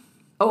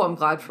 Oh, I'm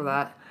glad for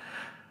that.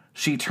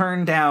 She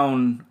turned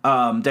down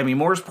Demi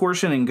Moore's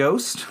portion in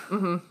Ghost.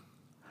 Mm-hmm.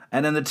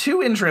 And then the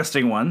two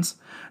interesting ones,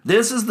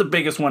 this is the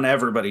biggest one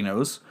everybody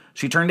knows.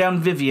 She turned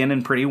down Vivian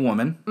in Pretty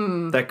Woman.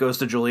 Mm. That goes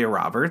to Julia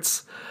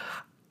Roberts.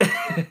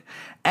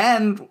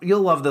 And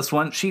you'll love this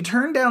one. She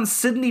turned down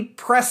Sidney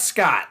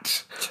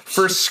Prescott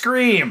for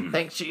Scream.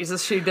 Thank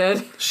Jesus she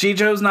did. She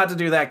chose not to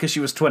do that because she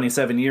was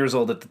 27 years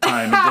old at the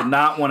time and did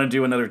not want to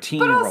do another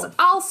teen role.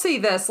 I'll say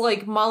this,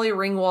 like, Molly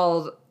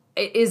Ringwald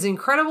is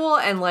incredible,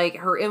 and like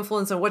her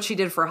influence and what she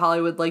did for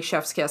Hollywood, like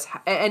Chef's Kiss,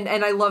 and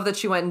I love that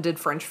she went and did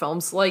French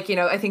films. Like,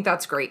 I think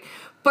that's great.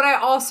 But I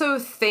also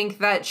think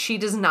that she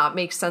does not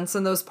make sense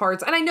in those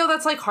parts. And I know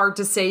that's like hard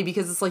to say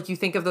because it's like you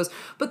think of those,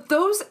 but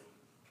those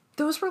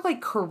were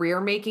like career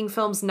making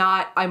films,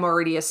 not I'm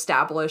already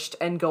established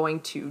and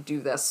going to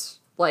do this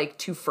like,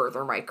 to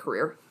further my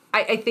career.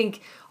 I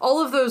think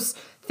all of those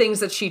things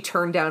that she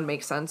turned down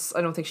make sense.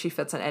 I don't think she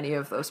fits in any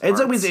of those parts.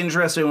 It's always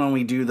interesting when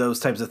we do those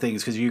types of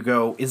things because you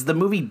go, is the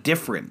movie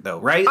different though,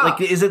 right? Oh.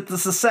 Like, is it the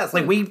success?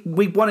 Like, we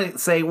want to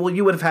say, well,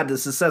 you would have had the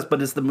success,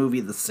 but is the movie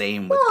the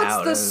same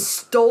without it? Well,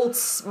 it's the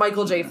Stoltz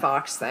Michael J.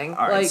 Fox thing.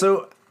 All right,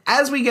 so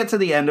as we get to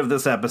the end of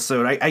this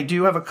episode, I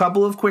do have a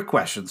couple of quick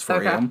questions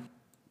for you.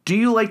 Do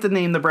you like the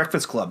name The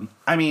Breakfast Club?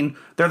 I mean,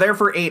 they're there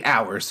for 8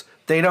 hours.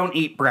 They don't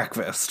eat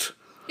breakfast.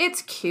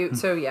 It's cute,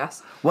 so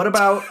yes. What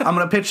about, I'm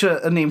going to pitch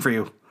a name for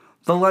you.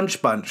 The Lunch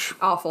Bunch.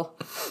 Awful.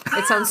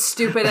 It sounds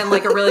stupid and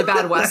like a really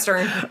bad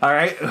Western. All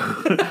right.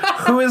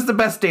 Who is the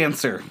best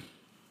dancer?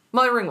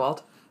 Molly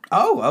Ringwald.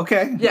 Oh,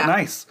 okay. Yeah.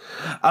 Nice.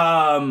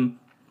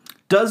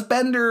 Does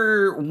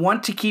Bender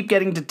want to keep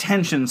getting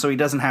detention so he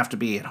doesn't have to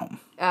be at home?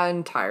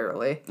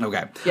 Entirely.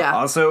 Okay. Yeah.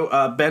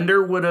 Also,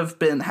 Bender would have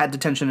had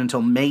detention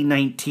until May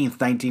 19th,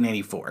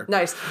 1984.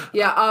 Nice.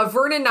 Yeah,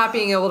 Vernon not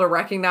being able to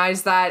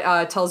recognize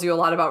that tells you a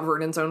lot about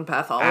Vernon's own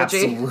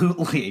pathology.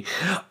 Absolutely.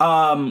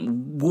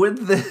 Would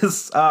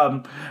this,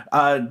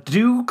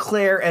 do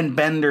Claire and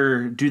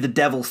Bender do the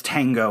devil's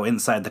tango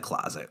inside the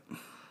closet?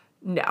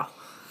 No.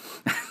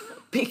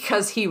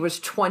 Because he was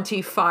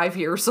 25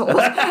 years old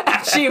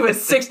and she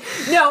was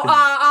 6. No,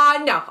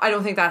 I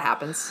don't think that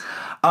happens.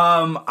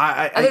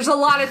 There's a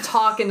lot of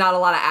talk and not a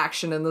lot of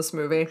action in this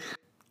movie.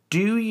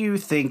 Do you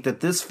think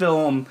that this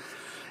film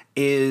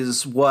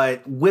is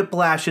what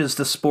Whiplash is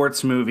to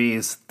sports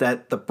movies,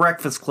 that The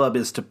Breakfast Club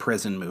is to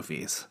prison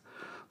movies?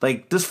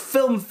 Like, this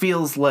film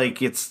feels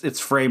like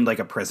it's framed like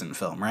a prison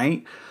film,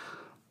 right?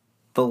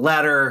 The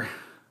letter,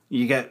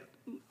 you get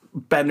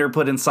Bender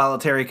put in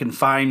solitary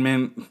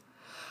confinement.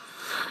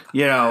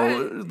 You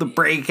know, the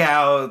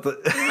breakout.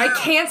 I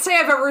can't say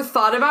I've ever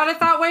thought about it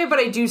that way, but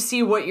I do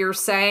see what you're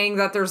saying,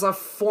 that there's a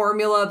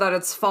formula that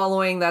it's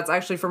following that's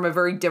actually from a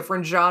very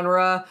different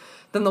genre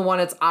than the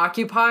one it's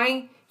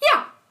occupying.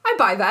 Yeah, I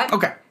buy that.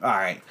 Okay, all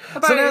right. I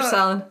buy what you're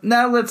selling.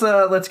 Now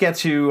let's get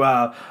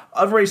to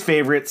everybody's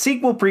favorite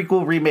sequel,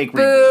 prequel, remake,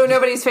 reboot. Boo,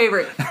 nobody's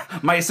favorite.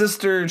 My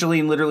sister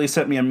Jolene literally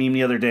sent me a meme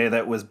the other day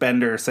that was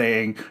Bender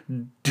saying,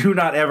 "Do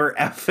not ever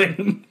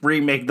effing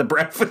remake The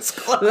Breakfast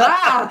Club."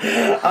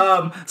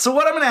 So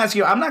what I'm going to ask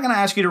you, I'm not going to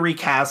ask you to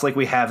recast like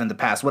we have in the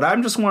past. What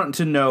I'm just wanting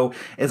to know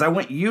is I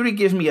want you to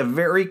give me a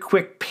very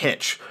quick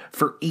pitch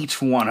for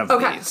each one of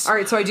these. All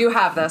right, so I do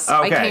have this.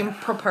 Okay. I came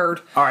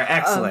prepared. All right,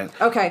 excellent.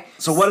 Okay.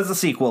 So what does the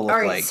sequel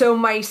look like? So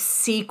my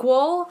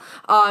sequel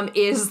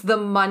is the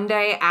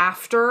Monday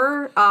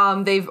after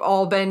they've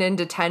all been in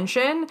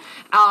detention,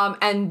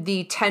 and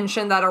the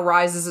tension that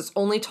arises is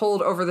only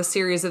told over the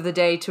series of the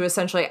day to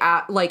essentially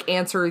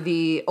answer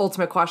the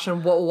ultimate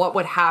question: what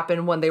would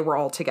happen when they were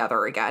all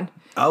together again?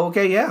 Oh,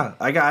 okay, yeah,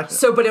 I got you.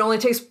 So, but it only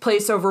takes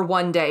place over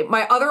one day.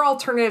 My other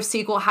alternative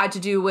sequel had to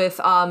do with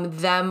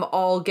them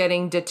all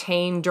getting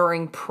detained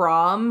during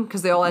prom,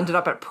 because they all ended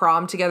up at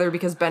prom together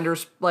because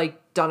Bender's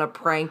done a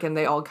prank and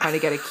they all kind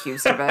of get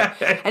accused of it.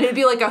 And it'd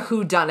be like a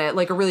whodunit,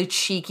 like a really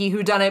cheeky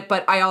whodunit,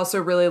 but I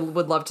also really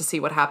would love to see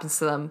what happens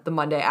to them the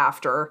Monday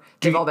after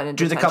they've all been in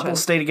detention. Do the couple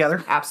stay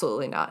together?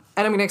 Absolutely not.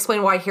 And I'm going to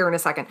explain why here in a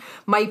second.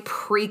 My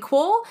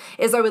prequel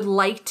is I would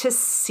like to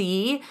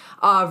see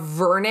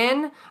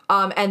Vernon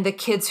and the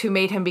kids who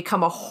made him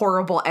become a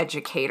horrible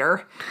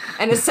educator.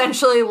 And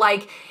essentially,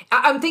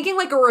 I'm thinking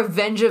like a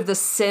Revenge of the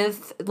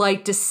Sith,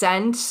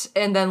 descent,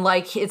 and then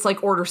it's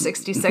like Order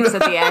 66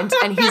 at the end,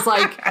 and he's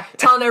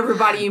telling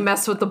everybody, you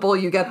mess with the bull,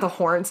 you get the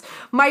horns.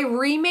 My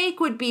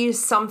remake would be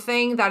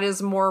something that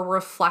is more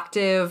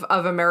reflective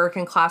of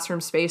American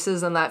classroom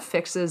spaces and that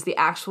fixes the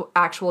actual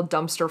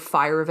dumpster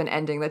fire of an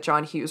ending that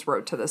John Hughes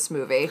wrote to this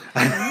movie.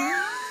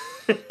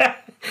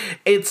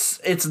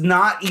 It's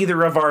not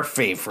either of our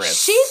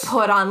favorites. She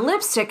put on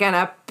lipstick and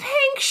a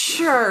pink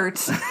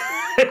shirt.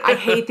 I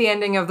hate the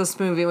ending of this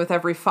movie with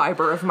every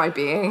fiber of my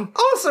being.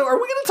 Also, are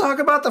we going to talk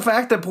about the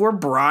fact that poor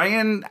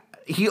Brian,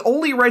 he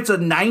only writes a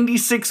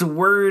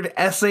 96-word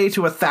essay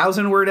to a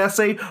 1,000-word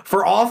essay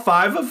for all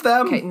 5 of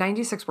them? Okay,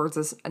 96 words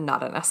is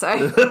not an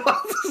essay.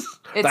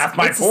 That's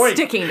my point.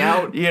 It's a sticky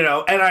note.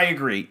 And I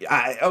agree.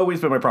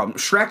 Always been my problem.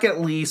 Shrek at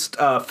least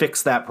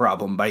fixed that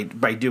problem by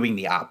doing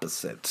the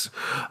opposite.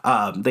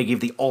 They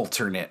gave the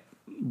alternate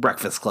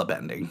Breakfast Club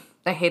ending.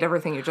 I hate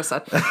everything you just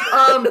said.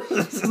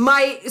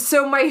 My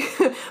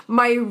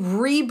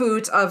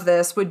reboot of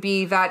this would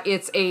be that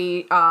it's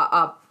a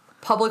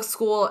public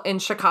school in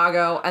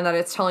Chicago and that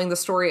it's telling the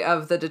story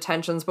of the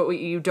detentions, but what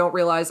you don't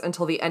realize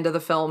until the end of the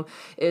film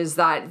is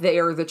that they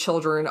are the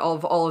children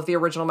of all of the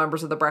original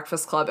members of the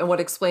Breakfast Club. And what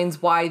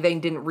explains why they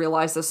didn't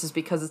realize this is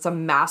because it's a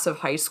massive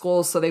high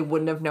school, so they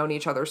wouldn't have known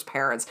each other's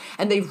parents.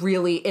 And they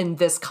really, in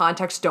this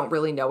context, don't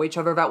really know each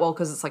other that well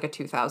because it's like a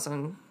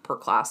 2,000 per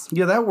class.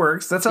 Yeah, that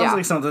works. That sounds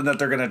like something that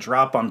they're going to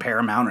drop on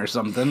Paramount or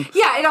something.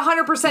 Yeah, it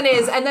 100%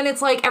 is. And then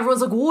it's like,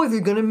 everyone's like, whoa, they're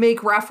going to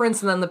make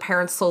reference, and then the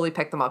parents slowly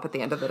pick them up at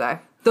the end of the day.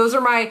 Those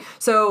are my,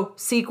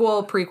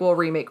 sequel, prequel,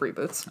 remake,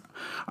 reboots.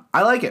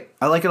 I like it.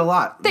 I like it a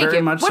lot. Thank Very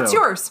you. Much What's so.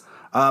 yours?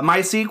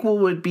 My sequel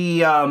would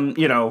be,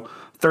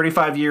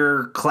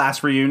 35-year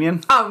class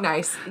reunion. Oh,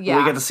 nice. Yeah.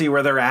 We get to see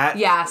where they're at.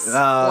 Yes.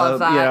 Love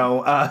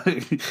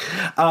that.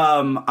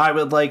 I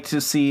would like to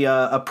see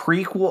a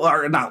prequel,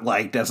 or not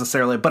like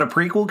necessarily, but a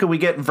prequel. Could we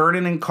get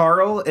Vernon and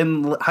Carl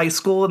in high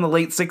school in the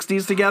late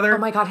 60s together? Oh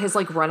my God, his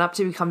run up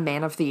to become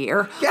Man of the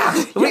Year. Yeah,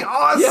 it'd be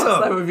awesome. Yes,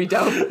 that would be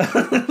dope.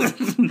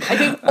 I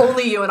think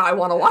only you and I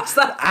want to watch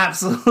that.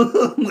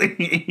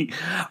 Absolutely.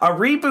 A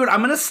reboot, I'm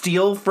going to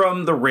steal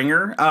from The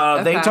Ringer.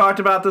 They talked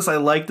about this. I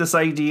like this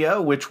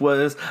idea, which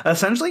was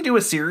essentially do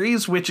a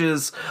series which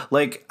is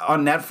like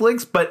on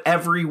Netflix, but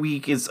every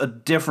week is a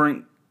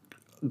different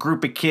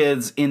group of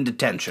kids in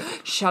detention.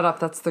 Shut up,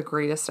 that's the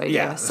greatest idea.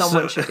 Yeah,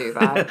 Someone should do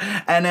that.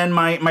 And then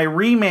my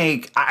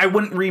remake, I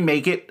wouldn't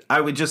remake it.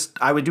 I would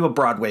do a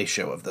Broadway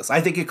show of this. I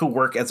think it could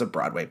work as a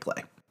Broadway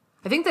play.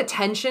 I think the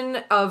tension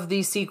of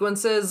these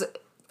sequences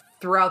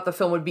throughout the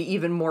film would be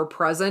even more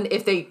present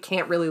if they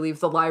can't really leave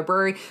the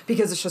library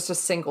because it's just a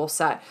single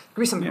set. There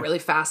could be something really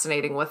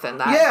fascinating within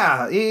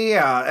that.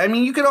 Yeah. I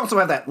mean, you could also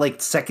have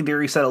that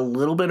secondary set a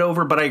little bit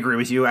over, but I agree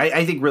with you.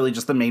 I think really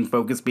just the main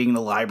focus being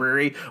the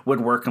library would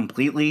work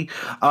completely.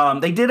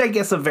 They did, I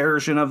guess, a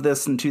version of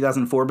this in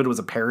 2004, but it was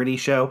a parody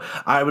show.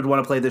 I would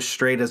want to play this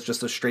straight as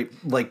just a straight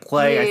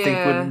play. I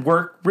think would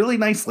work really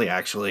nicely,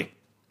 actually.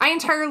 I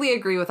entirely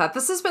agree with that.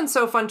 This has been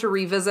so fun to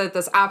revisit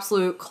this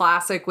absolute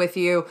classic with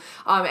you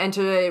and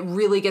to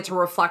really get to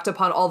reflect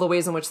upon all the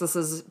ways in which this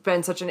has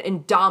been such an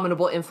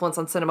indomitable influence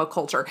on cinema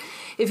culture.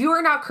 If you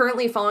are not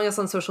currently following us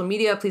on social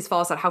media, please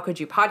follow us at How Could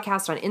You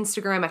Podcast on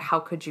Instagram, at How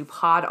Could You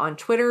Pod on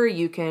Twitter.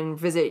 You can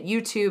visit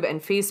YouTube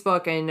and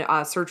Facebook and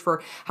search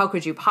for How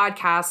Could You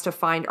Podcast to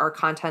find our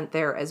content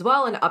there as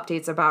well and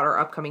updates about our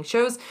upcoming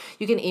shows.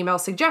 You can email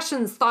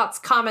suggestions, thoughts,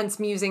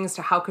 comments, musings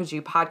to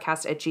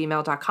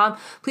howcouldyoupodcast@gmail.com.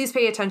 Please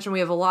pay attention. We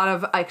have a lot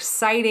of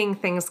exciting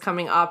things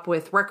coming up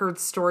with Record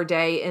Store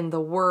Day in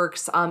the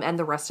works and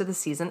the rest of the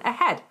season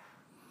ahead.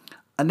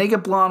 A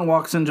naked blonde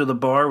walks into the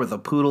bar with a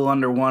poodle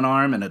under one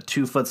arm and a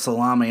 2-foot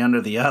salami under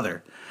the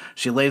other.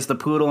 She lays the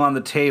poodle on the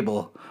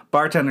table.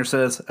 Bartender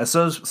says, I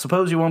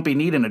suppose you won't be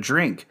needing a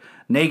drink.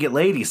 Naked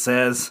lady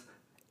says,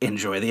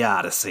 enjoy the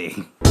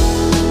Odyssey.